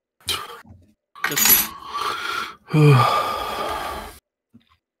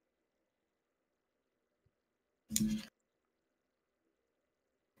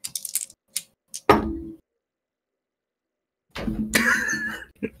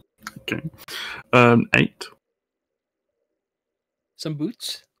 Okay. 8. Some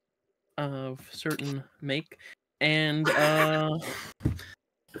boots of certain make, and a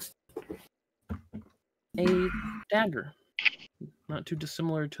dagger. not too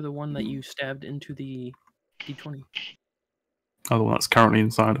dissimilar to the one that you stabbed into the D20. Oh, the one that's currently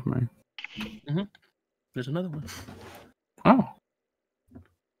inside of me. Mm-hmm. There's another one. Oh.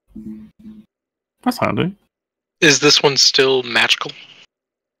 That's handy. Is this one still magical?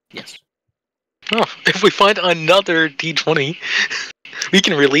 Yes. Oh, if we find another D20, we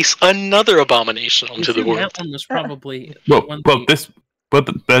can release another abomination onto the world. That one was probably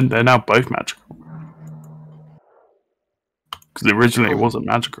they're now both magical. Because originally it wasn't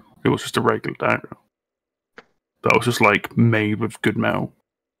magical; it was just a regular dagger that was just like made with good metal.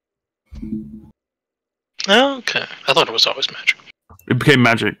 Oh, okay, I thought it was always magical. It became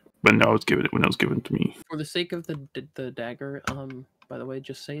magic when it was given to me. For the sake of the dagger, by the way,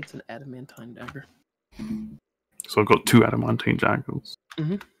 just say it's an adamantine dagger. So I've got 2 adamantine daggers.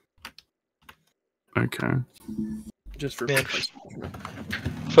 Mm-hmm. Okay. Just for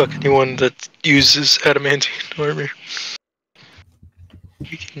fuck anyone that uses adamantine armor.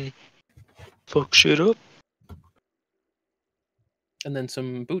 We can fuck shit up. And then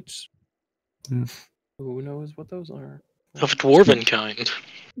some boots. Yeah. Who knows what those are? Of dwarven kind.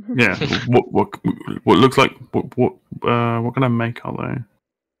 Yeah. what looks like what can I make are they?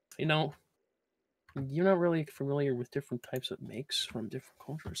 You know, you're not really familiar with different types of makes from different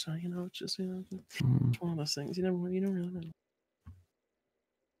cultures, so it's just it's one of those things. You don't really know.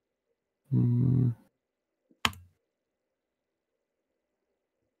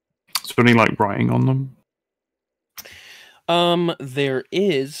 Is there any like writing on them? There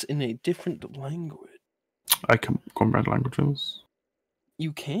is in a different language. I can comprehend languages.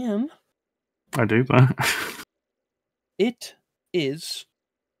 You can. I do that. It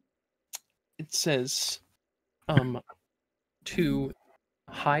says, to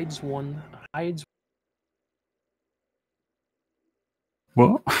hides.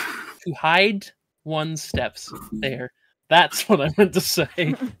 What? To hide one's steps. There. That's what I meant to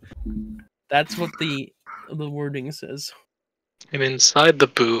say. That's what the wording says. And inside the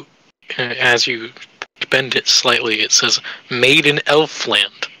boot, as you bend it slightly, it says "Made in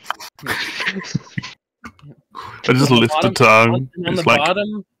Elfland." I just lift the tongue. On the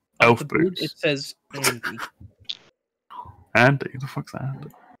bottom of the boot, it says Andy. Andy? Who the fuck's Andy?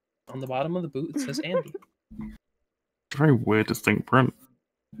 On the bottom of the boot, it says Andy. It's a very weird, distinct print.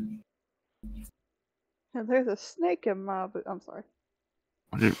 And there's a snake in my boot. I'm sorry.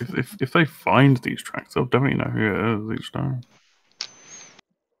 If they find these tracks, they'll definitely know who it is each time.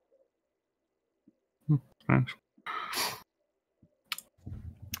 Nice.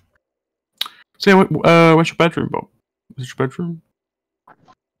 So, where's your bedroom, Bob? Is it your bedroom?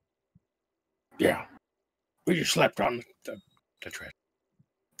 Yeah. We just slept on the tread.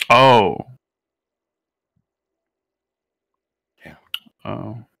 Oh. Yeah.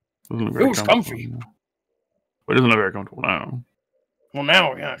 Oh. It was comfy. But it doesn't look very comfortable now. Well,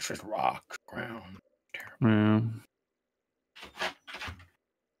 now, yeah, it's just rock, ground. Yeah.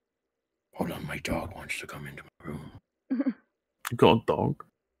 Hold on, my dog wants to come into my room. You got a dog?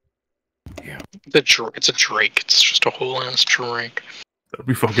 Yeah. It's a drake. It's just a whole ass drake. That'd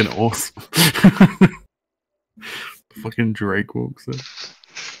be fucking awesome. Fucking Drake walks in.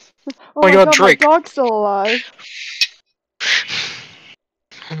 Oh my god, Drake! My dog's still alive.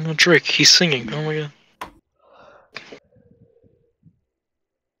 Oh no, Drake! He's singing. Oh my god.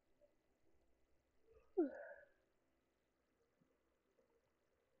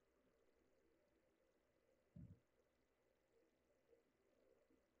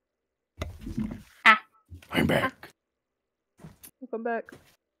 I'm back. Welcome back.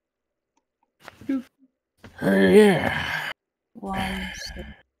 Yeah. One.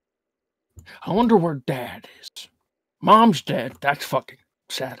 I wonder where Dad is. Mom's dead. That's fucking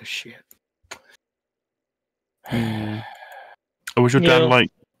sad as shit. Was your dad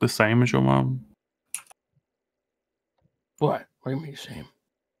like the same as your mom? What? What do you mean same?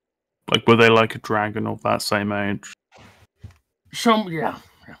 Like, were they like a dragon of that same age? Yeah.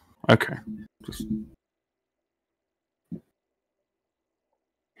 Okay. Just...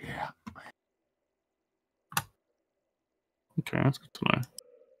 Yeah. Okay, that's good to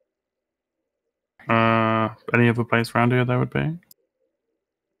know. Any other place around here there would be?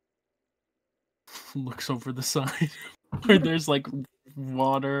 Looks over the side where there's like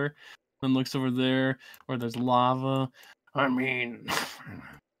water, then looks over there where there's lava. I mean,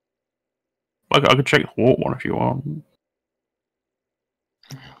 I could check the water one if you want.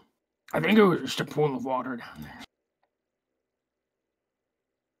 I think it was just a pool of water down there.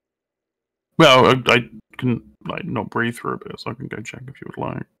 Well, I can like not breathe through a bit, so I can go check if you would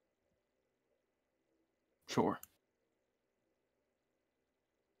like. Sure.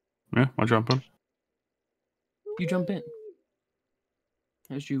 Yeah, I jump in. You jump in.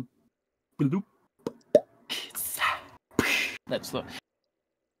 as you bloop. That's the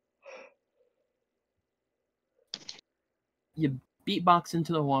you beatbox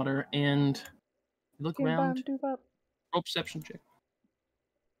into the water and look around. Roll perception check.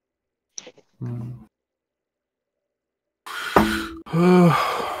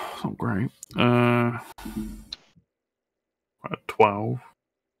 Not great. 12.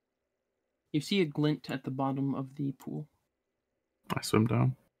 You see a glint at the bottom of the pool. I swim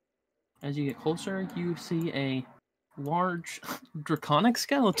down. As you get closer, you see a large draconic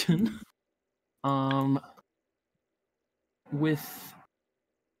skeleton with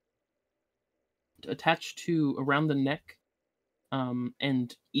attached to around the neck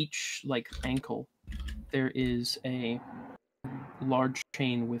and each like ankle there is a large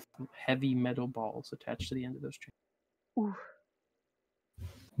chain with heavy metal balls attached to the end of those chains.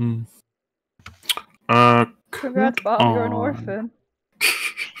 Congrats, Bob, you're an orphan.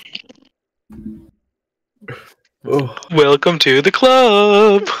 Welcome to the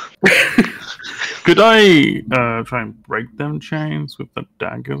club! Could I try and break them chains with the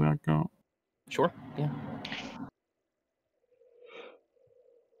daggers I got? Sure, yeah.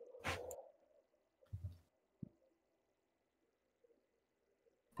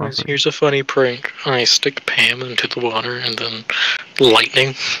 Perfect. Here's a funny prank. I stick Pam into the water and then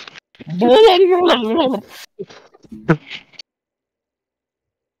lightning.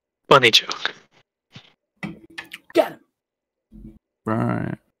 Funny joke. Get him!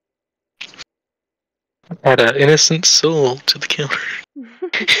 Right. Add an innocent soul to the killer.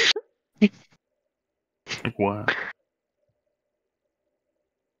 Like what?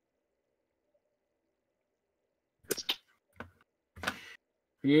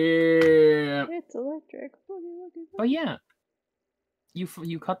 Yeah. It's electric. Oh yeah.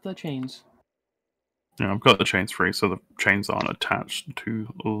 You cut the chains. Yeah, I've got the chains free, so the chains aren't attached to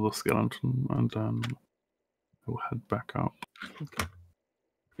the skeleton, and we'll head back up. Okay.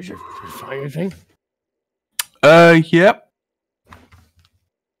 Is it anything? Yep.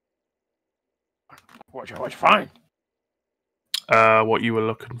 What'd you find? What you were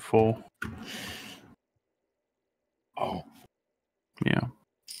looking for. Oh. Yeah.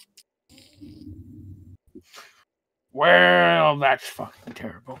 Well, that's fucking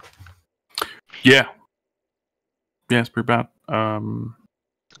terrible. Yeah. Yeah, it's pretty bad. I'm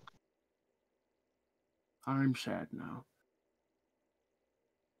sad now.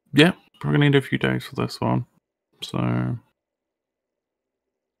 Yeah, we're gonna need a few days for this one. So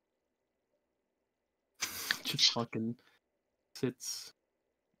just fucking sits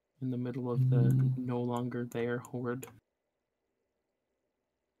in the middle of the no longer there hoard.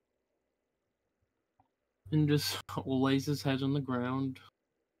 And just lays his head on the ground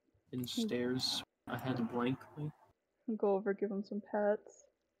and stares ahead blankly. Go over, give him some pets.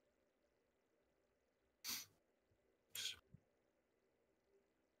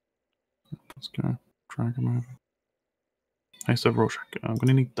 let's go. Drag him over. Hey, so Rorschach, I'm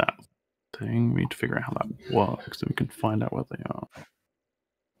gonna need that thing. We need to figure out how that works so we can find out where they are.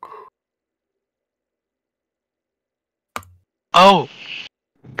 Oh!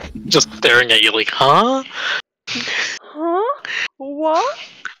 Just staring at you like, huh? Huh? What?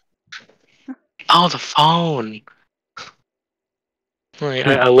 Oh, the phone! Like,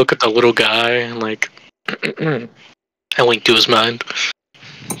 I look at the little guy and like, I link to his mind.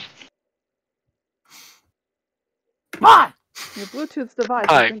 What? Your Bluetooth device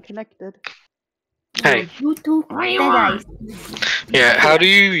has been connected. Hey. Bluetooth device. Yeah, how do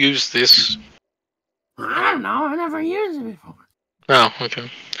you use this? I don't know. I never used it before. Oh, okay.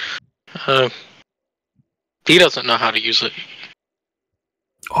 He doesn't know how to use it.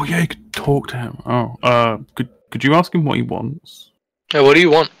 Oh yeah, you could talk to him. Oh, could you ask him what he wants? Yeah, what do you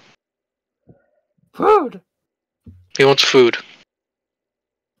want? Food. He wants food.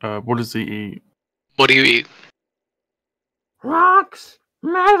 What does he eat? What do you eat? Rocks,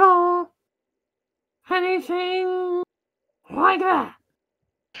 metal, anything like that.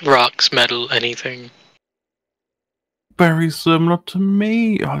 Rocks, metal, anything. Very similar to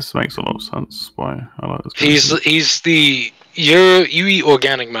me. Oh, this makes a lot of sense. Why I like this. He's the you eat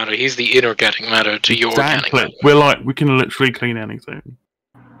organic matter. He's the inorganic matter to your organic matter. We're like we can literally clean anything.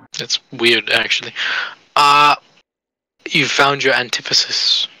 It's weird, actually. You found your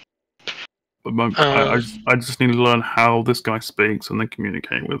antithesis. But I just need to learn how this guy speaks and then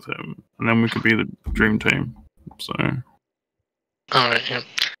communicate with him, and then we could be the dream team. So. All right. Yeah.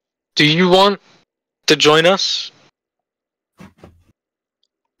 Do you want to join us?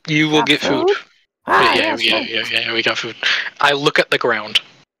 You will get food. Yeah, we got food. I look at the ground.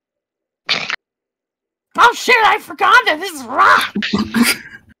 Oh shit! I forgot that this is rock.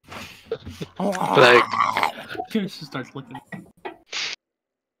 Like, She starts looking.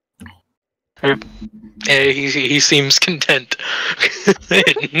 he seems content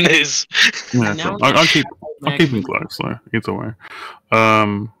in his. Yeah, so I'll keep him close though. Either way.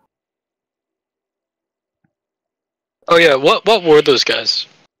 Oh yeah, what were those guys?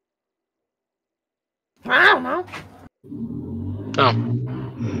 I don't know. Oh,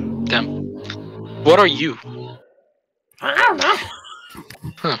 damn. What are you? I don't know.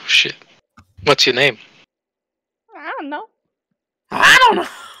 Oh shit. What's your name? I don't know. I don't know.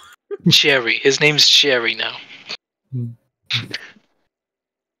 Jerry. His name's Jerry now.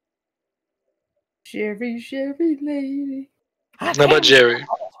 Sherry, Sherry lady. How about Jerry?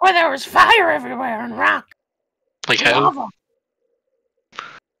 Where there was fire everywhere and rock. Like hell? Lava.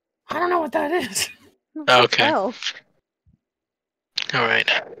 I don't know what that is. Okay. Hell. Alright.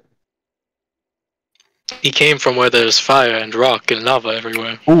 He came from where there's fire and rock and lava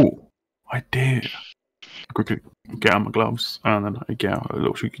everywhere. Oh, I did. I quickly get out my gloves and then I get out a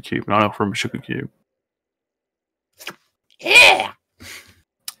little sugar cube and I offer him a sugar cube. Yeah.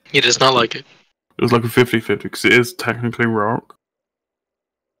 He does not like it. It was like a 50-50 because it is technically rock,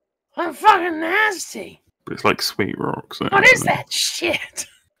 I'm fucking nasty. but it's like sweet rock. So What is that shit?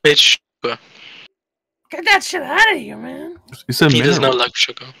 It's sugar. Get that shit out of you, man. It's a He does mineral. not like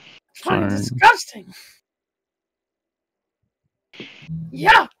sugar. It's fucking Sorry. disgusting.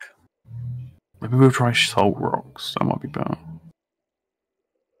 Yuck. Maybe we'll try salt rocks. That might be better.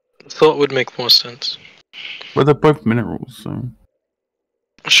 Thought would make more sense. But they're both minerals, so.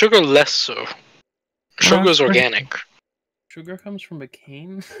 Sugar less so. Sugar's organic. Sugar comes from a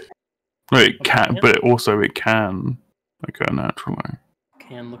cane. Wait, it can, but it can occur naturally.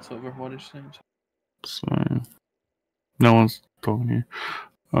 Can looks over what it's saying. So, no one's talking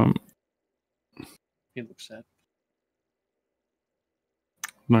you. He looks sad.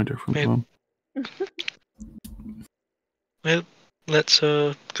 No difference. Wait. Then. Well, let's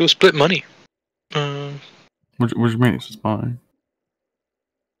go split money. What do you mean? It's his money.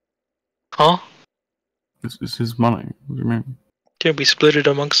 Huh? It's his money. What do you mean? Yeah, we split it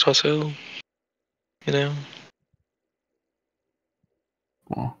amongst ourselves. You know.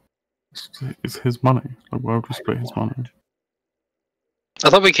 Well, it's his money. Like, why would we split his money? I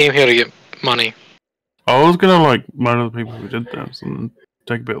thought we came here to get money. I was gonna like murder the people who did this and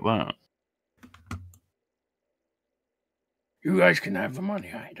take a bit of that. You guys can have the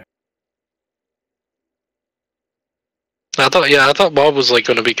money, I don't. I thought Bob was like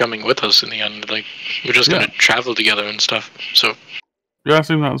going to be coming with us in the end. Like we're just going to travel together and stuff. So Yeah, I've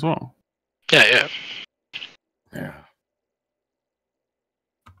seen that as well. yeah. Yeah.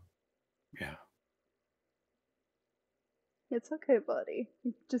 Yeah. It's okay, buddy.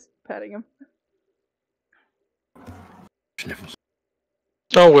 Just petting him. Sniffles.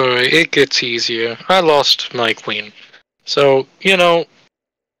 Don't worry, it gets easier. I lost my queen, so you know.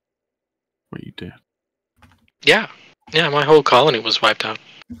 What you did. Yeah, my whole colony was wiped out.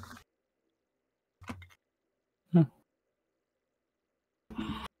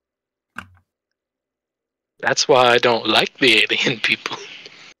 That's why I don't like the alien people.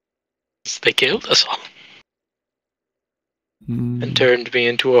 They killed us all and turned me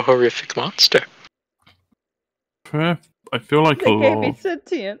into a horrific monster. Fair. I feel like They a gave lot. me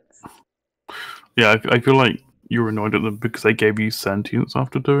sentience. Yeah, I feel like you're annoyed at them because they gave you sentience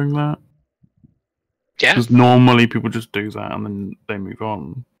after doing that. Yeah. Because normally people just do that and then they move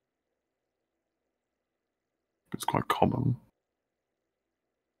on. It's quite common.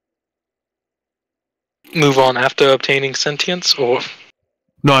 Move on after obtaining sentience, or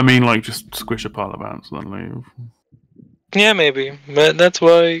No, I mean like just squish a pile of ants and then leave. yeah, maybe. But that's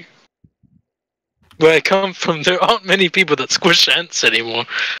why where I come from, there aren't many people that squish ants anymore.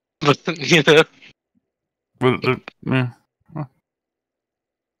 But you know, Well, yeah.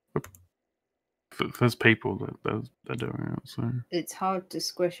 There's people that they're doing it. So It's hard to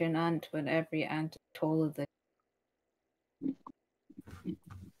squish an ant when every ant is taller than.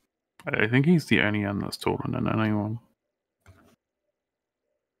 I think he's the only ant that's taller than anyone.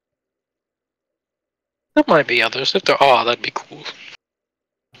 there might be others. If there are, that'd be cool.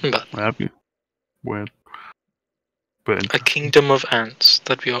 But That'd be weird. But a kingdom of ants.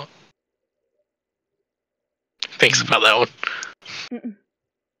 That'd be all. Thanks about that one.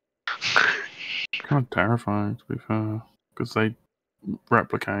 kind of terrifying, to be fair, because they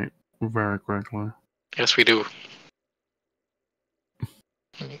replicate very quickly. Yes, we do.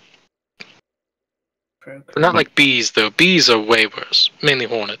 But not like bees, though. Bees are way worse. Mainly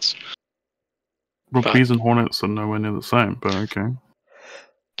hornets. Well, But- bees and hornets are nowhere near the same, but okay.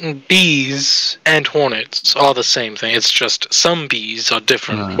 bees and hornets are the same thing. It's just some bees are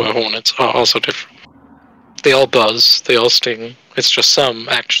different, where hornets are also different. They all buzz, they all sting. It's just some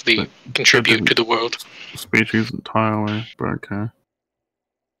actually contribute to the world. Species entirely, but okay.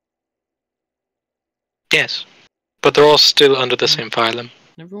 Yes, but they're all still under the same phylum.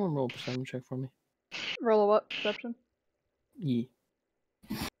 Everyone roll a perception check for me. Roll a what? Perception? Yeah.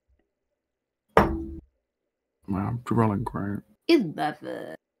 Wow, I'm rolling great.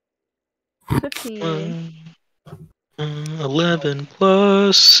 11. 15. 11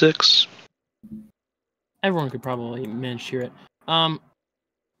 plus 6. Everyone could probably manage to hear it.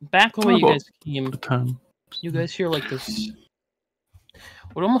 Back the way you guys came, you guys hear like this.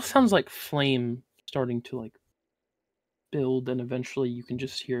 What almost sounds like flame starting to like build, and eventually you can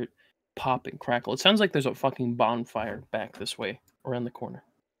just hear it pop and crackle. It sounds like there's a fucking bonfire back this way, around the corner.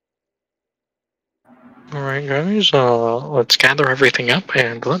 Alright guys, let's gather everything up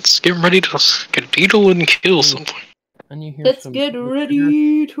and let's get ready to get a deedle and kill something. And you hear Let's get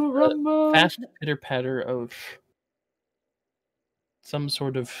ready to rumble. Fast pitter patter of some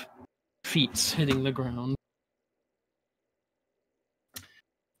sort of feet hitting the ground.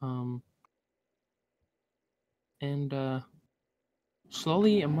 And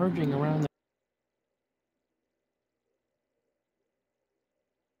slowly emerging around the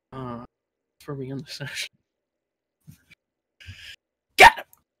for me on the session. Got him!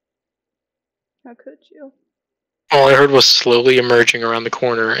 How could you? All I heard was slowly emerging around the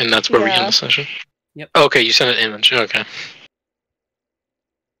corner, and that's where we end the session. Yep. Okay, you sent an image. Okay.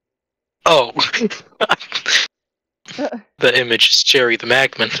 Oh. The image is Jerry the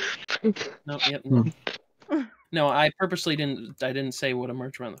Magman. No, yep, no. No, I purposely didn't say what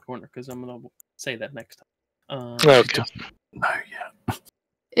emerged around the corner because I'm gonna say that next time. Okay. No, yeah.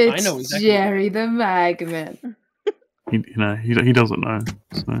 It's I know exactly Jerry the Magman. He doesn't know,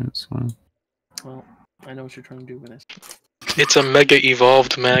 so it's fine. Well, I know what you're trying to do with this. It's a mega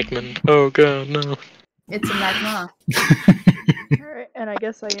evolved Magman. Oh god, no. It's a magma. Alright, and I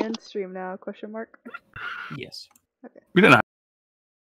guess I end stream now, question mark? Yes. Okay. We don't have